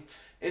Yeah. team.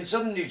 In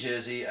southern New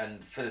Jersey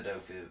and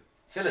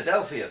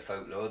Philadelphia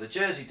folklore, the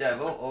Jersey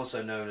Devil,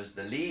 also known as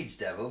the Leeds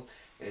Devil,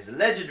 is a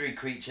legendary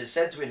creature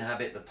said to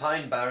inhabit the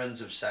Pine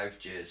Barrens of South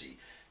Jersey.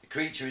 The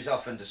creature is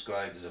often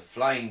described as a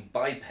flying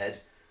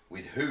biped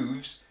with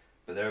hooves,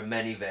 but there are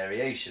many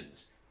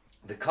variations.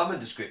 The common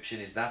description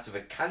is that of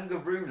a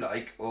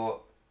kangaroo-like or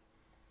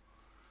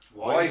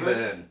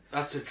wyvern.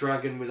 That's a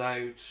dragon with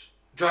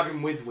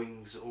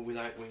wings or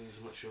without wings.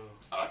 I'm not sure.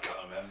 I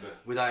can't remember.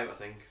 Without, I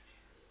think.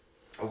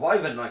 A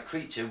wyvern-like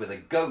creature with a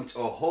goat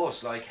or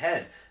horse-like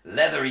head,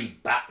 leathery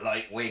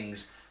bat-like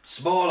wings,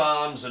 small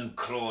arms and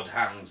clawed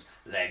hands,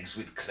 legs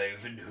with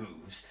cloven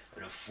hooves,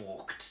 and a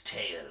forked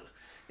tail.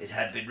 It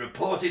had been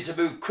reported to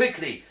move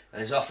quickly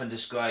and is often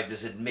described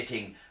as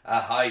emitting a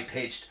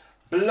high-pitched,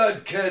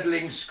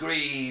 blood-curdling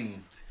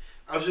scream.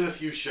 I've seen a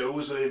few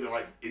shows where they've been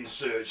like in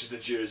search of the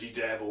Jersey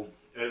Devil,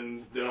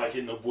 and they're like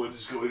in the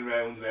woods going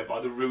round, and they're by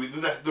the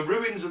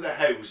ruins of the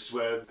house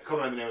where I can't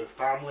remember the name of the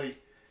family.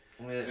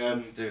 Well, it's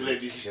something to do with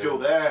Lived. Is he kill still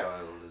there?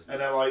 child, isn't it? And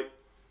they're like,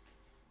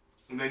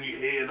 And then you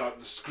hear like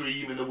the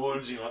scream in the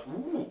woods, and you're like,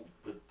 ooh,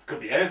 but could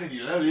be anything,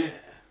 you know, do you?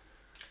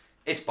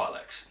 It's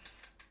bollocks.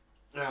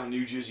 Oh,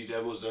 New Jersey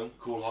Devils, though.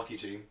 Cool hockey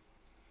team.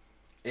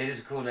 It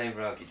is a cool name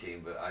for a hockey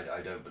team, but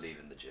I don't believe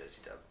in the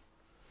Jersey Devil.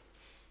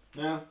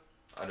 No.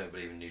 I don't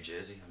believe in New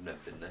Jersey. I've never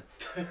been there.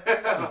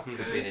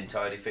 Could be an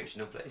entirely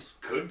fictional place.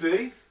 Could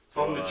be.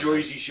 From the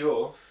Jersey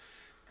Shore.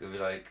 Could be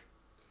like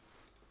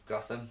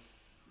Gotham.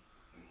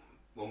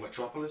 Or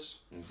Metropolis.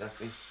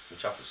 Exactly.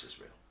 Metropolis is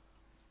real.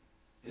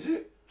 Is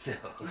it? No.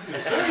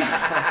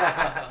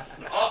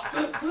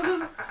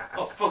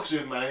 Oh, fuck's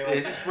it, man. Anyway.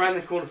 It's just round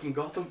the corner from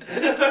Gotham.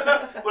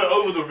 Well,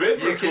 over the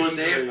river. You can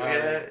see it,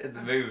 country. in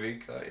the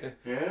movie, can't you?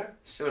 Yeah.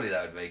 Surely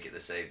that would make it the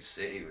same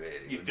city, really.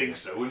 You'd wouldn't think it?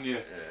 so, wouldn't you?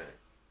 Yeah.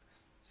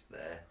 It's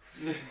there.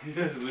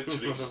 It's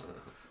literally.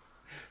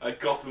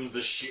 Gotham's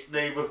the shit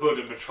neighbourhood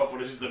and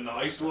Metropolis is the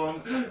nice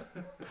one.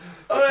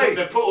 Alright.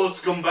 They put all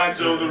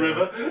scumbags over the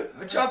river.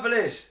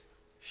 Metropolis!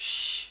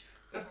 Shh!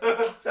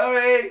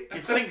 Sorry!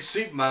 You'd think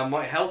Superman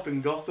might help in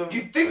Gotham.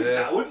 You'd think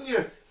that, wouldn't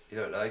you? You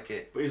don't like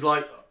it. But he's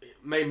like,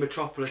 made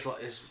Metropolis like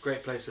this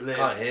great place to live.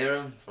 Can't hear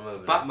him from over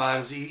there.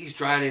 Batman's, he's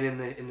drowning in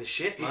the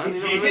shit, man.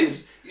 You know He what I mean?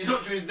 is. He's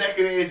up to his neck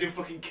and ears in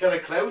fucking killer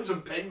clowns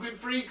and penguin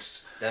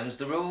freaks. Them's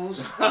the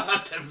rules.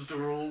 Them's the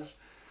rules.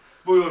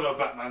 We all know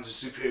Batman's a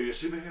superior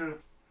superhero.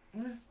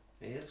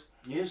 He is.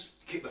 He is.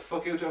 Kick the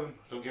fuck out of him.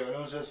 Don't care what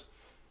anyone says.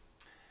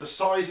 The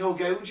side hill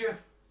gouger.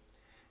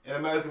 In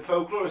American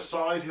folklore, a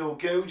side hill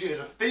gouger is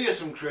a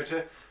fearsome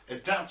critter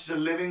adapted to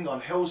living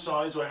on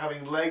hillsides by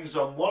having legs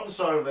on one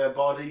side of their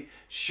body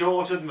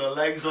shorter than the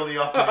legs on the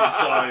opposite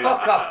side.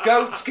 Fuck off.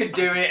 Goats can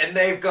do it and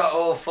they've got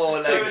all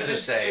four legs So the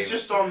it's same.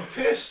 just on the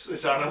piss,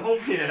 this animal.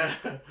 Yeah.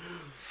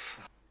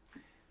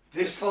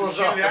 This falls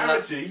off and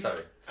that- peculiarity sorry.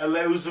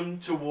 allows them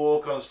to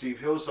walk on steep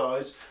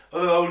hillsides,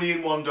 although only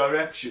in one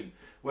direction.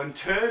 When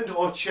turned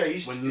or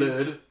chased When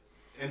lured.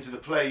 into the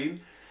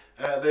plain,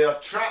 they are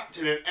trapped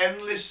in an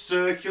endless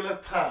circular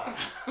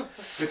path.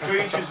 The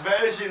creature is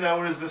variously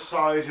known as the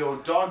side hill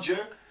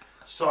dodger,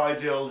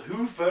 side hill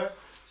hoofer,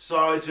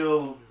 side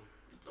hill...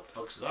 the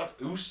fuck's that?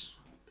 Oos?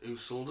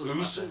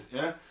 Oos,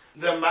 yeah.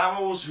 They're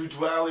mammals who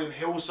dwell in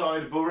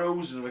hillside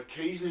burrows and are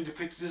occasionally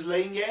depicted as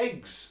laying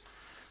eggs.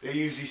 They're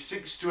usually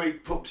 6 to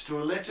 8 pups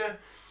to a litter.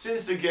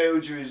 Since the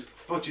gouger is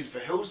footed for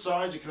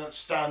hillsides, it cannot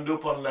stand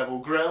up on level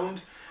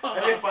ground.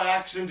 And if by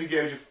accident a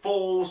gouger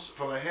falls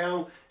from a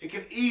hill, it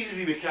can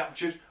easily be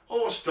captured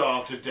or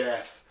starved to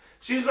death.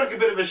 Seems like a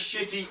bit of a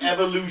shitty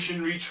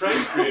evolutionary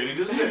trait, really,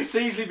 doesn't If it? it's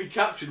easily be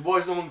captured, why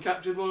has no one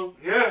captured one?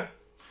 Yeah.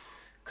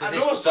 Because And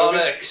it's also,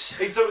 bollocks.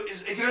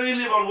 it can only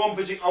live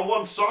on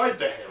one side of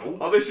the hill.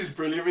 Oh, this is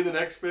brilliant. Read the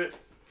next bit.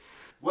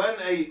 When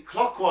a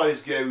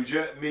clockwise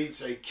gouger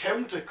meets a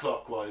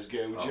counterclockwise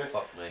gouger, Oh,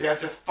 fuck me. they have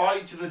to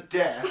fight to the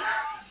death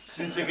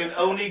since they can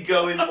only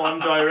go in one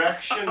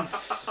direction.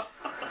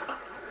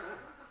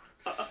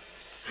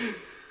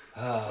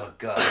 Oh,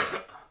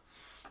 God.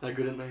 They're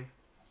good, aren't they?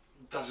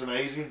 That's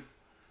amazing.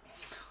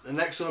 The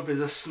next one up is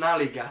a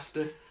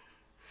snallygaster.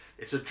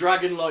 It's a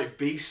dragon-like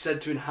beast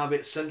said to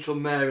inhabit central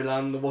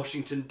Maryland, the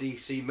Washington,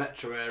 D.C.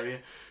 metro area,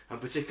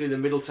 and particularly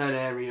the Middletown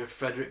area of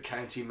Frederick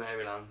County,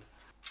 Maryland.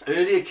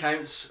 Early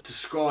accounts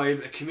describe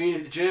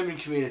a German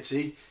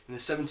community in the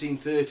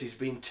 1730s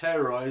being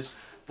terrorised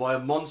by a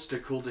monster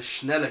called a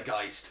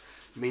Schnellergeist,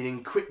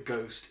 meaning quick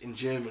ghost in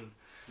German.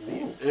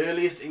 The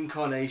earliest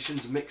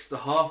incarnations mixed the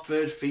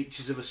half-bird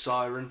features of a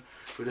siren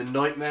with the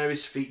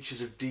nightmarish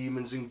features of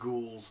demons and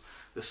ghouls.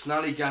 The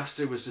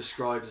snallygaster was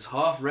described as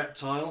half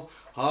reptile,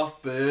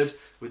 half bird,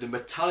 with a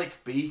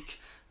metallic beak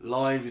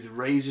lined with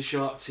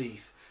razor-sharp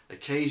teeth,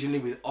 occasionally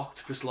with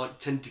octopus-like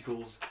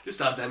tentacles. Just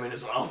add them in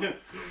as well.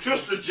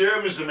 Trust the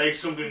Germans to make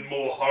something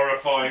more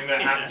horrifying than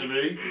it had to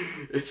be.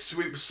 It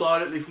swoops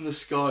silently from the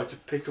sky to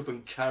pick up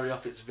and carry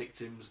off its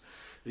victims.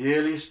 The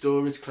earliest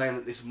stories claim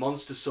that this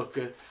monster sucked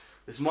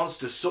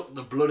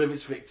the blood of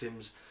its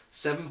victims.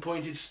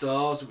 7-pointed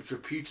stars, which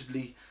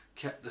reputedly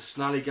kept the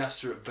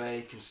snallygaster at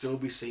bay, can still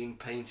be seen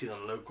painted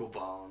on local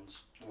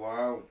barns.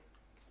 Wow.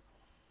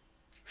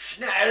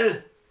 Schnell!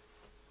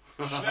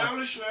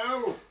 Schnell,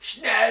 schnell.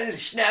 Schnell,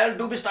 schnell,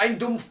 du bist ein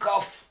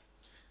Dumpfkopf.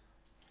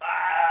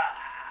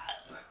 Ah.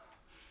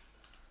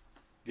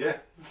 Yeah.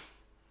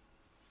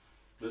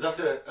 There's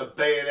that a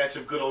bayonet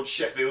of good old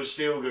Sheffield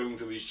steel going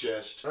through his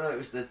chest. Oh no, it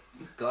was the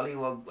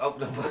gollywog. Oh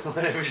no,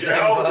 whatever his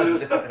Schnell. name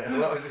was.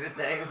 What was his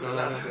name?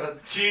 Last one?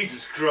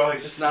 Jesus The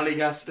Christ.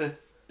 snallygaster.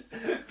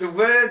 The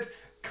word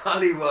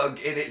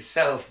gollywog in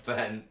itself,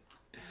 Ben,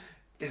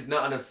 is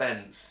not an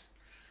offence.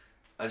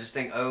 I just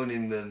think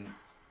owning them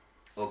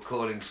or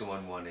calling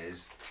someone one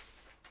is.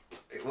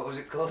 What was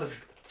it called?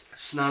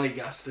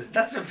 Snallygaster.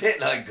 That's a bit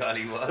like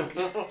gollywog.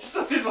 It's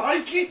nothing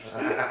like it.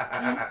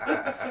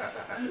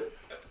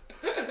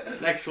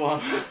 Next one.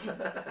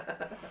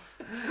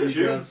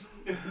 Jim.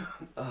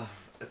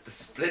 The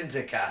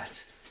Splinter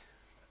Cat.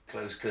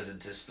 Close cousin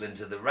to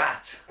Splinter the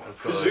Rat,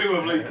 of course.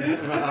 Presumably.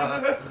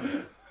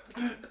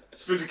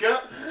 Splinter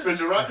Cat,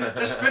 Splinter Rat.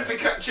 Does Splinter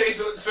Cat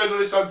spend all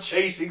his time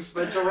chasing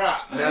Splinter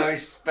Rat? No, he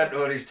spent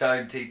all his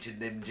time teaching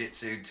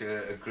ninjutsu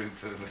to a group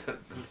of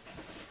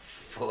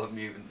 4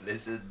 mutant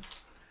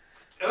lizards.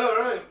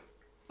 Oh, right.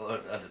 Or,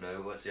 I don't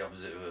know, what's the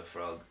opposite of a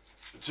frog?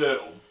 A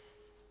turtle.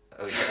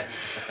 Oh, yeah.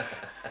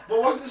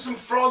 But wasn't there some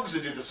frogs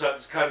that did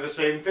kind of the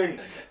same thing?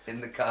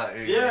 In the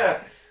cartoon.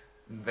 Yeah.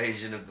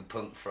 Invasion of the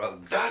punk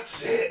frogs.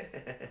 That's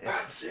it.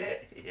 That's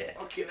it. Yeah.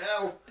 Fucking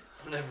hell.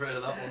 I've never heard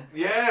of that one.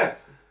 Yeah.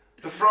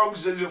 The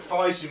frogs ended up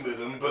fighting with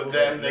them, but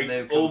then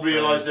they all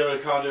realised they were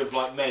kind of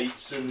like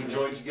mates and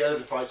joined together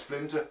to fight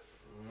Splinter.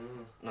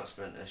 Not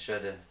Splinter,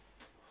 Shredder.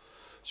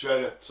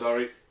 Shredder,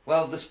 sorry.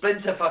 Well, the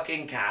Splinter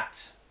fucking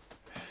cat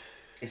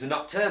is a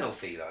nocturnal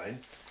feline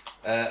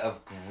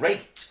of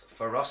great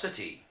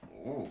ferocity.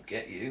 Ooh,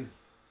 get you.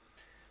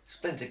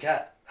 Splinter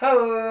cat.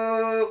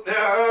 Ho!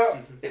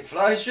 It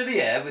flies through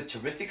the air with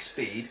terrific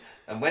speed,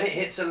 and when it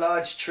hits a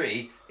large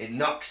tree, it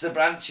knocks the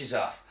branches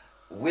off,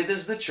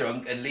 withers the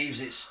trunk, and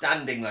leaves it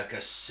standing like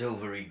a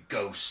silvery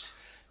ghost.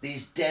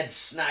 These dead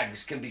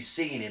snags can be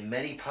seen in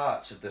many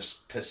parts of the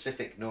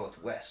Pacific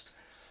Northwest.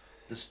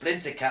 The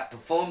Splinter cat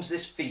performs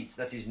this feat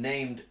that it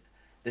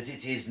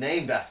is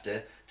named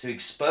after to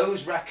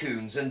expose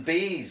raccoons and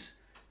bees.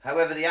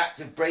 However, the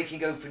act of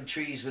breaking open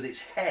trees with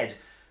its head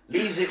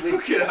leaves it with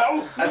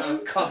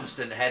a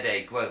constant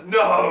headache. Well,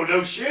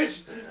 no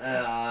shit.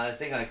 I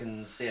think I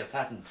can see a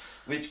pattern,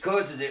 which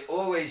causes it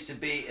always to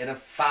be in a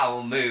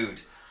foul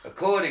mood.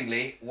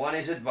 Accordingly, one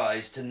is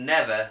advised to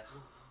never,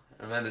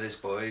 remember this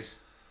boys,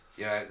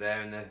 you're out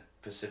there in the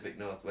Pacific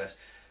Northwest,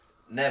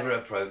 never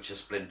approach a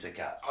Splinter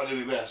cat. I'll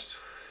do my best.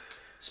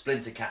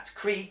 Splinter Cat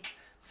Creek,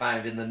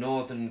 found in the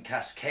northern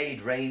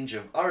Cascade Range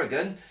of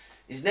Oregon,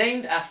 is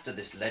named after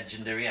this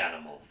legendary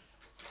animal.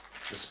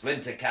 The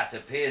Splinter Cat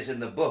appears in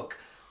the book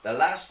The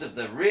Last of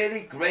the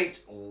Really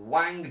Great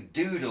Wang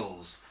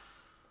Doodles.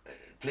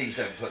 Please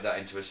don't put that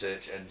into a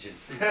search engine.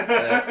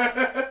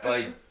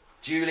 By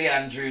Julie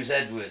Andrews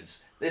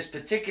Edwards. This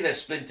particular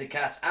Splinter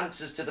Cat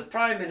answers to the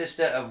Prime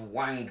Minister of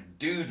Wang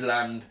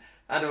Doodland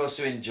and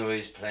also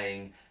enjoys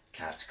playing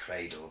Cat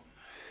Cradle.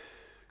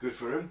 Good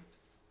for him.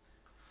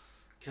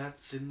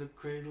 Cats in the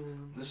cradle.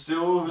 The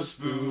silver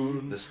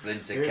spoon. The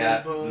Splinter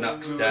Cat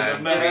knocks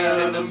down Man trees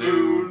in on the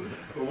moon.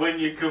 When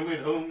you're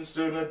coming home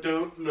soon, I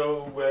don't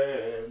know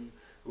when.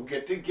 We'll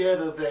get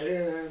together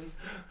then.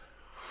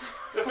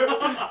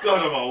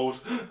 God, I'm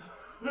old.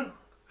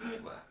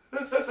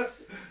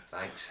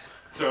 Thanks.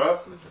 It's alright.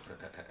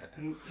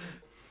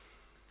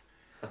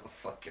 Oh,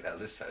 fucking hell,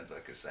 this sounds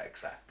like a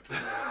sex act.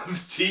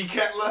 The tea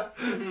kettler.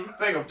 I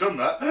think I've done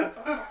that.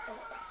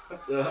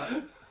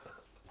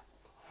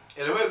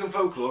 In American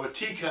folklore, a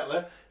tea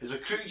kettler is a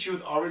creature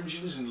with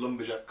origins in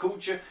lumberjack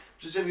culture,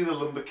 specifically the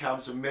lumber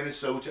camps of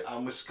Minnesota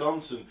and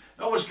Wisconsin.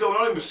 Not much going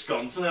on in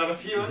Wisconsin, I had a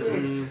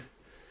few.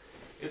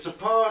 It's a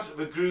part of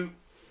a group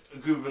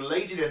of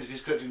related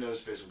entities collectively known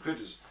as fearsome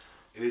critters.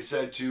 It is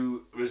said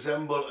to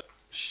resemble a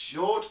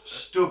short,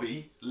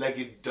 stubby,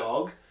 legged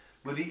dog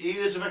with the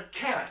ears of a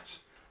cat,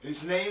 and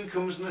its name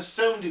comes from the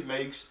sound it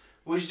makes,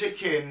 which is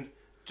akin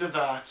to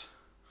that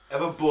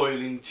of a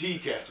boiling tea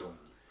kettle.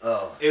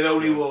 Oh. It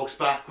only walks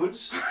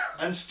backwards,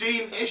 and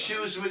steam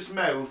issues from its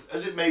mouth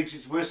as it makes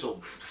its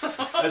whistle.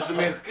 As the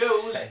myth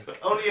goes,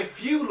 only a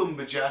few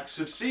lumberjacks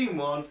have seen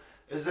one,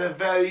 as they're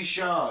very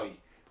shy.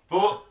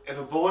 But if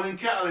a boiling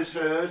kettle is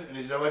heard and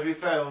is nowhere to be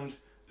found,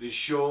 it is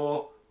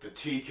sure the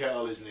tea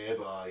kettle is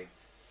nearby.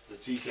 The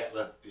tea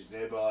kettler is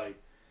nearby.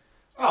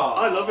 Oh,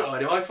 I love it, I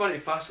do. I find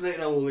it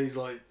fascinating how all these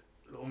like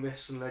little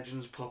myths and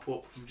legends pop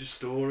up from just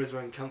stories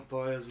around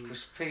campfires and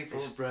People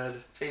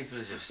spread. People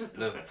just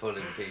love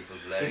pulling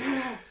people's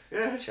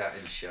legs,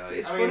 chatting shite.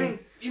 It's I funny. mean,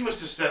 you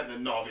must have sent the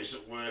novice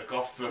at work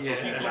off for a Yeah.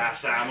 fucking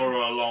glass hammer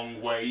or a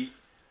long weight,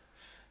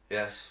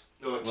 Yes.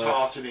 or a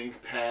tartan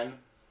ink pen.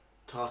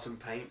 Tartan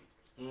paint.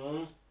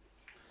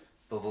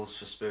 Bubbles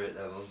for spirit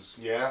levels.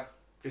 Yeah.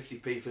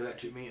 50p for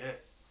electric meter.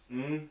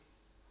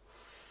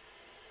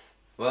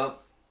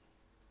 Well,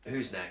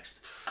 who's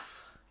next?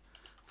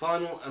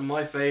 Final and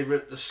my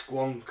favourite, the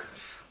squonk.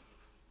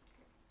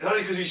 Only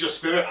because he's your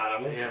spirit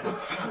animal. Yeah.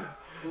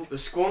 The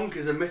squonk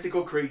is a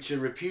mythical creature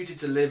reputed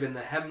to live in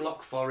the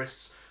hemlock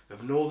forests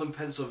of northern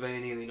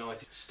Pennsylvania in the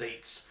United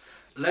States.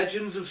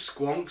 Legends of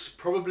squonks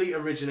probably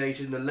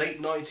originated in the late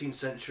 19th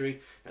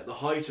century at the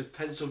height of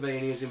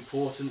Pennsylvania's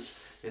importance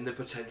in the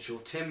potential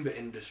timber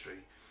industry.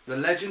 The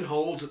legend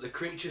holds that the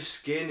creature's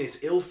skin is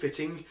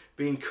ill-fitting,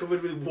 being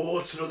covered with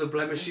warts and other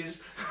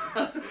blemishes,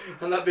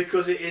 and that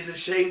because it is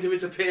ashamed of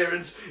its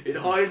appearance, it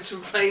hides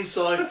from plain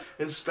sight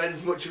and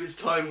spends much of its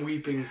time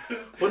weeping.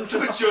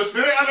 It's your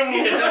spirit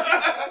animal.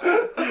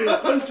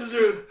 Hunters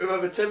who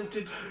have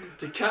attempted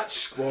to catch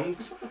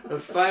squonks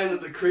have found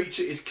that the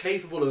creature is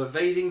capable of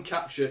evading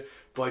capture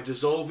by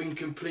dissolving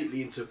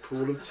completely into a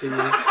pool of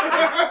tears.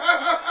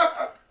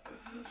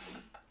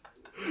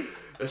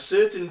 A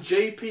certain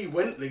J.P.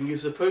 Wentling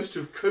is supposed to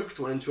have coaxed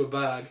one into a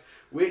bag,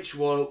 which,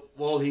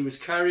 while he was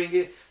carrying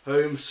it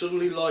home,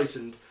 suddenly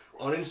lightened.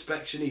 On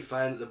inspection, he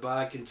found that the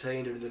bag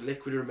contained only the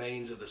liquid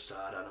remains of the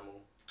sad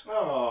animal.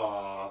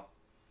 Aww.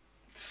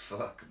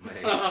 Fuck me.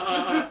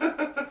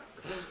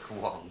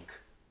 Squonk.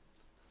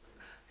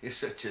 You're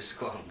such a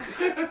squonk.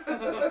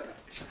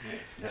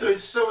 So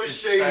it's so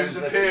ashamed of its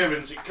sounds like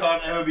appearance it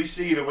can't ever be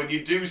seen, and when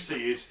you do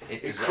see it,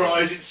 it deserves-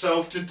 cries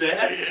itself to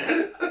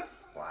death.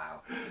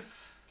 Wow.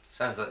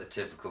 Sounds like the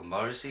typical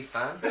Morrissey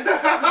fan.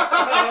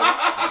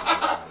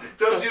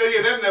 Don't see any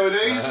of them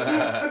nowadays.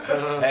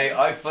 Hey,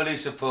 I fully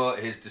support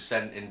his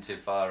descent into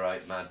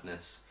far-right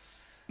madness.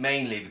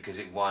 Mainly because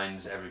it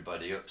winds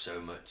everybody up so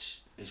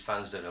much. His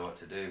fans don't know what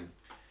to do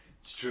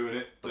It's true,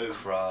 innit? but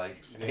cry.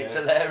 Yeah. It's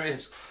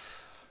hilarious.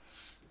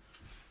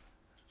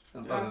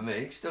 Don't bother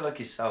me. You still like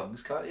his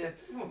songs, can't you?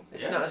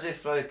 It's not as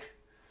if, like,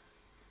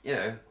 you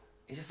know,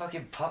 he's a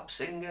fucking pop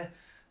singer.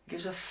 He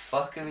gives a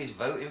fuck who he's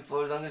voting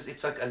for, as long as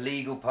it's like a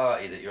legal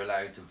party that you're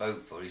allowed to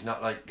vote for. He's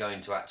not like going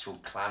to actual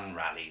clan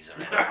rallies or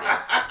anything.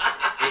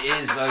 It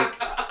is like,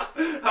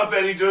 I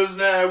bet he does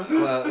now.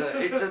 well,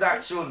 it's an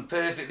actual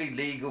perfectly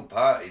legal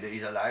party that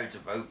he's allowed to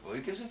vote for.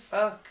 He gives a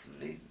fuck.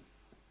 Leave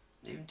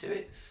him to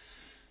it.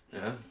 You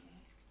know?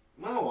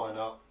 Well, why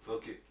not?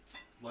 Fuck it.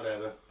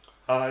 Whatever.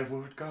 I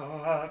would go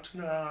out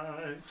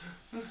tonight,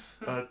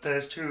 but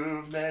there's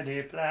too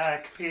many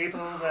black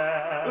people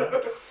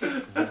there.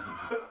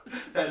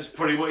 That's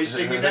probably what he's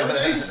singing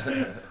nowadays.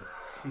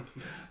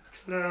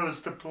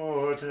 Close the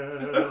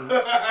borders.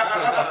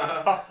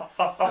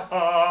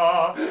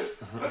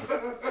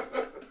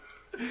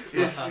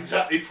 Yes,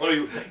 exactly.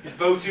 Probably he's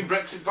voting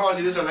Brexit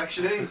Party this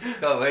election, isn't he?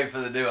 Can't wait for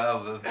the new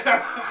album.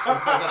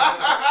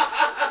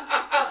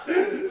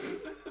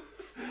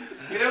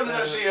 You know, there's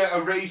actually a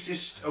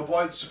racist, a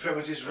white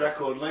supremacist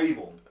record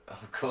label.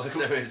 Of course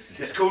there is.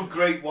 It's called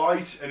Great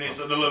White, and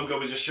the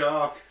logo is a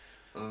shark.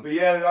 But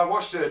yeah, I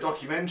watched a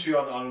documentary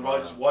on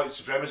white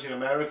supremacy in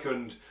America,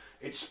 and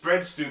it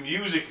spreads through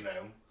music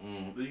now.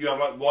 You have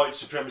like white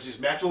supremacist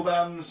metal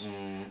bands,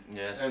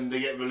 Yes. and they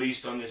get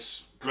released on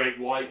this Great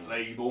White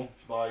label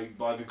by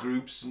the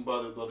groups and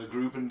by the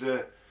group, and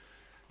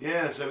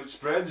yeah, so it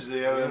spreads.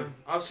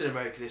 I've seen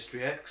American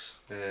History X.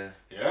 Yeah.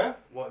 Yeah.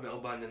 White metal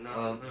band in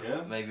that.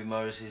 Yeah. Maybe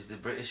Morrissey's the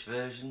British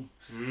version.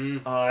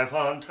 I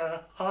want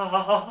a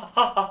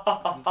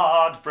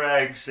hard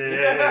Brexit.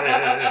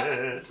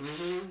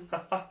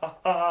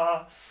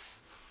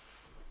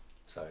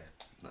 Sorry,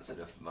 that's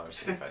enough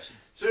Morrissey impressions.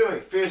 So anyway,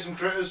 Fearsome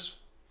Critters.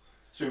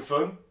 It's been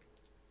fun.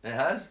 It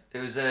has. It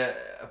was a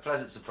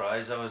pleasant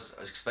surprise. I was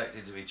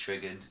expecting to be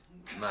triggered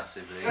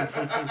massively.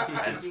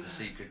 Hence the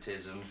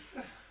secretism.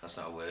 That's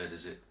not a word,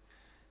 is it?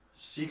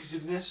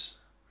 Secretiveness.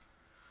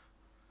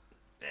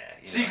 Yeah.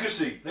 You know.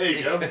 Secrecy. There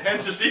you go.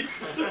 Hence the secret.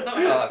 Oh,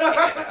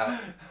 yeah.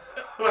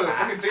 Well, a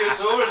fucking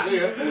thesaurus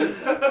here.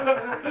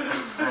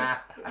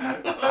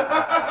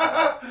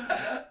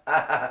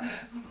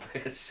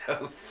 It's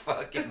so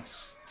fucking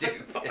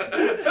stupid.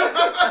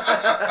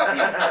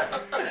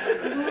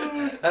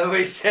 And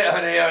we sit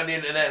on here on the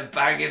internet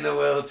banging the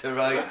world to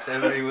rights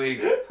every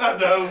week. I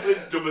know, we're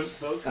dumb as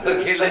fuck.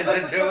 Fucking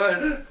listen to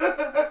us.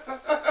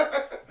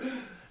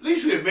 At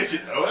least we admit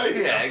it though, eh?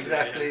 Yeah,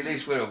 exactly. At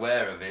least we're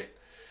aware of it.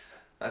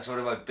 That's one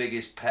of my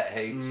biggest pet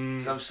hates.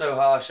 'Cause I'm so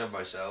harsh on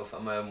myself.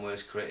 I'm my own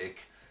worst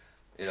critic.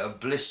 You know, I'm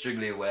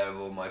blisteringly aware of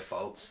all my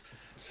faults.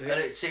 See? And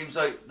it seems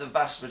like the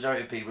vast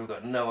majority of people have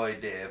got no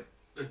idea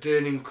The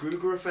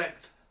Dunning-Kruger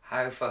effect.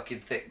 how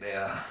fucking thick they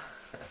are.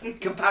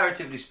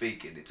 Comparatively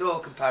speaking. It's all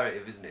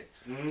comparative, isn't it?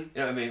 You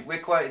know what I mean? We're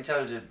quite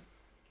intelligent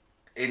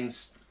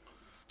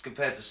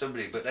compared to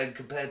somebody, but then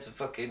compared to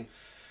fucking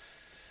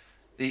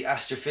the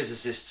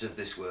astrophysicists of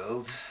this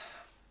world,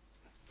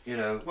 you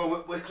know...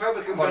 Well, we're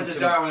clever compared to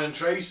Darwin and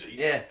Tracy.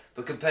 Yeah,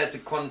 but compared to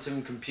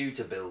quantum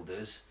computer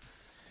builders...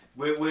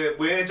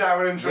 We're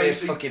Darwin and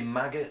Tracy. We're fucking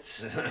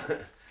maggots.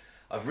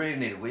 I really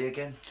need a wee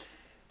again.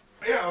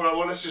 Yeah, alright,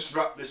 well let's just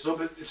wrap this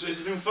up. It's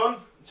been fun.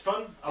 It's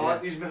fun. I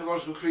like these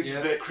mythological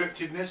creatures, their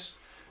cryptidness.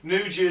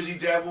 New Jersey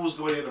Devils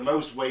going to get the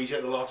most weight out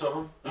of the lot of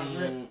them,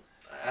 hasn't it?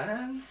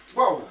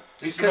 Well,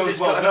 it's the because most it's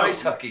well got known. an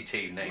ice hockey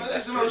team named It's the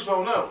after most it.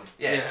 well known.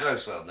 Yeah, it's the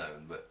most well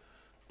known, but...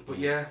 But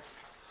yeah.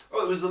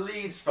 Oh, it was the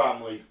Leeds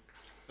family.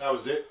 That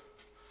was it.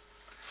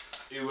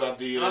 Who had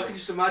the... I can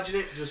just imagine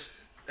it, just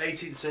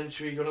 18th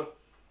century, got up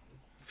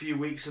a few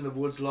weeks in the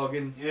woods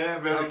logging. Yeah,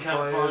 around the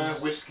campfire,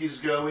 campfires. whiskey's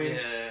going.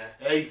 Yeah.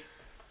 Hey,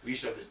 we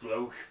used to have this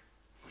bloke,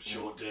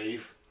 Short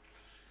Dave.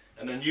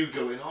 And then you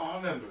go in, oh, I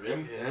remember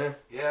him. Yeah.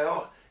 Yeah,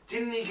 oh,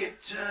 didn't he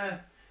get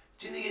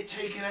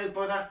taken out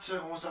by that,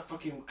 what was that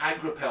fucking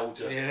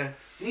agripelter? Yeah.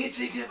 Didn't he get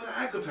taken out by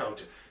that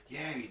agripelter? Yeah,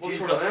 he What's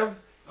did. one of them?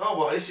 Oh,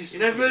 well, this is... You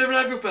never heard of an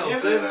You never heard of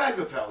agripelter? an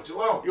agripelter?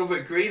 Well... You're a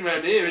bit green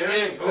round here, Yeah.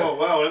 aren't you? Oh,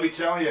 well, let me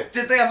tell you.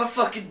 Did they have a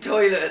fucking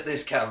toilet at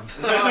this camp?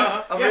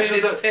 I'm Yes,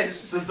 really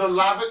pissed. there's the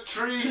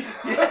lavatory.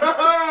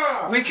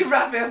 We can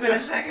wrap it up in a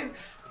second.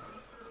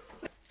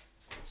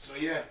 So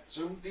yeah,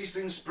 so these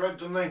things spread,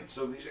 don't they?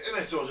 So and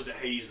it's also to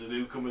haze the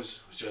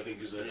newcomers, which I think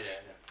is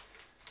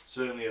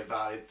certainly a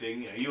valid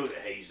thing. You know, you're to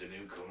haze the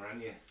newcomer,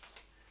 aren't you?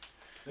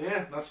 But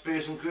yeah, that's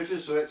Fearsome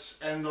Critters. So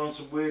let's end on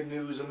some weird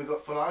news, and we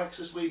got Full Alex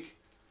this week.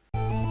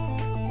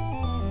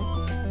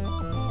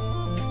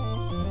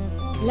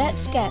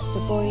 Let's get the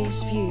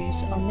boys'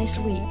 views on this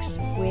week's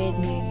weird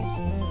news.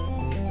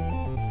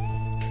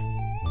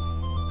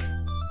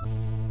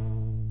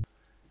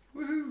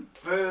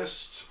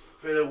 First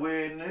bit of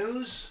weird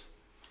news.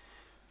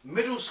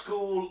 Middle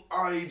school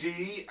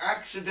ID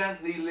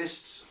accidentally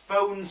lists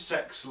phone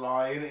sex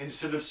line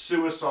instead of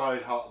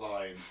suicide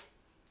hotline.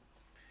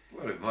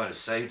 Well, it might have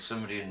saved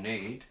somebody in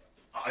need.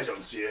 I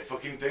don't see a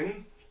fucking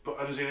thing, but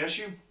I don't see an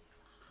issue.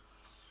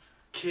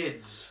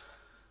 Kids.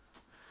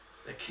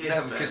 They're kids, No,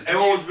 man. because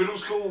Everyone's middle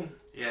school.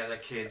 Yeah, they're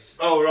kids.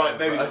 Oh right,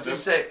 maybe I not was them.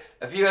 just say,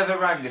 have you ever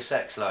rang a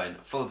sex line?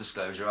 Full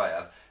disclosure, I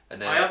have.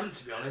 And I haven't,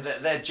 to be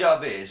honest. Their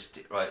job is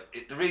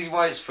the really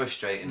why it's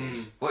frustrating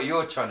is what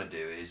you're trying to do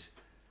is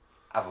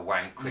have a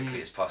wank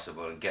quickly as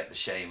possible and get the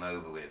shame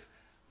over with.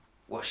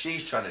 What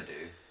she's trying to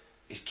do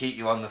is keep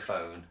you on the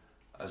phone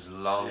as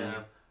long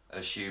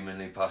as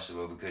humanly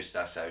possible because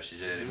that's how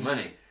she's earning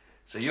money.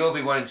 So you'll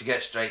be wanting to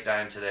get straight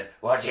down to the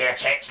what do your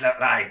tits look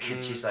like?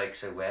 And she's like,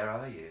 so where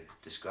are you?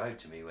 Describe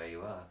to me where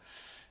you are.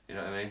 You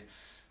know what I mean?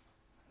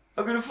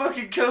 I'm gonna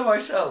fucking kill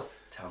myself.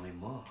 Tell me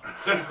more.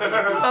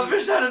 I've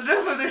just had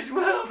enough of this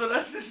world and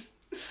I just...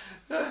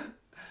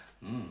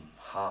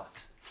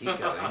 hot. Keep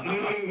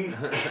going.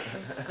 So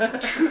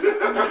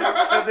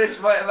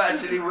this might have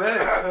actually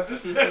worked.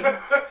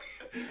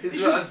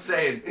 Is what I'm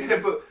saying. Yeah,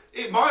 but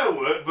it might have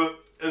worked, but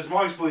as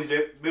Mike's pointed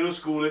out, middle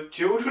school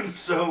children,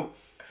 so...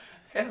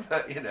 Yeah,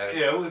 but, you know...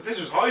 Yeah, well, if this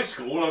was high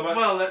school, I might...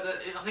 Well, I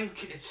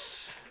think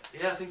it's...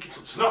 Yeah, I think it's...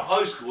 It's not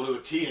high school, they were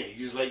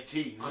teenagers, late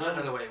teens. I don't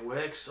know the way it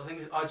works. I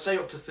think I'd say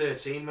up to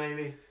 13,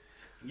 maybe.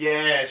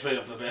 Yeah, it's probably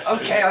up for the best.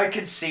 Okay, I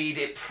concede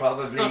it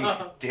probably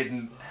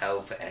didn't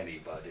help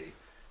anybody.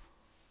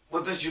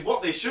 Well,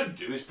 what they should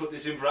do is put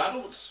this in for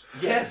adults.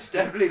 Yes,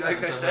 definitely,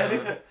 like I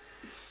said.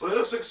 Well, it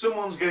looks like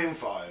someone's getting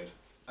fired.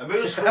 A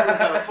middle school in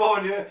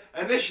California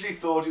initially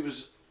thought it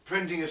was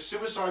printing a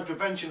suicide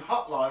prevention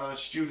hotline on a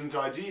student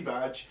ID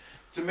badge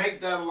to make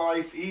their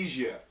life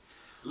easier.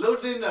 Little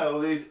did they know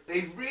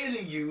they'd really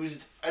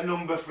used a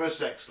number for a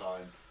sex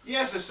line.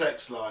 Yes, a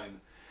sex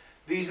line.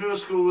 These middle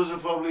schoolers are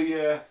probably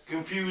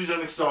confused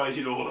and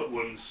excited all at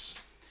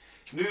once.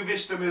 New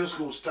Vista Middle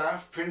School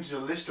staff printed a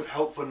list of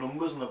helpful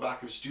numbers on the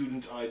back of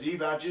student ID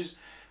badges,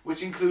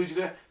 which included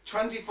a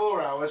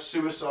 24-hour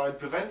suicide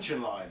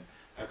prevention line,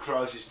 a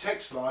crisis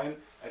text line,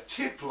 a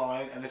tip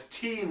line and a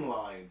teen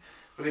line.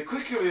 But they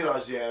quickly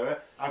realised the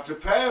error after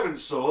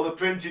parents saw the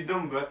printed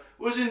number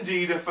was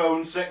indeed a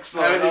phone sex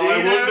line. How did he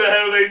know? wonder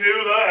how they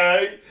knew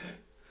that,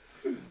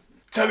 eh?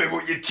 Tell me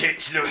what your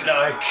tits look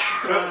like.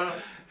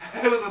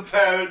 How the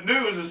parent knew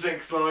it was a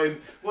sex line,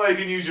 well, you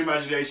can use your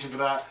imagination for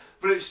that,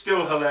 but it's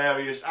still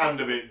hilarious and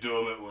a bit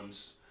dumb at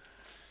once.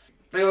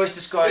 They always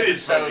describe It is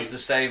themselves funny. the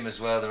same as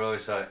well. They're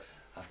always like,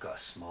 I've got a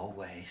small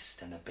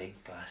waist and a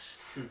big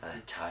bust and a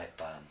tight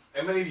bum.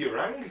 How many of you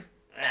rang?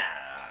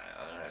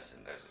 There's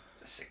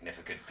a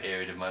significant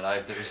period of my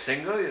life that was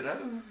single, you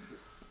know.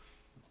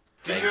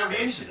 Did you have the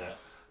PlayStation. internet?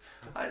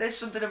 There's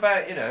something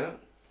about, you know,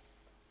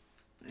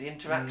 the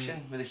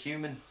interaction with a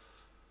human.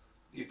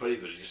 You probably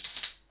could have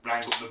just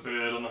rang up the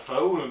bird on the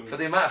phone and... For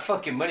the amount of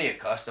fucking money it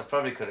cost, I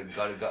probably could have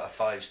got a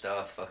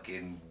 5-star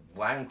fucking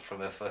wank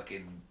from a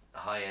fucking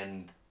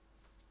high-end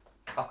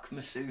cock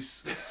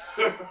masseuse.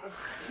 Well,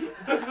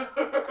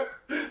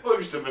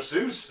 just a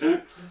masseuse.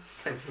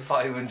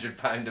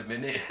 £500 a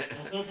minute.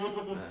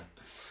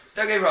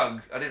 Don't get me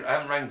wrong, I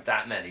haven't rang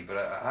that many, but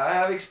I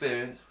have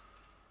experience.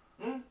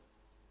 You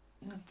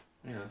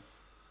know.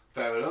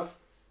 Fair enough.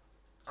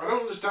 I don't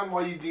understand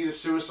why you'd need a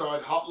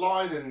suicide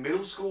hotline in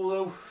middle school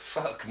though.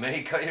 Fuck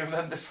me, can't you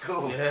remember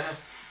school? Yeah.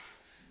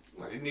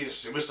 I didn't need a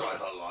suicide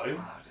hotline.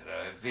 I don't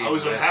know. it'd be I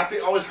was worse. unhappy.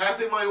 I was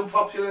happy in my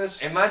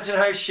unpopularness. Imagine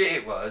how shit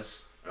it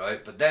was,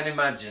 right? But then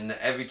imagine that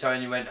every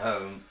time you went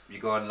home, you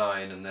go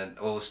online and then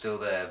all's still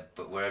there,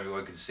 but where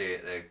everyone could see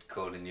it, they're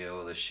calling you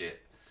all this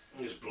shit.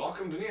 You just block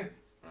them, didn't you?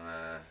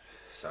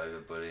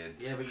 Cyberbullying.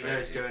 Yeah, but you know Crazy.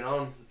 it's going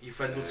on. Your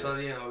friend will tell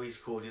you, oh, he's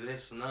called you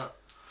this and that.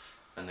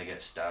 And they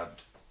get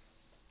stabbed.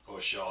 Or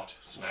shot.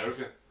 It's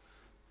America.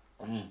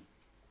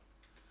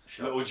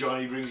 Shot. Little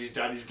Johnny brings his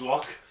daddy's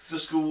Glock to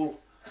school.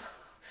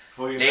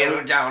 Before you know Little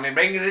it. Johnny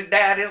brings his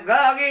daddy's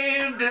Glock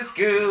into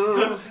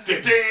school.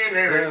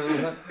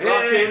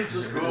 Clock into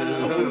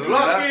school.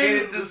 Glock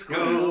into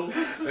school.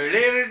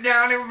 Little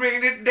Johnny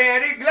brings his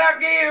daddy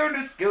Glock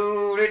into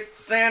school.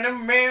 It's an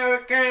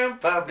American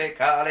public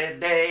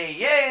holiday.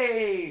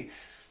 Yay!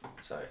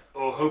 Sorry.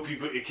 Oh, hope you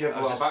got your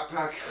Kevlar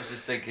backpack. I was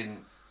just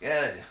thinking,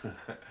 yeah.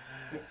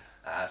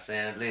 I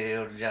sent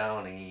little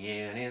Johnny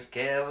in his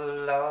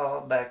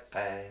Kevlar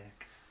backpack.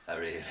 I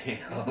really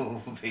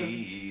hope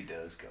he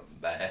does come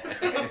back.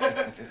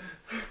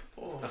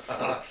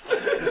 What?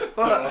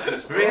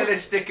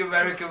 Realistic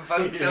American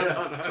folk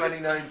songs,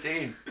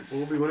 2019.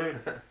 Will be, won't it?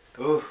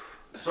 Oh,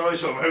 sorry,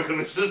 some American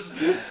listeners.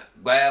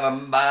 Grab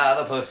him by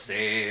the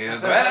pussy,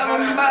 grab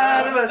him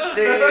by the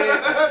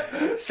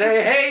pussy.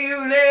 Say, hey, you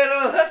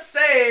little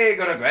hussy,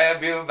 gonna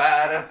grab you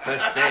by the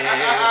pussy.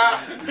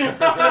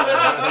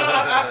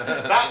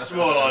 That's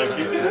more like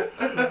it.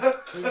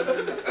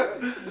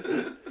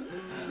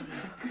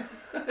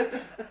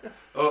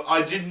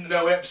 I didn't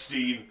know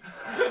Epstein.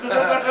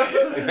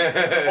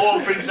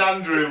 Or Prince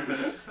Andrew.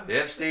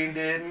 Epstein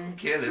didn't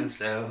kill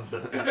himself. You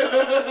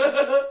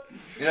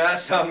know that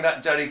song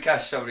that Johnny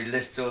Cash song, he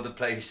lists all the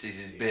places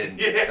he's been.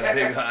 Yeah. And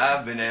being like,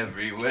 I've been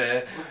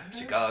everywhere.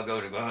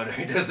 Chicago to Ghana.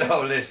 He does the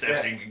whole list.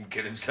 Epstein can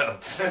kill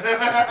himself.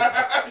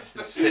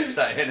 Slips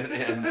that in at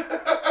the end.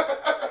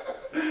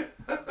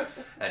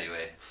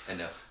 Anyway,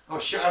 enough. Oh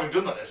shit, I haven't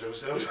done that this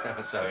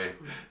episode. Sorry.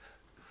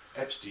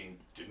 Epstein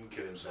didn't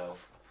kill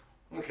himself.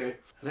 Okay.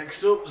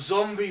 Next up,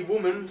 zombie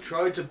woman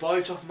tried to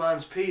bite off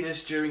man's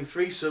penis during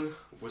threesome,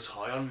 was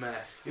high on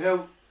meth. You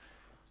know,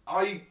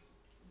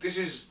 this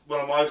is one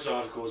of Mike's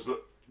articles,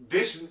 but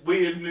this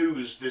weird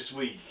news this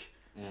week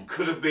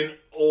could have been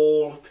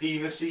all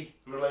penis-y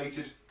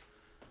related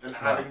and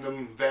having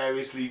them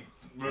variously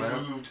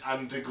removed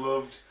and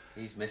degloved.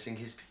 He's missing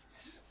his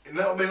penis.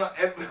 No, I mean, like,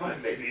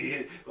 everyone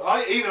maybe.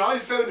 I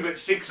found about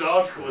 6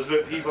 articles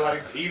about people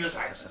having penis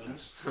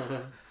accidents.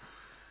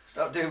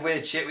 Stop doing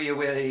weird shit with your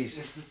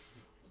willies.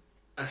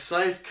 A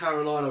South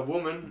Carolina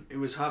woman who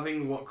was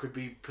having what could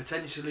be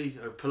potentially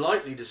or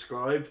politely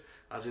described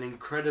as an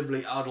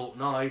incredibly adult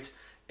night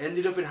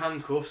ended up in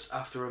handcuffs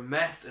after a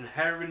meth and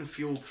heroin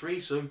fueled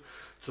threesome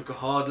took a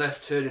hard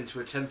left turn into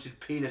attempted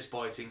penis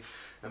biting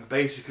and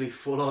basically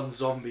full on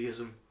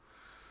zombieism.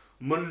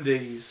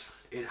 Mondays.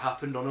 It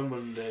happened on a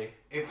Monday.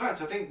 In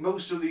fact, I think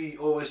most of the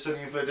Always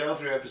Sunny in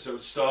Philadelphia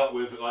episodes start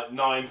with like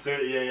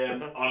 9:30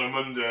 a.m. on a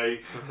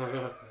Monday.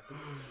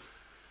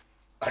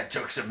 I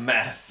took some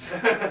meth.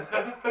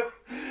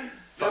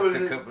 Fucked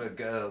a couple of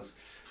girls.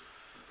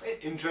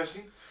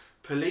 Interesting.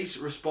 Police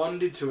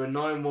responded to a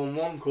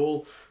 911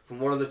 call from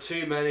one of the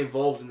 2 men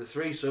involved in the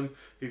threesome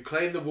who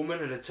claimed the woman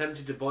had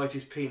attempted to bite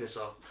his penis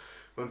off.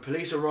 When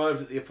police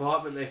arrived at the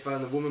apartment, they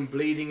found the woman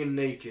bleeding and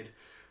naked.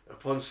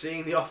 Upon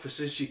seeing the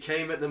officers, she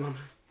came at them on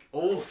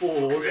all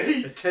fours,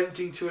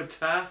 attempting to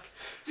attack.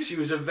 She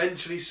was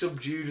eventually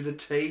subdued with a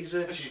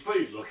taser. She's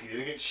pretty lucky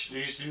they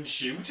just didn't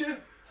shoot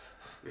her.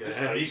 Let's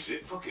face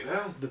it, fucking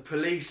hell. The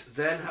police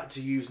then had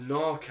to use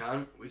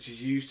Narcan, which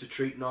is used to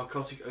treat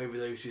narcotic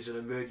overdoses and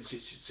emergency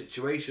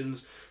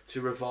situations,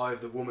 to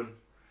revive the woman.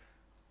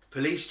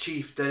 Police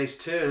Chief Dennis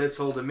Turner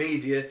told the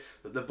media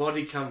that the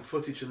body cam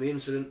footage from the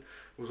incident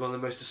was one of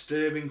the most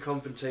disturbing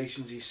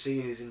confrontations he's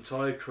seen in his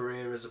entire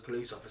career as a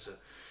police officer.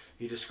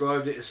 He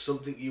described it as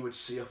something you would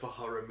see off a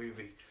horror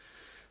movie.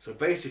 So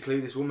basically,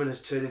 this woman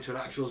has turned into an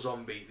actual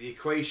zombie. The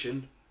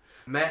equation,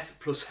 meth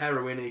plus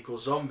heroin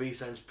equals zombie,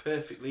 sounds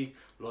perfectly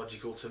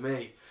logical to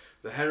me.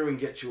 The heroin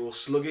gets you all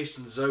sluggish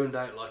and zoned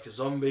out like a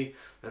zombie,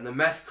 and the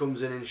meth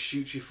comes in and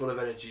shoots you full of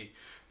energy,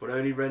 but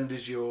only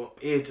renders your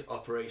id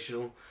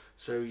operational,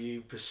 so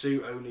you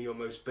pursue only your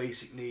most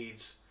basic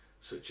needs,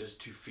 such as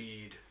to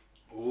feed.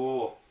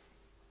 Oh.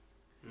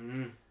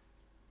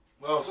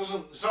 Well,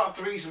 it's not a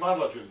threesome I'd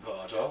like to be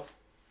part of.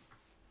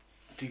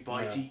 Deep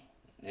IT.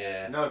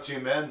 Yeah. No, 2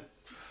 men.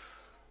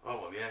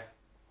 Oh, well, yeah.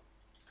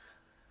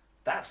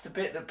 That's the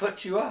bit that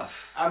puts you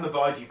off. And the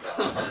bitey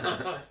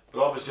part.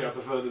 But obviously I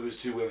prefer there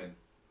was 2 women.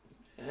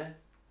 Yeah.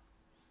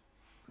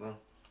 Well,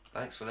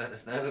 thanks for letting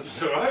us know.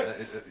 It's alright.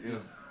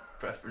 Your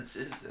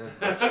preferences.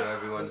 I'm sure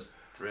everyone's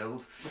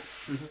thrilled.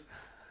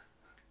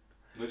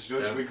 Nudge,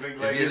 So, winkling, if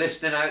ladies. you're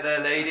listening out there,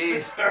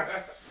 ladies.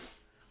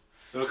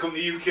 They'll come to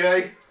the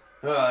UK.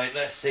 Right,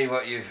 let's see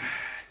what you've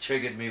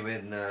triggered me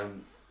with.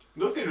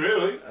 Nothing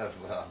really.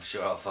 Well, I'm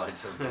sure I'll find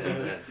something in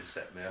there to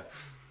set me up.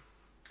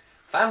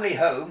 Family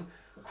home,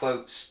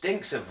 quote,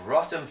 stinks of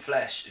rotten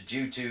flesh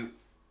due to...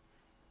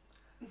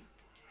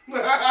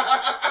 I'll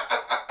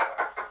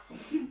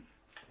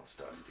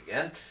start it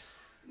again.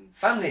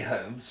 Family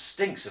home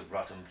stinks of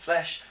rotten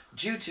flesh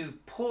due to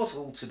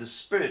portal to the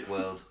spirit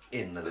world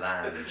in the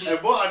lounge. And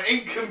what an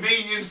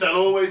inconvenience that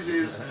always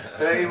is.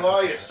 There you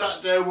are, you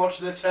sat down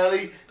watching the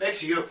telly.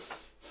 Next you go,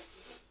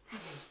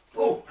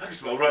 oh, I can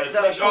smell right Is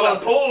that fresh. a Oh,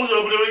 that portal? portal's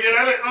open again,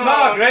 isn't it? Oh,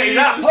 Margaret, is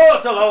that Jesus.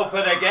 portal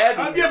open again?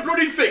 Have you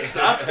bloody fixed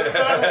that?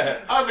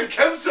 I had the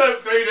coats out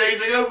 3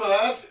 days ago for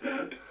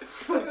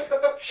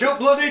that. Shut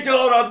bloody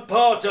door on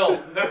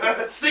portal.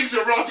 It stinks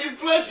of rotting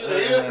flesh in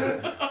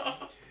here.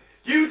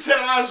 You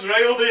tell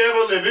Azrael the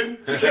ever-living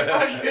to get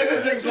back here.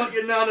 Stinks like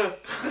your nana.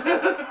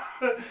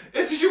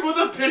 Is your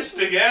mother pissed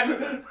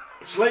again?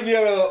 Sling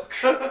your hook.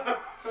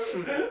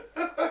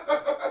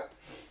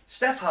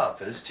 Steph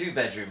Harper's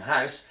 2-bedroom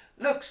house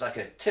looks like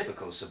a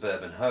typical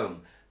suburban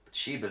home, but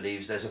she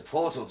believes there's a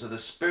portal to the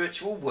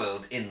spiritual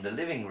world in the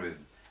living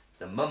room.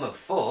 The mum of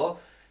 4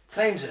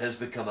 claims it has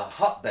become a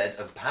hotbed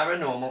of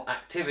paranormal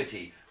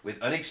activity, with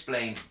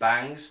unexplained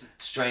bangs,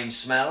 strange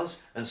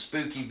smells and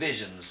spooky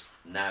visions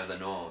now the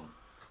norm.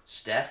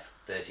 Steph,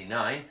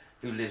 39,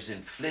 who lives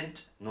in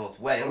Flint, North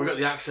Wales... We got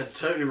the accent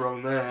totally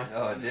wrong there.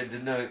 Oh, I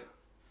didn't know.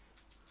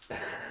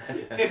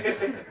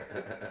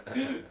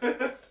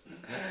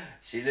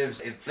 She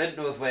lives in Flint,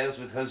 North Wales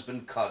with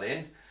husband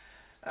Colin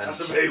and That's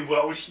a very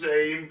Welsh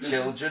name.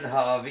 children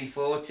Harvey,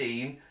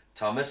 14,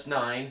 Thomas,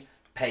 9,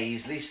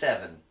 Paisley,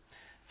 7.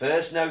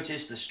 first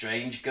noticed the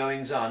strange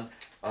goings-on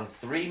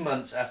 3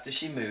 months after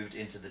she moved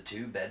into the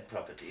 2-bed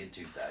property in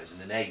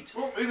 2008.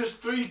 Well, it was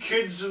 3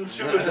 kids and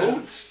 2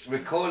 adults.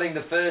 Recalling the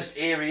first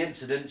eerie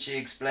incident, she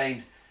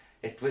explained,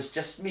 "It was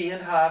just me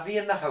and Harvey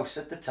in the house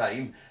at the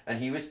time, and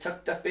he was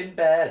tucked up in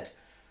bed.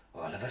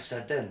 All of a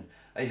sudden,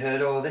 I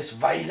heard all this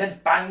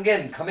violent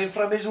banging coming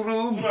from his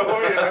room."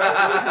 Oh,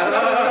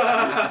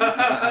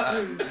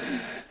 yeah.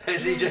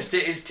 Has he just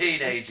hit his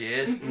teenage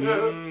years?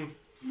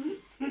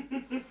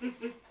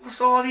 What's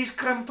all these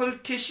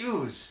crumpled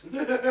tissues?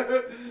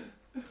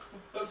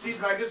 What's these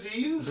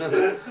magazines?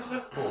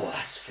 Oh,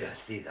 that's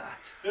filthy,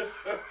 that.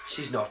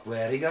 She's not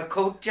wearing a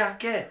coat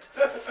jacket.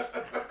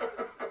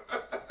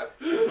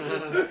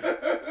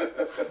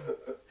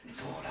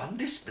 It's all on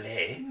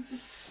display.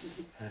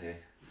 Anyway,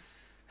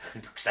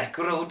 it looks like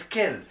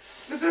roadkill.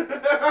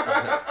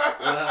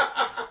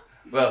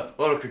 Well,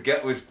 all I could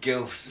get was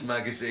Gilf's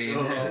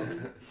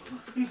magazine.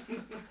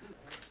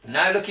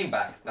 Now looking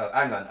back,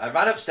 I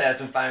ran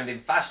upstairs and found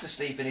him fast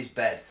asleep in his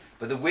bed.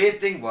 But the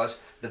weird thing was,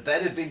 the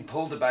bed had been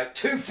pulled about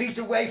 2 feet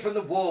away from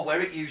the wall where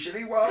it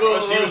usually was.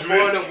 Oh, he was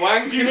really,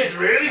 wanking he was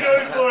really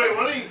going for it,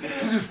 wasn't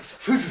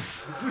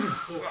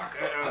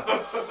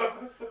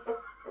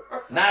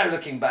he? Now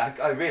looking back,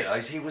 I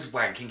realised he was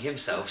wanking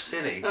himself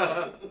silly.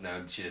 No,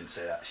 she didn't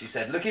say that. She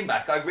said, looking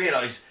back, I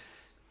realised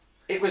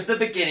it was the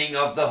beginning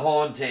of the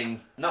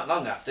haunting. Not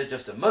long after,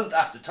 just a month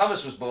after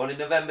Thomas was born in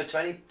November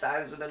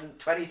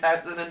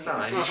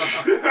 2009.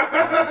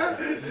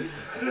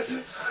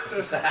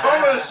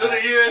 Thomas in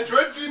the year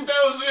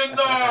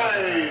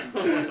 2009!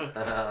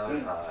 Oh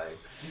my.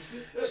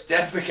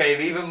 Steph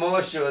became even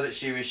more sure that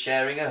she was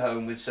sharing a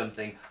home with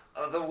something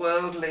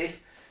otherworldly.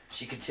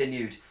 She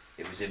continued,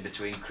 "It was in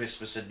between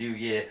Christmas and New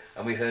Year,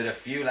 and we heard a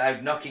few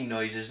loud knocking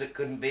noises that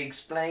couldn't be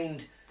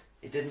explained.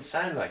 It didn't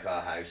sound like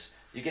our house.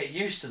 You get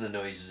used to the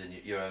noises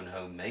your own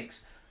home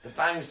makes. The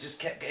bangs just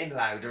kept getting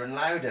louder and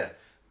louder,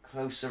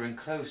 closer and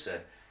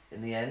closer.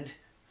 In the end,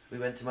 we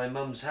went to my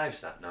mum's house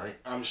that night."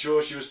 I'm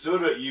sure she was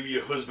sort of you,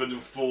 your husband and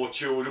 4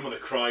 children with a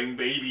crying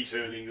baby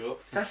turning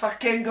up. "It's a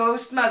fucking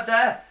ghost,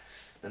 mother!"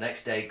 The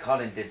next day,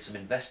 Colin did some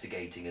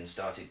investigating and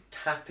started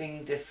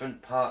tapping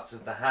different parts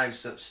of the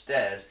house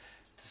upstairs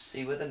to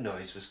see where the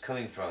noise was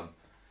coming from.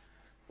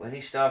 When he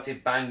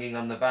started banging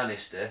on the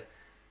banister,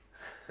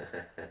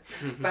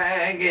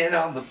 banging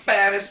on the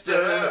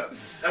banister.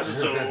 That's a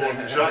sort of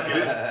one track,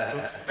 isn't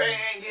it?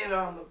 Banging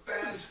on the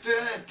banister.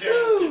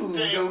 Ooh,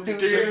 go do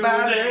some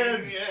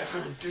balance.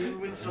 Yeah.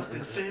 Doing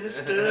something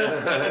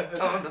sinister.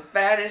 On the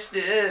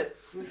banister.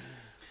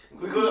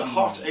 We got a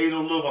hot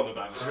anal love on the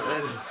banister.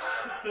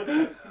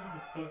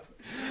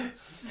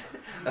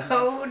 A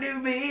whole new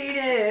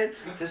meaning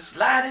to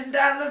sliding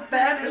down the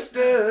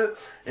banister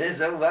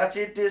as I watch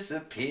it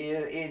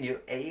disappear in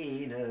your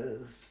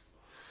anus.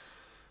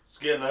 It's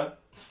getting there.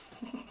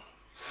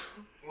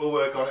 We'll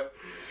work on it.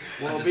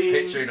 I'm just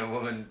picturing a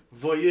woman.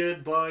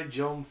 Voyeured by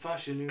John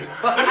Fashanu.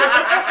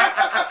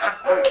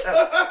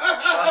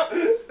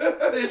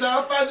 Is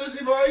our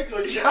fantasy Mike?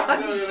 Or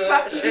John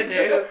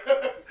Fashanu.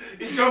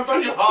 Is John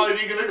Fashanu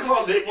hiding in a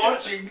closet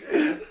watching?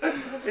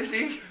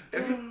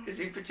 Is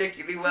he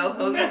particularly well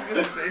hung?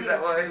 Is that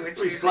why we're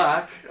choosing? He's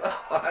black.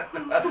 I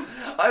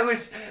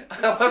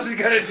wasn't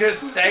going to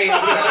just say it.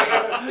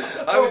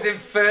 I was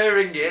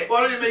inferring it.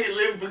 Why don't you make it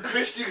Liam for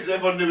Christie? Because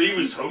everyone knew he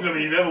was hung. I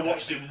mean, you never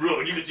watched him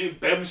run. You could see him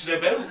bouncing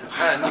about.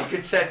 And you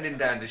could send him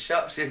down the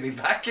shops. He'd be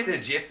back in a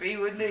jiffy,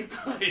 wouldn't he?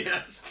 Yeah,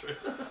 that's true.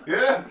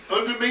 Yeah,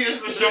 100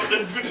 metres to the shop.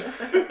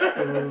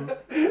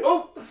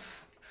 Oh!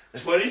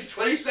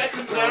 20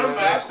 seconds there and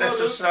back. There's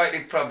some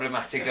slightly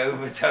problematic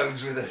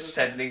overtones with us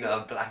sending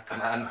our black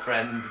man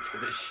friend to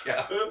the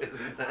shop,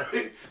 isn't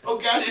there? Oh,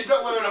 God, he's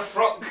not wearing a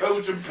frock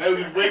coat and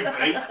powdered wig,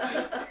 mate.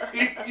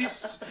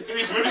 He's in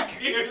his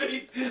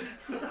running.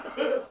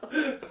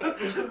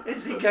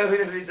 Is he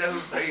going of his own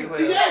free will?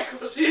 Yeah, of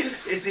course he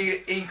is. Is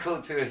he equal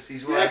to us?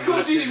 He's Yeah, of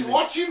course he is. He's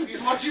watching.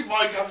 He's watching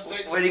Mike have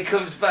sex. When he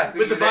comes back,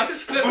 With the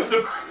banister.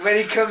 when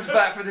he comes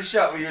back from the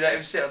shop, will you let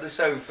him sit on the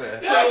sofa?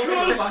 Yeah, of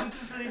course.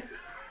 Fantasy.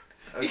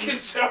 He can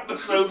sit on the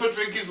sofa,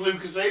 drink his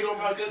Lucasade or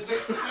Mike has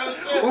sex.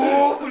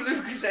 Oh,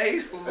 Lucas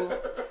Aid.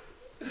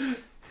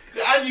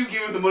 And you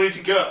give him the money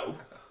to go.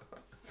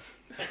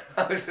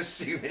 I was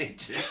assuming he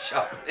just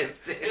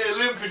shoplifted. Yeah,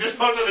 Liam, if you just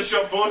popped on the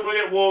shop floor, we'll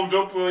get warmed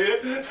up for you.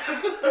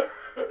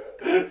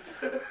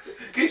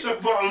 Get some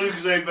bottle of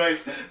Lucasade, mate.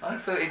 I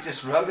thought he'd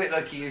just rub it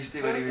like he used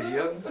to when he was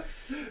young.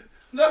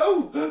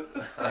 No!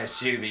 I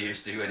assume he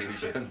used to when he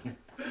was young.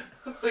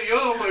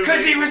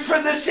 Because He was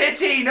from the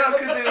city, not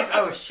because he was...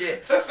 Oh,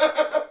 shit.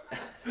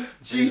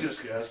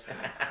 Jesus, guys.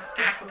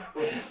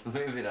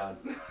 Moving on.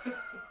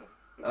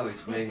 Oh,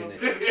 it's me, isn't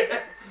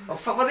it? Oh,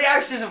 well, the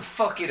house isn't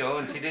fucking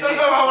haunted, is it?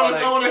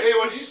 I want to hear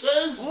what she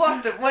says.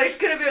 What the... Well, it's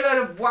going to be a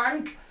load of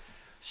wank.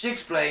 She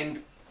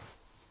explained...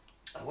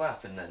 Oh, what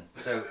happened then?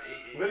 So,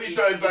 When he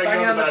started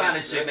banging on the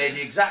banister, banister, it made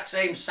the exact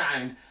same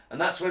sound,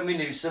 and that's when we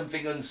knew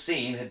something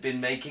unseen had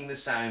been making the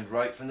sound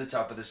right from the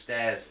top of the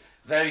stairs.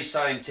 Very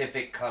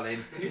scientific,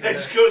 Colin. Yeah,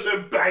 it's because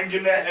I'm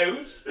banging the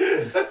house.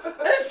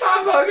 If I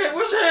it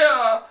was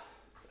here.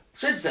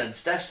 Since then,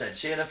 Steph said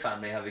she and her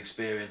family have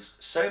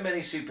experienced so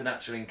many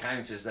supernatural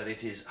encounters that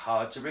it is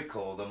hard to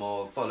recall them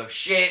all, full of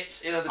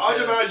shit. In other I'd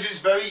terms. imagine it's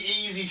very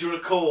easy to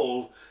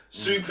recall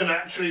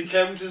supernatural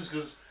encounters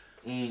because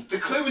the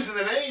clue is in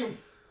the name.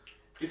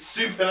 It's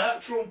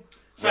supernatural.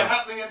 It's not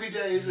happening every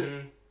day, is it?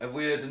 Have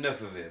we heard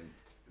enough of him?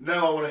 No,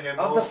 I want to hear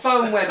more. Oh, the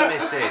phone went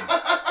missing.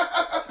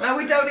 No,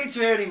 we don't need to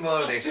hear any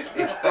more of this.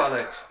 It's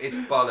bollocks. It's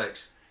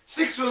bollocks.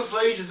 6 months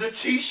later, there's a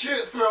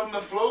t-shirt thrown on the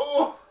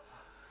floor.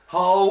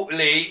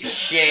 Holy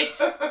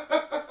shit.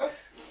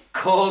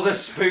 Call the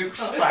spook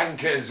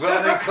spankers. What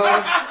are they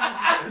called?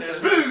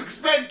 Spook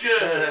Spanker!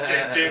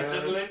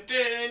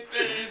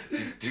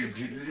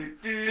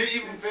 See, it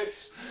even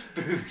fits.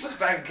 Spook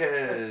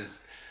spankers.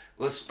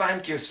 We'll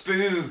spank your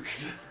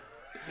spooks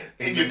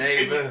in the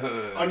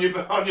neighbourhood.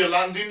 On your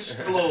landing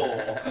floor.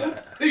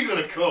 Who you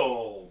gonna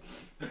call?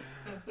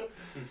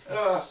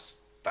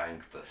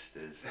 Spank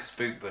busters.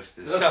 Spook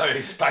busters.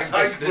 Sorry, spank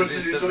busters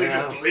is something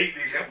else.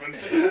 completely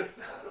different.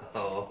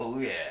 Oh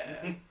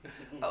yeah.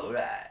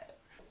 Alright.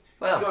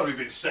 Well, God, we've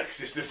been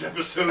sexist this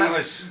episode.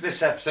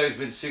 this episode's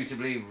been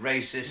suitably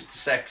racist,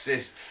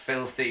 sexist,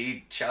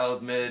 filthy,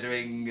 child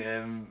murdering,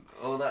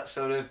 all that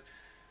sort of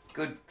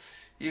good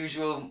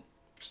usual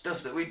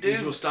stuff that we do.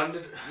 Usual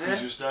standard. Yeah.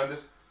 Usual standard.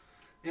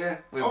 Yeah.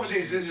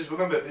 Obviously,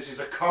 remember, this is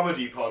a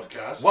comedy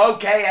podcast.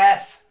 Woke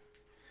AF.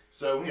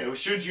 So,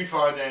 should you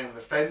find anything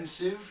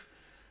offensive,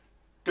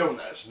 don't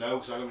let us know,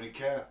 because I don't really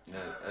care. No,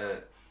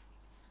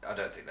 I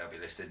don't think they'll be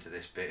listening to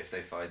this bit if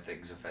they find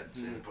things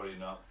offensive. Probably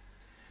not.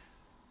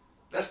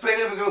 Let's play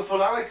Never Go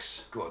Full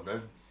Alex. Go on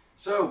then.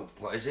 So,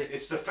 What is it?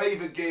 it's the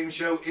favourite game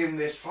show in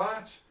this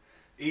flat.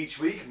 Each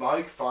week,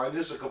 Mike finds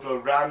us a couple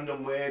of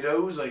random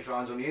weirdos that he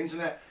finds on the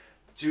internet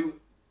to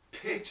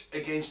pit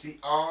against the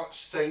arch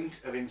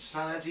saint of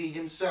insanity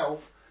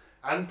himself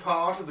and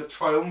part of the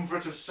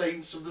triumvirate of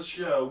saints of the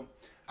show,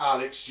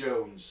 Alex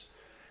Jones.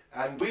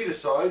 And we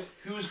decide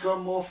who's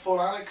gone more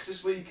full Alex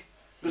this week.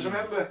 Just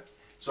remember,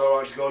 it's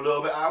alright to go a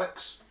little bit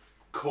Alex,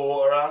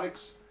 quarter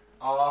Alex,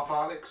 half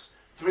Alex,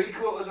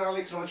 3/4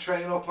 Alex on a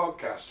train or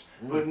podcast,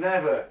 but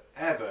never,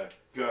 ever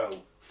go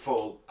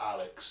full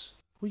Alex.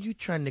 Were you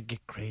trying to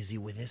get crazy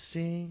with this,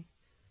 eh?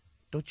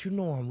 Don't you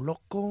know I'm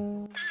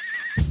loco?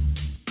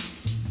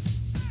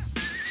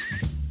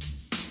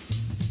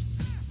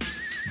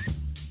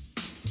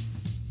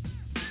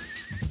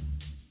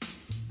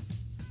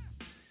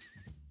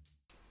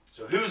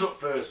 So who's up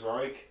first,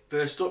 Mike?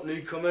 First up,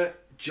 newcomer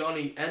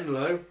Johnny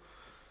Enlow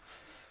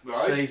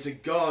Right. says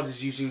that God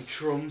is using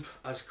Trump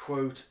as,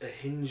 quote, a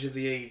hinge of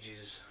the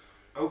ages.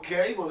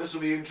 Okay, well this will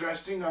be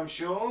interesting, I'm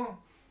sure.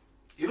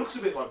 He looks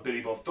a bit like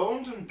Billy Bob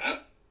Thornton. I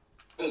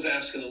was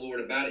asking the Lord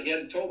about it. He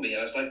hadn't told me.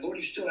 I was like, Lord,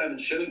 you still haven't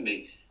showed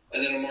me.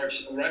 And then on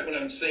March, right when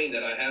I'm saying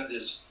that, I have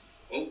this,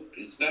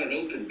 it's not an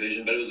open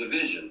vision, but it was a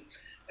vision.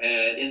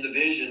 And in the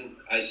vision,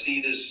 I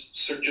see this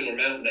circular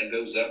mountain that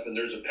goes up, and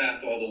there's a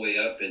path all the way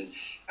up. And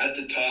at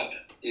the top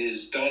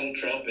is Donald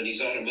Trump, and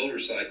he's on a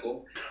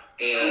motorcycle.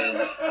 And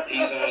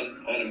he's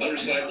on a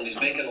motorcycle, and he's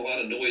making a lot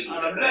of noise.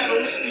 On a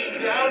metal steed,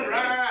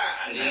 alright!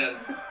 And he had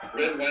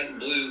red, white, and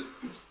blue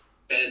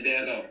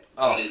bandana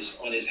on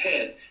his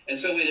head. And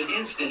so in an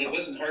instant, it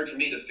wasn't hard for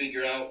me to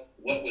figure out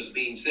what was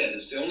being said.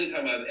 It's the only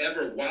time I've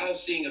ever, while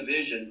seeing a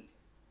vision,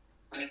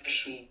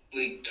 actually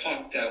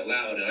talked out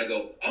loud. And I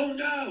go, oh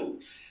no!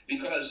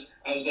 Because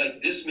I was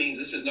like, this means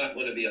this is not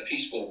going to be a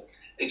peaceful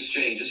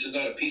exchange. This is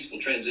not a peaceful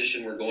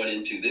transition we're going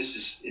into.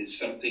 This is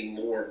something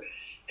more.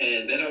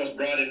 And then I was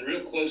brought in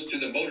real close to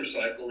the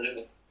motorcycle, and it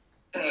was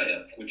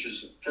triumph, which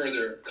is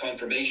further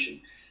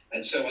confirmation.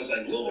 And so I was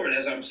like, Lord,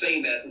 as I'm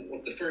saying that,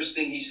 the first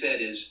thing he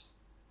said is,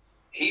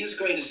 he is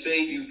going to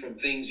save you from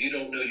things you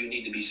don't know you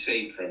need to be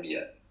saved from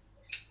yet.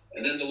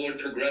 And then the Lord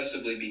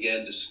progressively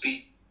began to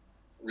speak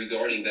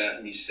regarding that,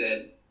 and he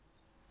said,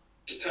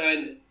 this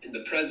time in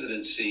the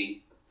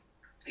presidency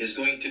is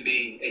going to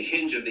be a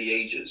hinge of the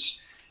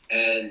ages,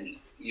 and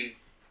you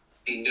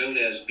be known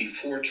as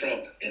before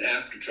Trump and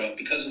after Trump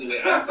because of the way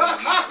I'm going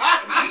to use it.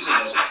 I'm using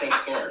it as a Trump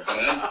card, but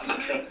I'm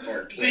the Trump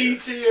card player.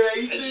 BT or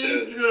 18, And so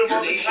it's going to your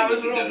the nation will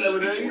be calendar off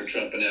known as before nowadays.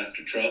 Trump and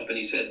after Trump. And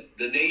he said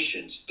the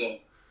nations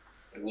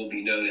will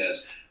be known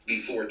as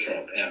before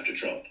Trump, after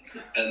Trump.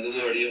 And the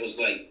Lord, it was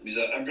like,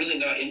 I'm really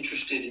not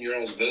interested in your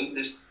all's vote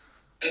this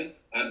time.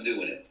 I'm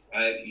doing it.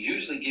 I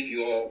usually give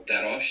you all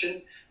that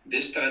option.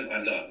 This time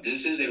I'm not.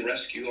 This is a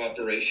rescue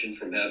operation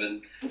from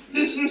heaven.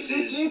 This is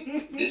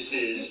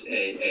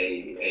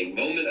a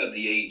moment of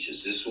the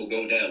ages. This will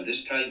go down.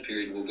 This time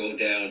period will go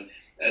down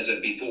as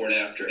a before and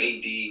after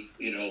AD,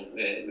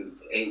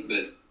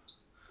 but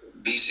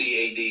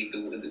BC AD,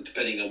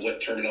 depending on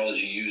what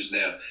terminology you use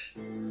now.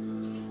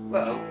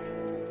 Well,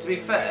 to be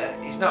fair,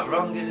 he's not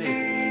wrong, is he?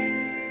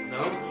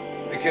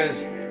 No?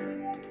 Because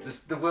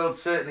the world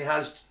certainly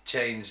has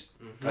changed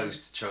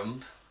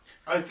post-Trump.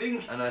 I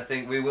think And I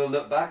think we will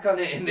look back on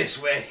it in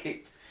this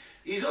way.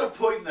 he's got a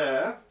point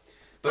there,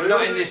 But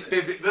not in this I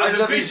The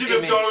love his vision of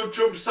image. Donald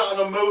Trump sat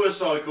on a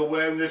motorcycle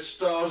wearing the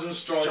Stars and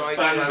Stripes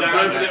bandana.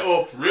 Revving it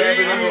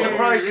up. I'm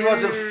surprised he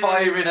wasn't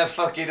firing a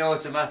fucking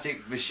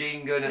automatic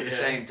machine gun at the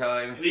same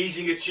time. And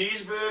eating a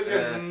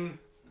cheeseburger.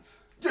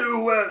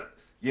 Do it,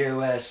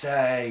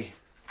 USA.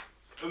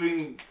 I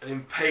mean... And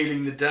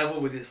impaling the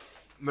devil with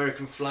his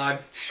American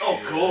flag. Oh,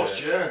 of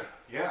course, yeah.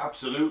 Yeah,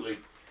 absolutely.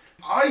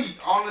 I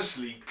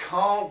honestly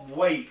can't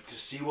wait to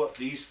see what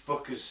these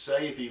fuckers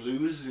say if he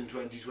loses in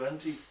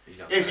 2020.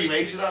 If he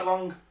makes it that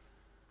long.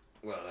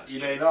 Well, that's He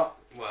true. may not.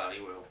 Well,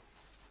 he will.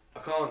 I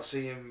can't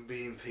see him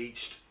being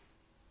impeached.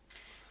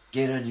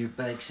 Get on your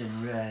bikes and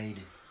ride.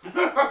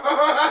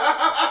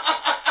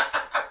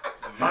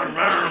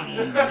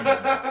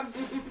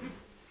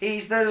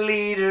 He's the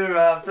leader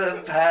of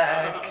the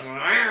pack.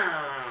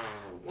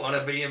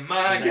 Wanna be in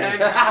my gang?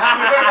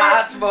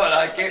 That's more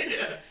like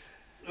it.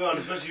 Oh,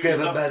 especially Grab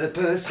him by the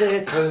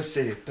pussy,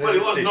 pussy, pussy. Well, he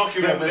was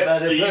knocking him Grab him by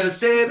the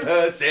Epstein.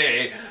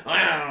 pussy, pussy.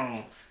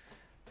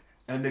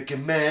 And the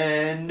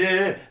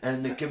commander,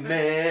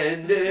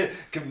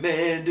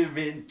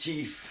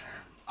 commander-in-chief.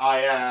 I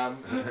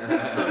am.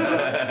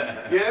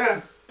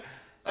 Yeah.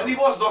 And he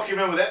was knocking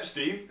around with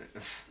Epstein.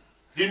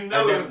 Didn't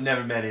know him.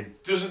 Never met him.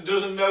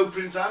 Doesn't know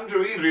Prince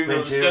Andrew either, even though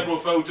Prince there's who? several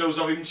photos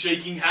of him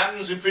shaking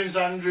hands with Prince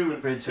Andrew.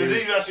 And Prince there's who?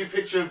 even actually a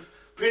picture of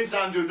Prince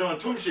Andrew and Donald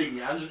Trump shaking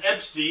hands, and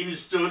Epstein is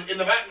stood in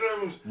the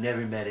background.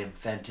 Never met him.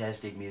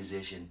 Fantastic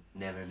musician.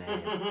 Never met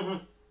him.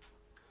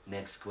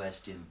 Next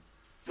question.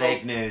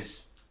 Fake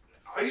news.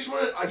 I just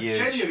want to, Huge.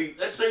 genuinely,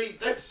 let's say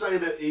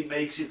that he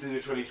makes it through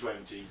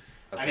 2020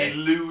 and Okay. he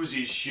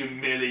loses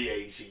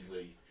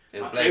humiliatingly.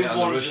 He'll blame it on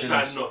the Everyone's just had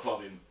Russians. enough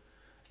of him.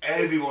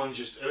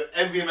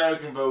 Every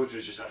American voter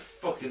has just had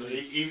fucking,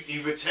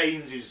 he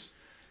retains his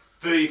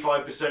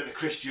 35% of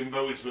Christian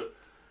votes, but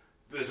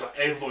there's like,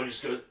 everyone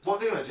just goes, what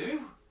are they going to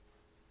do?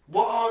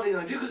 What are they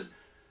going to do? Because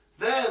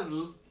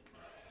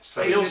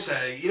they're He'll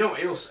say, you know what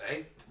he'll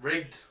say?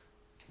 Rigged.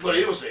 Well,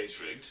 he'll say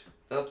it's rigged.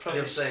 They'll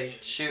probably He'll say-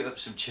 shoot up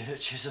some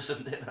churches or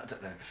something. I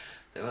don't know.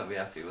 They won't be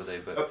happy, will they?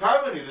 But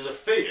Apparently there's a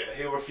fear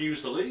he'll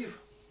refuse to leave.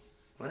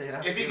 well, they'd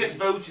have If he to. gets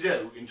voted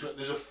out,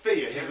 there's a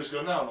fear he'll just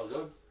go, no, I'm not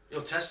going.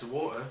 He'll test the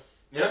water.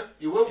 Yeah,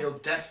 you will. He'll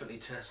definitely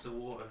test the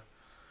water.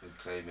 And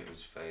claim it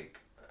was fake.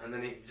 And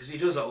then because he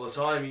does that all the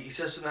time, he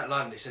says something at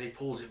Landis and he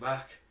pulls it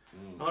back.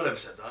 I never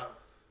said that.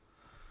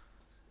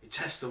 He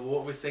tests the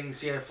water with things,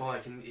 see how far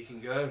he can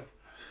go.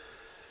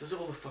 Does it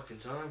all the fucking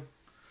time.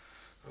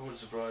 That wouldn't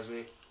surprise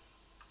me.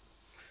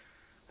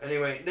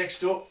 Anyway,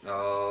 next up.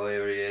 Oh,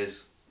 here he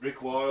is.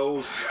 Rick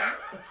Wiles.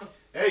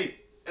 hey,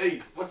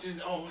 what's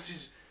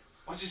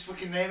his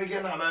fucking name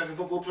again? That American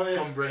football player.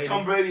 Tom Brady.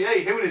 Tom Brady.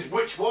 Hey, him and his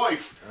witch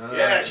wife.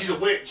 Yeah, she's a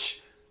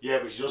witch. Yeah,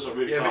 but she's also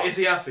really. Yeah, but is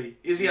he happy?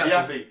 Is he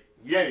happy?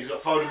 Yeah, he's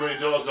got $500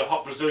 million as a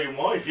hot Brazilian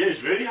wife. Yeah,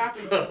 he's really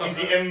happy. He's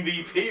the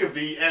MVP of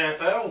the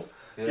NFL.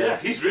 Yes.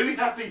 Yeah, he's really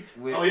happy.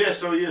 Oh yeah,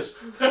 so he is.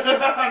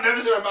 I've never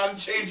seen a man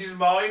change his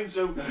mind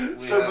so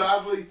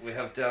badly. We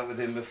have dealt with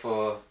him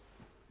before.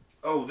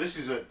 Oh, this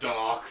is a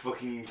dark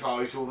fucking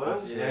title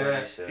though.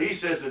 Yeah. He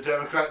says the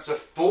Democrats are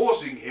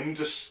forcing him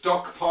to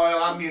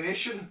stockpile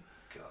ammunition.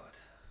 God.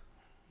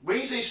 When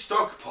you say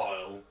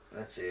stockpile,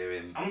 Let's hear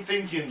him. I'm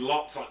thinking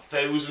lots, like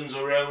thousands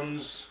of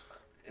rounds.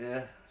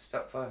 Yeah,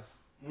 stockpile.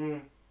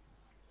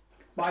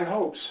 My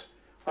hopes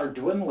are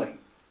dwindling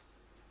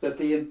that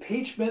the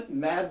impeachment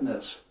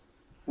madness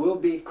will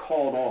be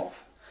called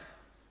off.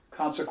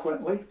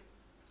 Consequently,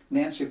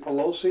 Nancy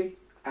Pelosi,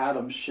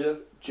 Adam Schiff,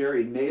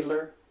 Jerry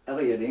Nadler,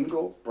 Elliot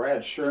Engel,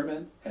 Brad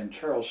Sherman, and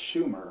Charles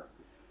Schumer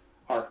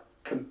are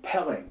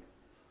compelling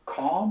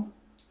calm,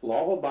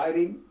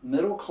 law-abiding,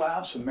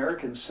 middle-class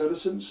American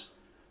citizens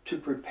to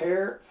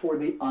prepare for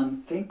the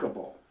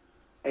unthinkable,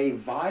 a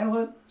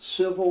violent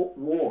civil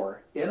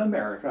war in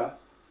America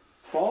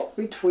fought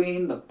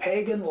between the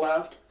pagan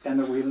left and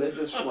the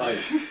religious right.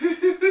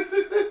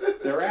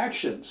 Their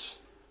actions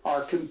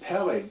are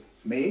compelling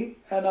me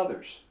and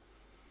others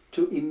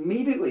to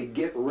immediately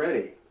get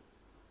ready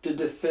to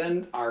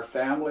defend our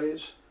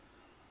families,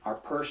 our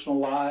personal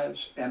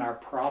lives, and our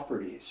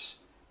properties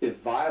if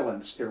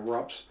violence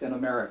erupts in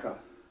America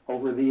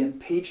over the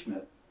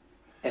impeachment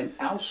and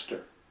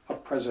ouster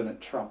of President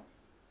Trump.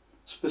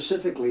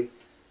 Specifically,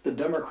 the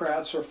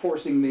Democrats are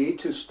forcing me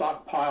to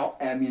stockpile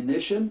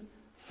ammunition,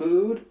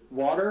 food,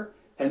 water,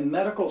 and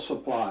medical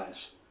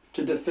supplies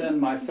to defend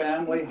my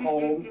family,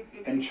 home,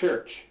 and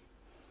church.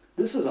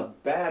 This is a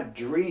bad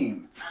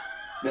dream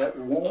that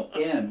won't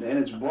end, and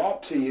it's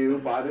brought to you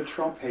by the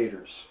Trump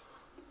haters.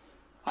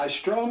 I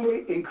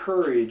strongly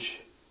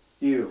encourage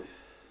you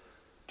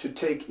to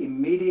take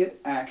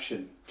immediate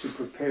action to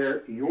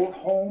prepare your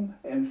home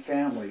and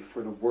family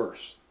for the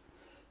worst.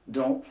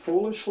 Don't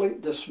foolishly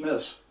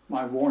dismiss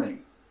my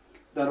warning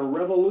that a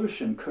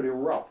revolution could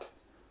erupt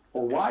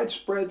or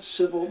widespread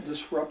civil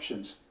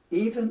disruptions,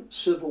 even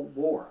civil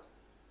war.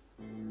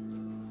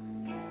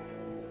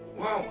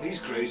 Wow,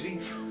 he's crazy.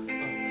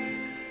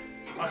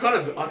 I kind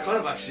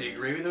of actually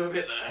agree with him a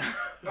bit there.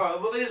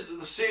 Alright, well,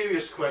 the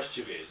serious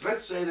question is,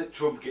 let's say that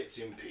Trump gets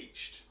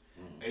impeached,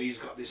 and he's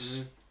got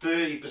this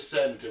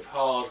 30% of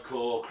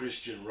hardcore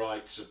Christian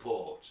right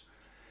support,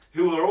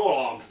 who are all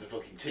armed to the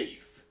fucking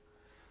teeth,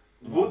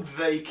 would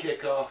they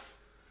kick off?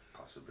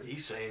 Possibly.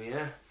 He's saying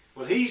yeah.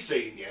 Well, he's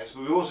saying yes,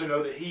 but we also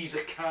know that he's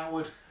a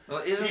coward.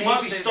 Well, isn't He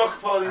might be saying-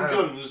 stockpiling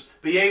guns,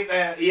 but he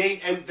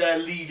ain't out there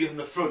leading from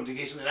the front in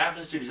case something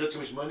happens to him. He's got too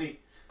much money.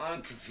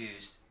 I'm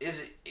confused. Is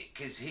it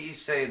because he's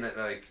saying that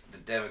like the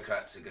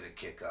Democrats are going to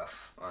kick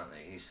off, aren't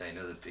they? He's saying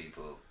other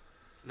people,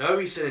 No,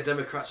 he's saying the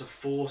Democrats are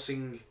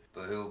forcing.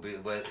 but who'll be?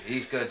 Well,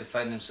 he's going to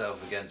defend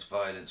himself against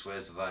violence.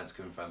 Where's the violence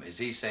coming from? Is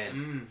he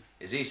saying?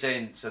 Is he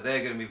saying so they're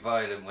going to be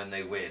violent when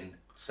they win,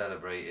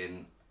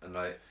 celebrating and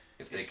like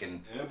if they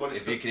can,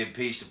 if you can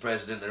impeach the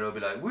president, they'll all be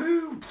like,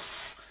 woo!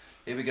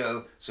 Here we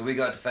go. So we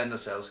got to defend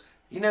ourselves.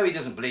 You know he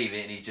doesn't believe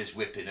it, and he's just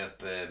whipping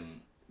up.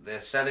 They're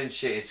selling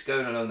shit. It's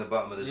going along the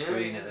bottom of the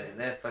screen. And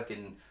they're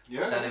fucking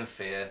selling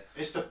fear.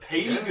 It's the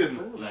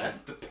pagan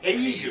left, the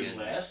pagan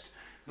left,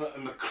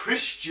 and the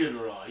Christian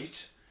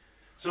right.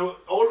 So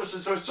all of a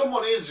sudden, so if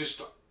someone is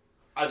just,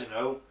 I don't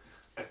know,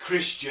 a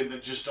Christian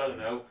that just, I don't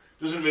know,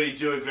 doesn't really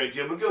do a great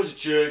deal, but goes to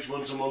church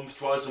once a month,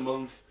 twice a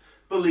month,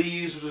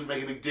 believes, but doesn't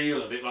make a big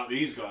deal of it like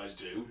these guys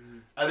do.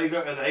 Are they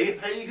a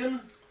pagan?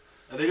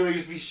 Are they going to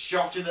just be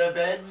shot in their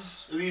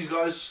beds? Are these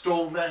guys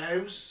storm their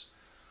house?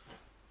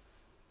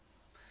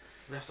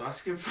 We have to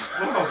ask him.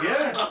 Oh,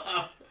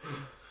 yeah.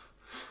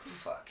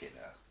 Fucking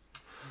hell.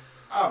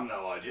 I have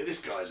no idea.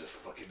 This guy's a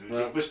fucking lunatic.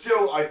 Well, but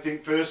still, I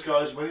think first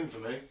guy's winning for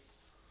me.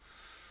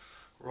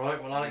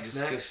 Right, well, Alex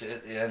Discuss next. it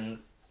at the end.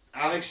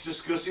 Alex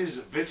discusses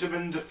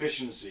vitamin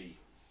deficiency.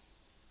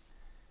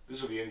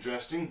 This will be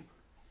interesting.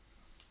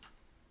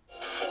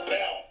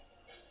 Now,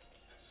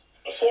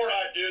 before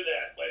I do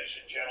that, ladies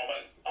and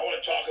gentlemen, I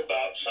want to talk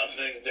about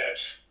something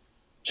that's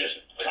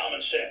just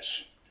common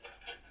sense.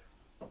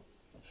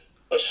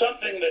 But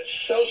something that's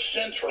so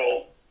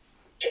central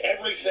to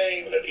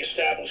everything that the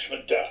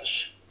establishment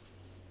does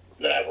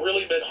that I've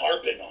really been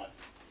harping on.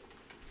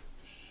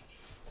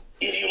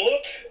 If you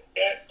look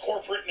at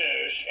corporate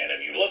news, and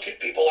if you look at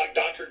people like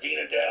Dr. Dean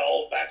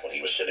Adele, back when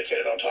he was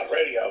syndicated on talk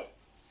radio,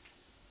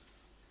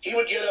 he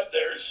would get up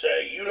there and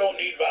say, you don't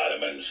need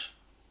vitamins.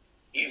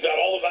 You've got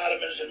all the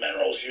vitamins and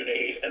minerals you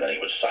need. And then he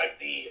would cite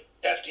the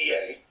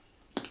FDA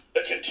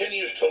that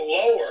continues to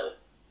lower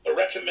the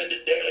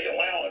recommended daily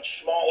allowance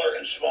smaller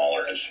and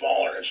smaller and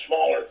smaller and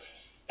smaller.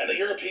 And the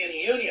European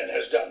Union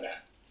has done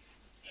that.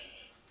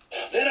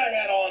 Then I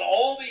had on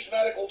all these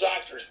medical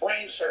doctors,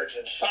 brain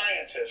surgeons,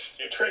 scientists,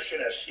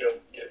 nutritionists,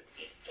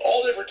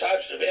 all different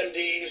types of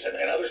MDs and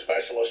other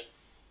specialists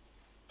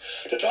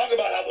to talk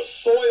about how the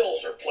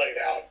soils are played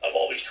out of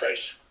all these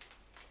trace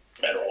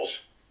minerals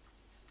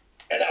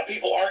and how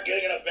people aren't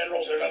getting enough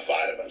minerals and enough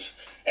vitamins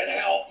and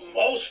how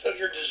most of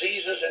your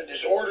diseases and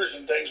disorders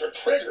and things are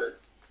triggered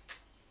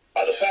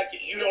by the fact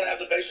that you don't have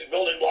the basic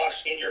building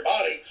blocks in your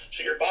body,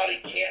 so your body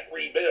can't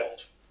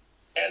rebuild.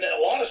 And then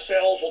a lot of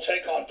cells will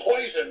take on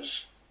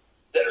poisons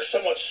that are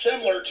somewhat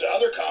similar to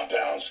other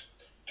compounds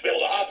to be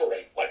able to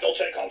operate. Like they'll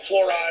take on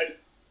fluoride,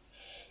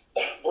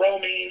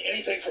 bromine,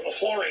 anything from the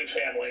fluorine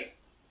family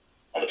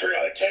on the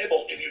periodic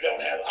table if you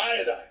don't have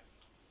iodine.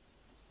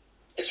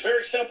 It's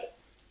very simple.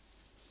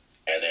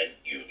 And then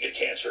you get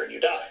cancer and you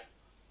die.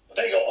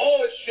 They go,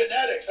 oh, it's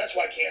genetics. That's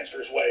why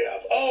cancer is way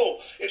up. Oh,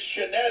 it's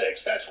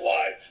genetics. That's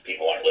why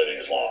people aren't living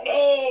as long.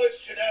 Oh, it's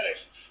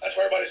genetics. That's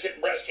why everybody's getting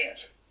breast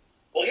cancer.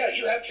 Well, yeah,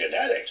 you have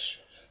genetics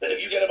that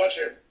if you get a bunch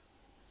of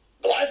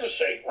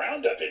glyphosate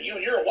Roundup in you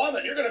and you're a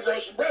woman, you're going to grow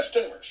some breast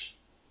tumors.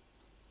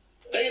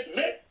 They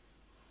admit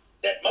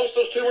that most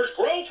of those tumors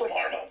grow from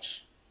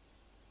hormones.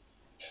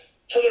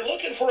 So they're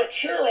looking for a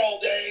cure all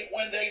day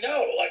when they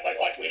know,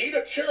 like we need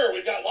a cure.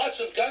 We've got lots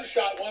of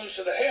gunshot wounds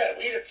to the head.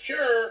 We need a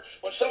cure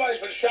when somebody's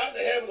been shot in the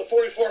head with a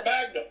 .44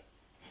 Magnum.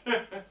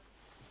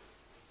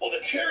 Well, the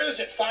cure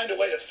isn't find a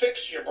way to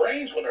fix your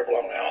brains when they're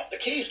blown out. The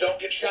key is don't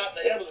get shot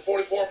in the head with a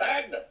 .44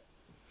 Magnum.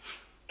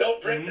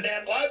 Don't drink the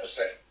damn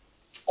glyphosate.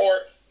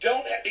 Or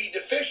don't be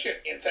deficient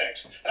in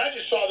things. And I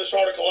just saw this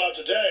article out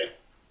today.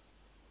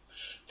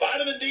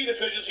 Vitamin D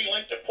deficiency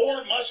linked to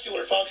poor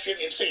muscular function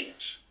in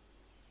seniors.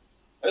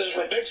 This is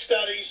from Big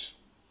Studies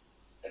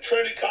at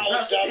Trinity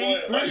College, Dublin,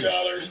 and a bunch of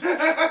others. You're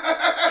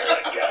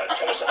like, yeah,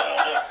 tell me something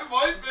I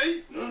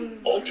don't know. Might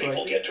be. Old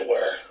people get to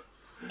where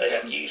they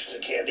have yeast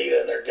and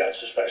candida in their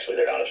guts, especially.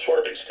 They're not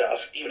absorbing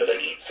stuff. Even if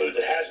they eat food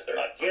that has it, they're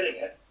not getting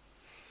it.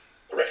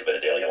 The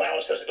recommended daily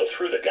allowance doesn't go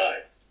through the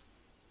gut.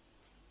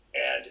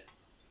 And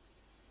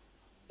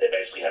they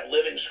basically have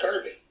living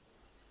scurvy.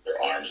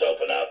 Their arms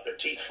open up, their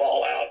teeth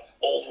fall out,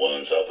 old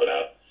wounds open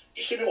up.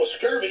 You see people with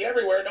scurvy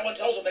everywhere. No one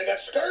tells them they got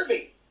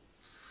scurvy.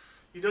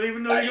 You don't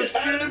even know you got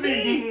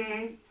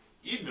scurvy.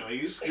 You know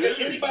you scurvy. Because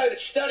anybody that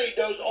studied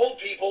knows old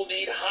people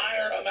need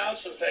higher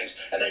amounts of things,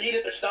 and they need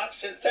it that's not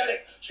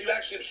synthetic, so you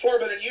actually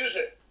absorb it and use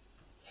it.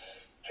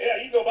 Yeah,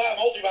 you can go buy a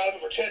multivitamin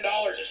for $10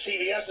 at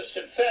CVS that's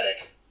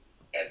synthetic,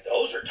 and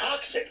those are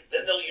toxic.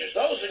 Then they'll use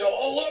those to go,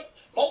 oh, look,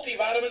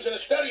 multivitamins in a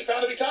study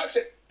found to be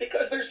toxic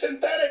because they're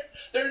synthetic.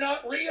 They're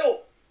not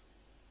real.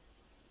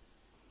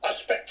 A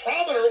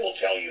spectrometer will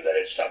tell you that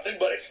it's something,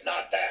 but it's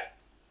not that.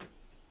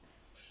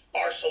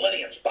 Are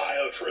Selenium's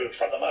bio-truth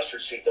from the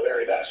mustard seed the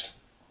very best?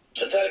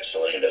 Synthetic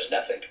selenium does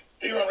nothing.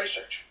 Do your own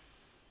research.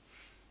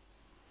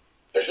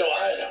 There's no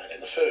iodine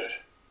in the food.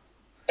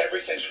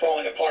 Everything's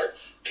falling apart.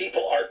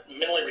 People are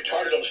mentally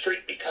retarded on the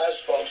street because,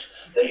 folks,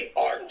 they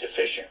are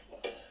deficient.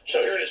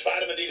 So here it is,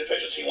 vitamin D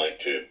deficiency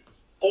linked to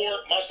poor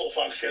muscle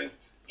function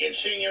in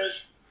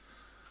seniors,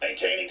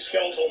 maintaining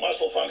skeletal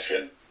muscle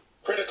function,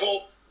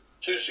 critical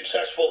to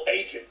successful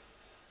aging.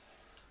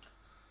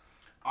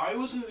 I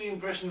was under the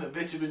impression that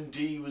vitamin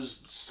D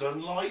was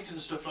sunlight and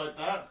stuff like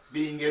that,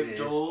 being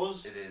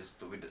outdoors. It is,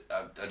 but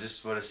I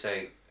just want to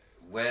say,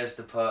 where's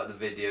the part of the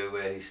video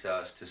where he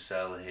starts to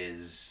sell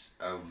his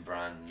own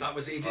brand? That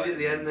was, he did it at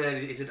the end there,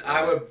 he said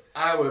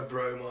our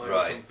bromide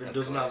or something,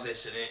 doesn't have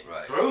this in it.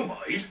 Right.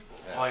 Bromide?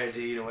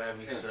 Iodine or whatever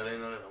he's selling, I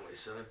don't know what he's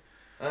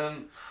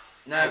selling.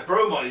 Now,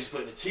 bromide is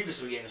putting the tea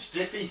so we're getting a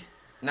stiffy.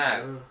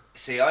 Now,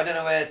 see, I don't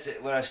know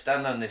where I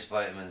stand on this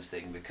vitamins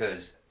thing,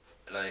 because,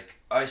 like,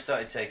 I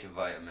started taking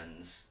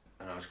vitamins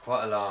and I was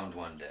quite alarmed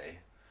one day.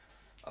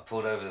 I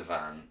pulled over the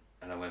van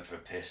and I went for a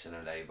piss in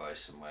a lay-by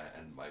somewhere,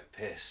 and my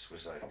piss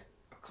was like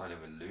a kind of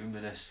a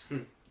luminous.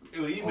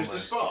 Who are you,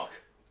 Mr. Spock?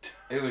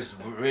 It was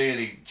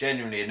really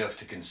genuinely enough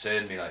to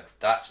concern me, like,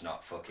 that's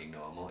not fucking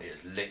normal. It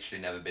has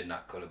literally never been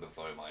that colour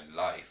before in my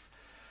life.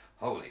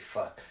 Holy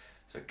fuck.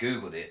 So I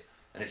googled it,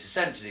 and it's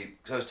essentially,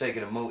 because I was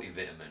taking a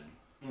multivitamin,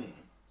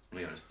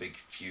 you know, those big,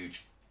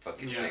 huge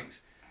fucking things.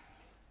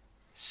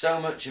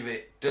 So much of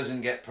it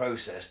doesn't get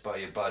processed by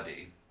your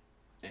body.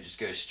 It just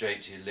goes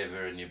straight to your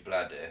liver and your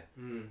bladder,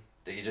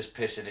 that you're just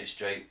pissing it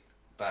straight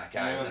back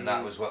out, and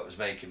that was what was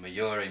making my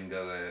urine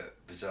go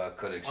a bizarre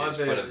colour, because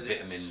it's full of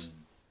vitamin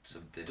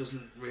something.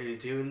 Doesn't really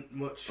do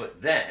much.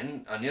 But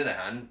then, on the other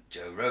hand,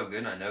 Joe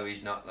Rogan, I know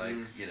he's not like,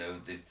 you know,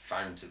 the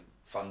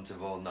font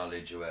of all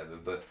knowledge or whatever,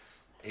 but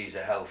he's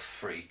a health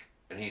freak,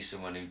 and he's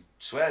someone who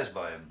swears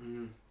by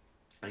him.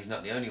 And he's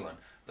not the only one.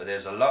 But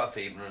there's a lot of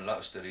people and a lot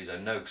of studies I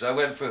know, because I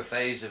went through a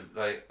phase of,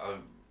 like,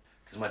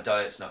 because my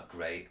diet's not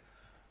great,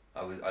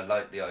 I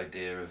like the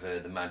idea of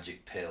the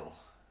magic pill.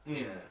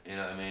 Yeah. You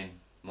know what I mean?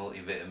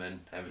 Multivitamin,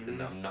 everything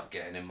that I'm not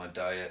getting in my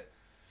diet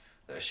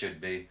that I should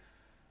be.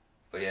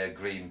 But yeah,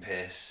 green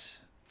piss,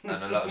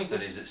 and a lot of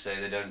studies that say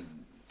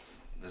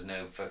there's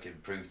no fucking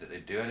proof that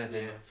they do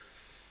anything. Yeah.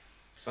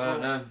 So I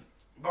don't know.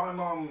 My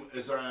mum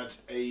has had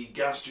a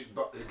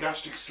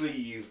gastric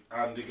sleeve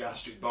and a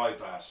gastric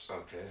bypass.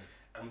 Okay.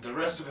 And the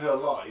rest of her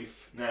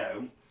life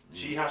now,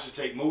 she has to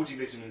take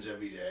multivitamins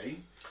every day,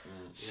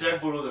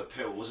 several other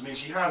pills. I mean,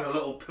 she had a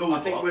little pill I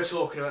think box. we're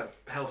talking about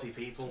healthy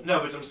people. No,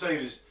 but I'm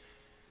saying is...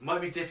 Might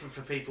be different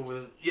for people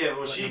with... Yeah,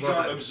 well, she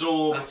can't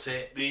absorb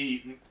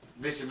the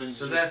vitamins,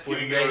 so therefore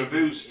giving her a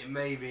boost. It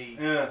may be...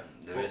 Yeah.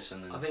 There is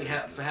something... I think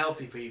for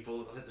healthy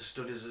people, I think the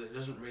studies, it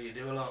doesn't really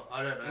do a lot.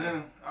 I don't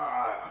know.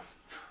 Yeah.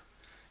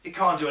 It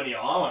can't do any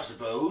harm, I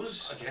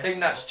suppose. I think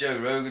that's Joe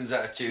Rogan's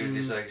attitude.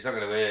 It's like, it's not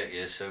going to hurt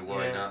you, so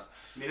why not?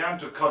 I mean, I'm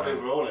to cod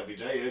overall every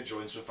day. Her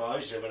joints are fine.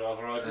 She's having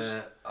arthritis.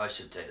 I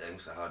should take them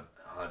because I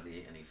hardly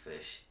eat any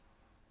fish,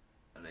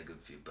 and they're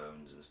good for your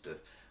bones and stuff.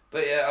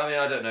 But yeah, I mean,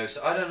 I don't know.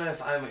 So I don't know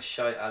how much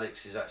shite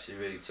Alex is actually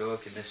really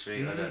talking this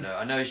week. I don't know.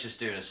 I know he's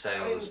just doing a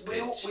sales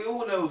pitch. We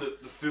all know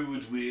that the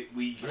food we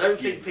I don't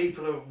think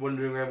people are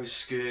wondering around with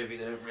scurvy.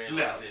 They don't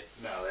realise it.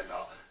 No, they're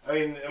not. I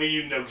mean,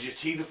 you know, because your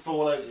teeth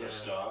fall out for a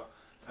start.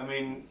 I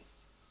mean,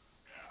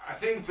 I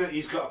think that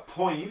he's got a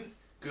point,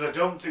 because I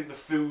don't think the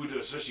food,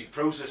 especially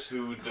processed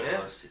food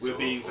that we're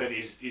being fed,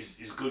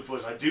 is good for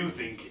us. I do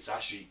think it's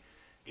actually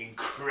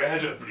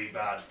incredibly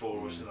bad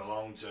for us in the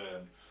long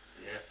term.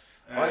 Yeah.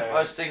 I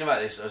was thinking about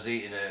this. I was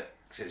eating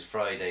because it was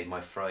Friday. My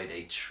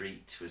Friday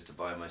treat was to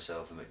buy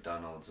myself a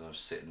McDonald's, and I was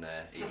sitting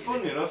there eating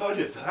Funny enough, I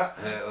did that.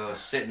 I was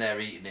sitting there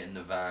eating it in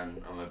the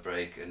van on my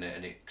break, and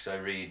because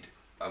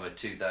I'm a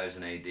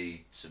 2000 AD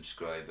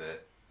subscriber,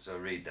 so I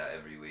read that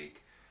every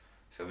week.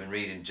 So I've been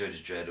reading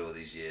Judge Dredd all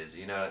these years.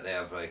 You know, like they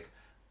have like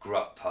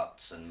grot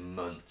pots and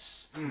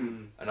months,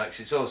 and like 'cause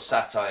it's all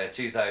satire.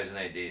 2000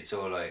 AD, it's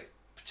all like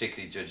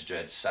particularly Judge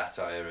Dredd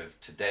satire of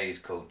today's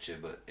culture,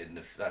 but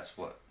that's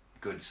what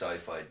good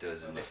sci-fi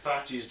does. And the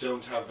fatties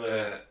don't have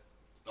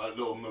like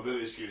little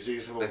mobility skills. They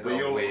have a They've got a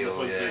wheel wheel, on the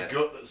front of yeah. their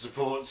gut that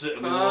supports it,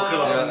 and they walk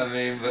along. You know what I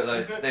mean? But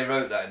like they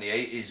wrote that in the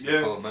 80s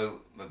before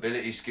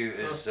mobility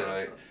scooters. So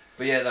like,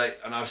 but yeah, like,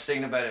 and I was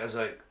thinking about it. I was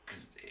like,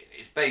 because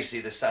it's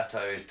basically the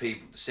satire is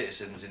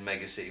citizens in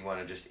mega city want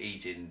to just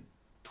eating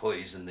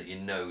poison that you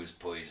know is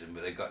poison,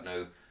 but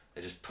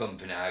they're just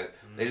pumping it out.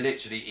 They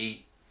literally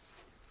eat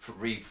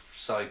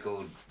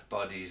recycled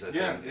bodies, I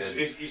think.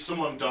 If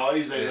someone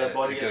dies, their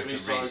body gets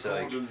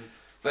recycled.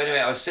 But anyway,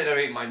 I was sitting there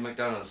eating my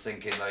McDonald's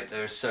thinking, like,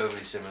 there are so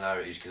many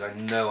similarities, because I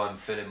know I'm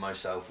filling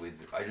myself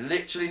with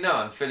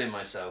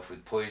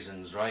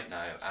poisons right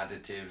now,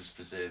 additives,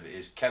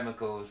 preservatives,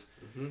 chemicals,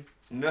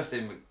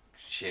 nothing but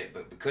shit,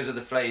 but because of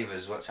the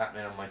flavours, what's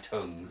happening on my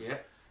tongue,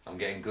 I'm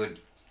getting good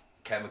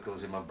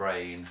chemicals in my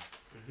brain,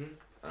 and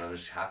I'm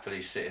just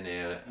happily sitting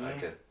here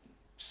like a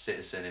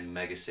citizen in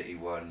Mega City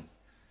 1,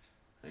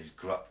 and his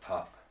grot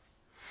pot.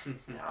 I'm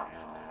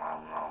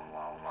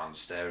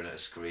staring at a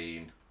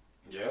screen.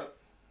 Yeah.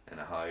 in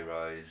a high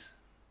rise.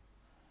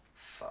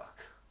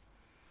 Fuck.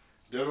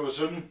 Then all of a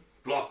sudden,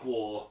 block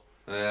war.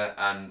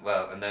 And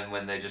then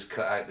when they just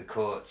cut out the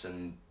courts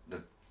and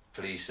the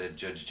police said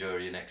judge,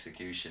 jury and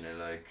executioner,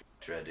 like,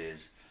 Dredd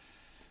is.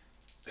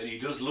 And he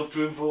does love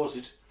to enforce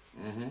it.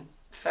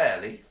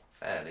 Fairly.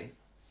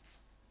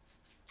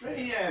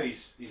 Yeah,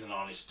 he's an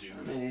honest dude.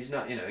 I mean, he's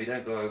not, he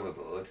don't go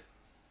overboard.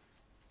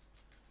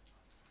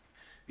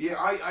 Yeah,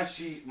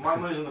 my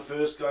money's on the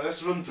first guy.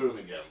 Let's run through him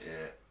again.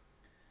 Yeah.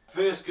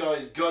 First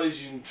guy's got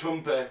his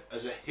trumpet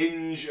as a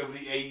hinge of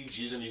the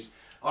ages, and he's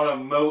on a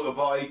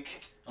motorbike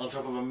on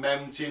top of a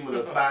mountain with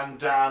a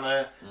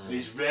bandana, and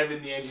he's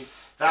revving the engine.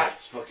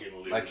 That's fucking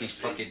lunacy. Like he's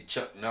fucking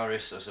Chuck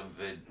Norris or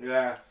something.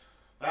 Yeah,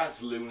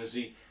 that's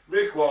lunacy.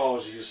 Rick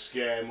Wiles is just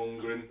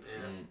scaremongering.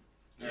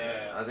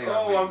 Yeah. I think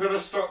I'm going to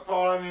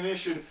stockpile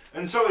ammunition.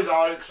 And so is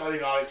Alex. I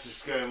think Alex is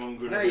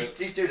scaremongering. No, he's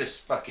doing a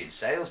fucking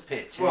sales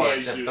pitch. Well,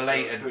 It's a doing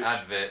blatant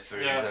advert for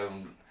his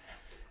own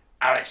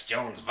Alex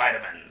Jones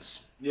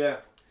vitamins. Yeah.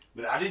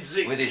 With added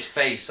zinc. With his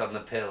face on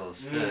the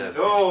pills. Could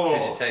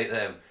you take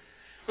them?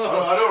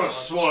 I don't want to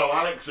swallow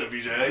Alex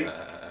every day.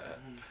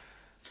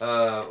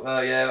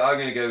 Well, yeah, I'm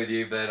going to go with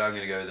you, Ben. I'm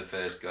going to go with the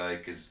first guy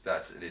because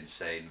that's an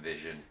insane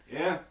vision.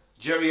 Yeah.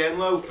 Jerry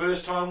Enlow,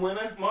 first time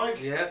winner,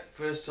 Mike? Yeah,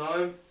 first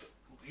time.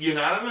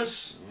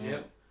 Unanimous?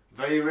 Yep.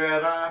 Very rare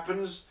that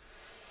happens.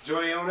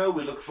 Joey Ono,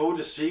 we look forward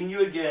to seeing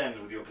you again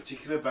with your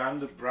particular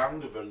brand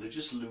of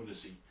religious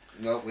lunacy.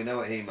 Well, we know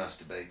what he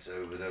masturbates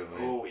over, don't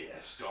we? Oh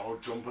yes,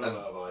 Donald Trump and a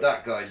motorbike.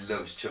 That guy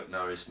loves Chuck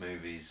Norris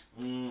movies.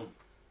 Mm.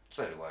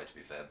 So do I, to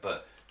be fair,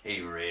 but he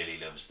really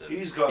loves them.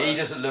 He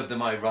doesn't love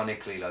them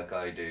ironically like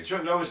I do.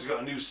 Chuck Norris has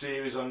got a new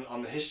series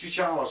on the History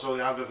Channel. I saw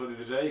the advert for the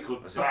other day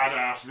called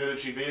Badass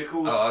Military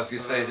Vehicles. Oh, I was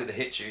going to say, is it the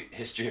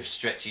history of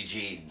stretchy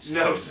jeans?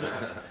 No, it's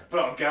not.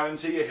 But I'll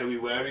guarantee you he'll be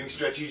wearing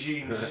stretchy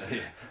jeans.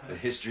 The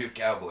history of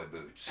cowboy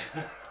boots.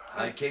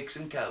 High kicks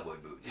and cowboy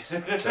boots.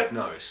 Chuck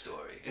Norris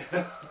story.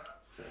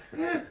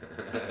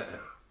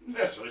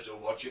 That's what I'll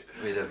watch it.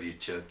 We love you,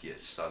 Chuck, you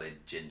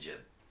solid ginger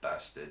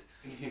bastard.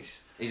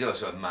 He's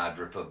also a mad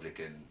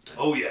Republican.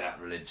 Oh yeah.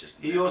 Religious.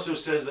 He also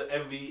says that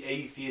every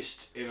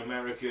atheist in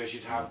America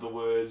should have the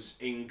words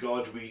 "In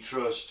God We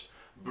Trust"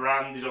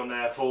 branded on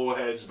their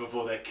foreheads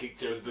before they're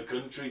kicked out of the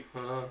country.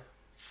 There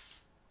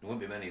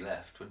wouldn't be many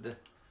left, would there?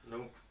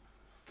 Nope.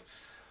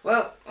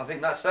 Well, I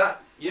think that's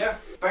that. Yeah,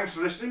 thanks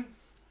for listening.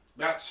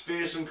 That's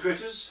Fearsome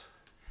Critters.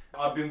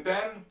 I've been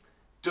Ben.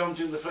 Don't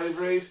drink the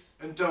Flavour Aid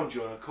and don't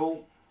join a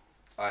cult.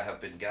 I have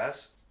been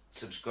Gaz.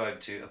 Subscribe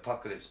to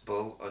Apocalypse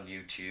Bull on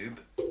YouTube,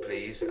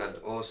 please, and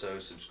also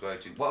subscribe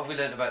to... What have we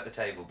learnt about the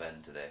table,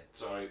 Ben, today?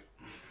 Sorry.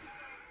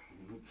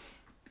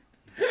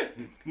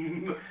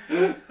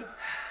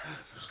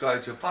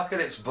 Subscribe to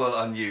Apocalypse Bull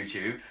on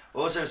YouTube.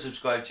 Also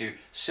subscribe to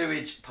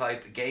Sewage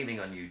Pipe Gaming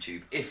on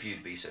YouTube, if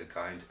you'd be so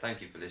kind.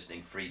 Thank you for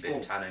listening. Free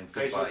Biff Tannen.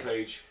 Goodbye. Facebook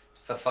page.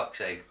 For fuck's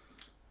sake.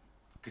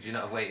 Could you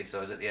not have waited till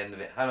I was at the end of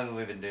it? How long have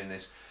we been doing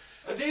this?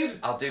 I did.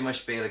 I'll do my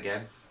spiel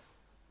again.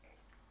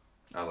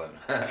 I won't.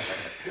 I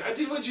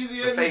did want you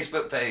the The end.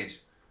 Facebook page.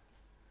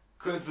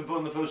 Quote the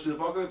bun, the post to the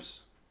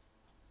apocalypse.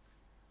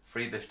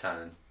 Free Biff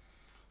Tannen.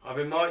 I've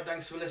been Mike,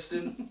 thanks for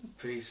listening.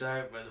 Peace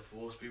out, may the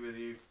force be with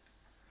you.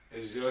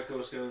 Is your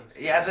course going?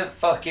 He hasn't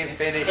fucking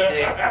finished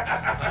it.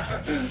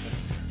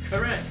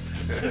 Correct.